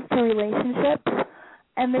it comes to relationships.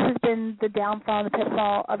 And this has been the downfall and the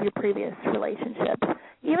pitfall of your previous relationships.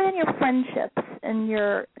 Even in your friendships and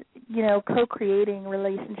your, you know, co-creating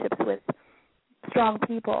relationships with strong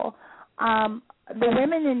people, the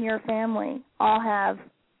women in your family all have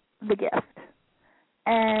the gift.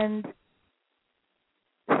 And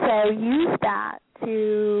so use that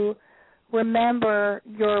to remember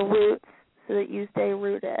your roots so that you stay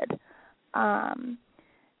rooted.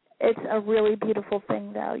 It's a really beautiful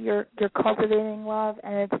thing, though. You're cultivating love,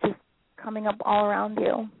 and it's just coming up all around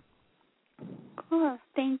you. Cool.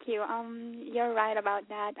 Thank you. You're right about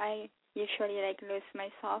that. I usually lose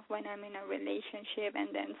myself when I'm in a relationship,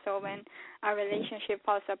 and then so when a relationship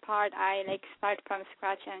falls apart, I start from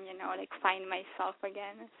scratch and find myself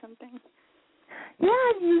again or something.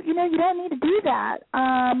 Yeah, you don't need to do that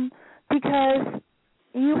because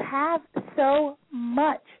you have so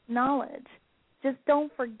much knowledge. Just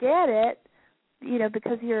don't forget it,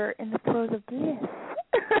 because you're in the throes of bliss.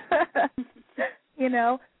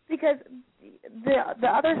 Because the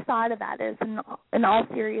other side of that is, in all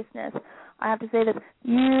seriousness, I have to say that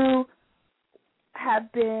you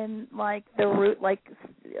have been the root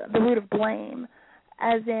of blame,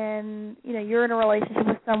 as in, you're in a relationship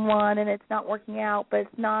with someone and it's not working out, but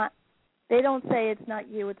it's not. They don't say it's not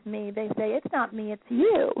you, it's me. They say it's not me, it's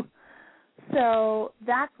you. So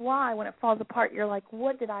that's why when it falls apart, you're like,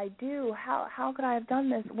 what did I do? How could I have done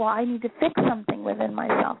this? Well, I need to fix something within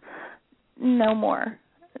myself. No more.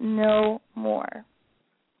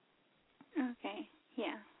 Okay,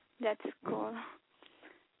 yeah, that's cool.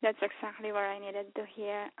 That's exactly what I needed to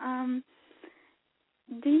hear.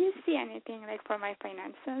 Do you see anything for my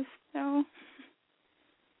finances, though?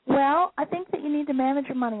 Well, I think that you need to manage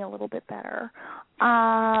your money a little bit better.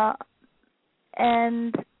 And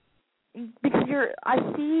because I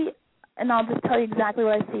see, and I'll just tell you exactly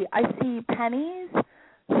what I see. I see pennies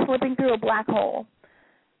slipping through a black hole.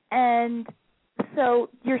 And so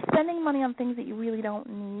you're spending money on things that you really don't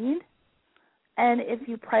need. And if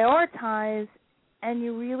you prioritize and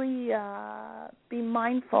you really be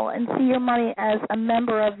mindful and see your money as a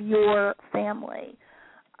member of your family,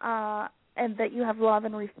 and that you have love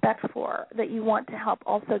and respect for, that you want to help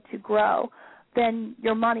also to grow, then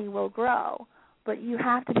your money will grow. But you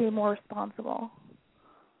have to be more responsible.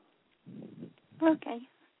 Okay.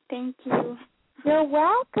 Thank you. You're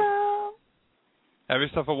welcome. Have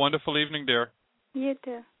yourself a wonderful evening, dear. You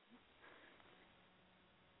too.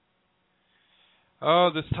 Oh,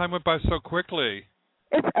 this time went by so quickly.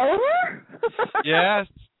 It's over? Yes.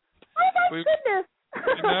 Oh, my goodness.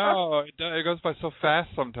 I know. It goes by so fast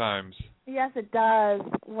sometimes. Yes, it does.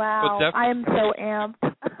 Wow. I am so amped.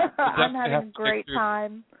 I'm having a great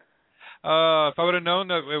time. If I would have known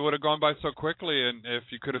that it would have gone by so quickly, and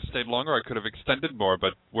if you could have stayed longer, I could have extended more,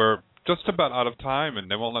 but we're just about out of time,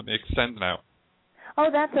 and they won't let me extend now.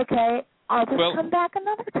 Oh, that's okay. I'll just come back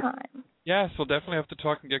another time. Yes, we'll definitely have to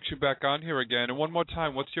talk and get you back on here again. And one more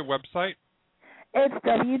time, what's your website? It's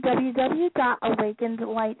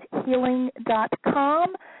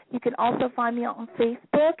www.awakenedlighthealing.com. You can also find me on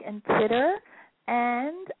Facebook and Twitter.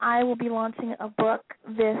 And I will be launching a book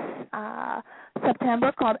this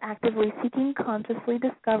September called Actively Seeking, Consciously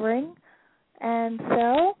Discovering. And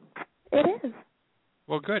so it is.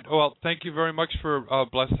 Well, good. Well, thank you very much for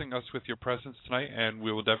blessing us with your presence tonight, and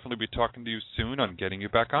we will definitely be talking to you soon on getting you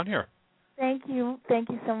back on here. Thank you. Thank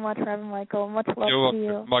you so much, Reverend Michael. Much love to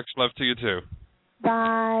you. Much love to you, too.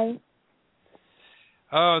 Bye.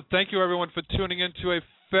 Thank you, everyone, for tuning in to a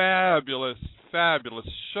fabulous, fabulous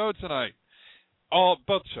show tonight.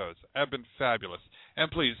 Both shows have been fabulous.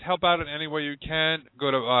 And please, help out in any way you can.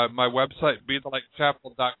 Go to my website,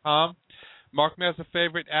 BeTheLightChapel.com. Mark me as a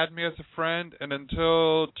favorite, add me as a friend, and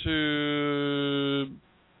till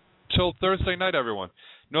Thursday night, everyone,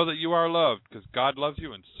 know that you are loved, because God loves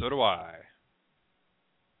you, and so do I.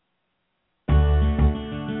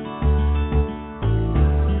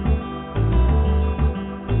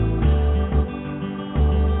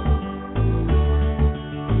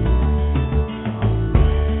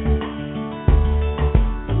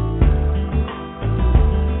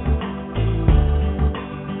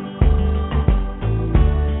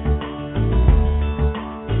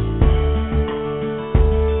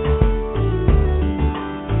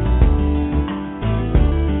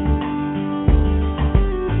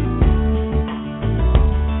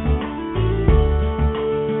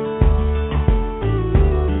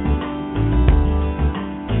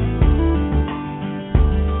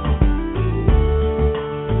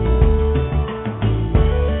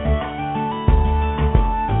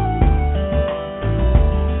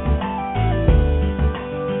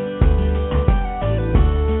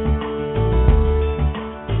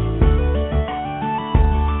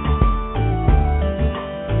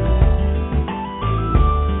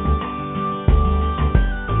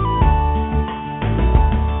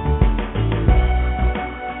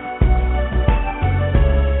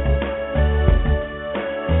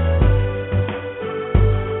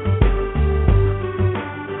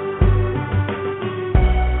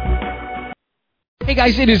 Hey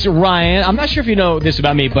guys, it is Ryan. I'm not sure if you know this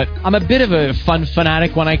about me, but I'm a bit of a fun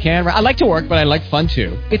fanatic when I can. I like to work, but I like fun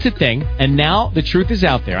too. It's a thing. And now the truth is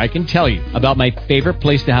out there. I can tell you about my favorite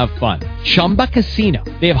place to have fun. Chumba Casino.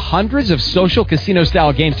 They have hundreds of social casino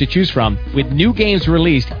style games to choose from with new games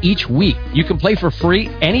released each week. You can play for free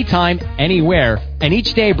anytime, anywhere. And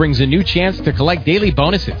each day brings a new chance to collect daily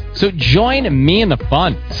bonuses. So join me in the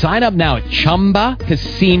fun. Sign up now at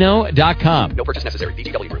ChumbaCasino.com. No purchase necessary.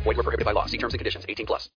 VGW Group. Void where prohibited by law. See terms and conditions. 18+.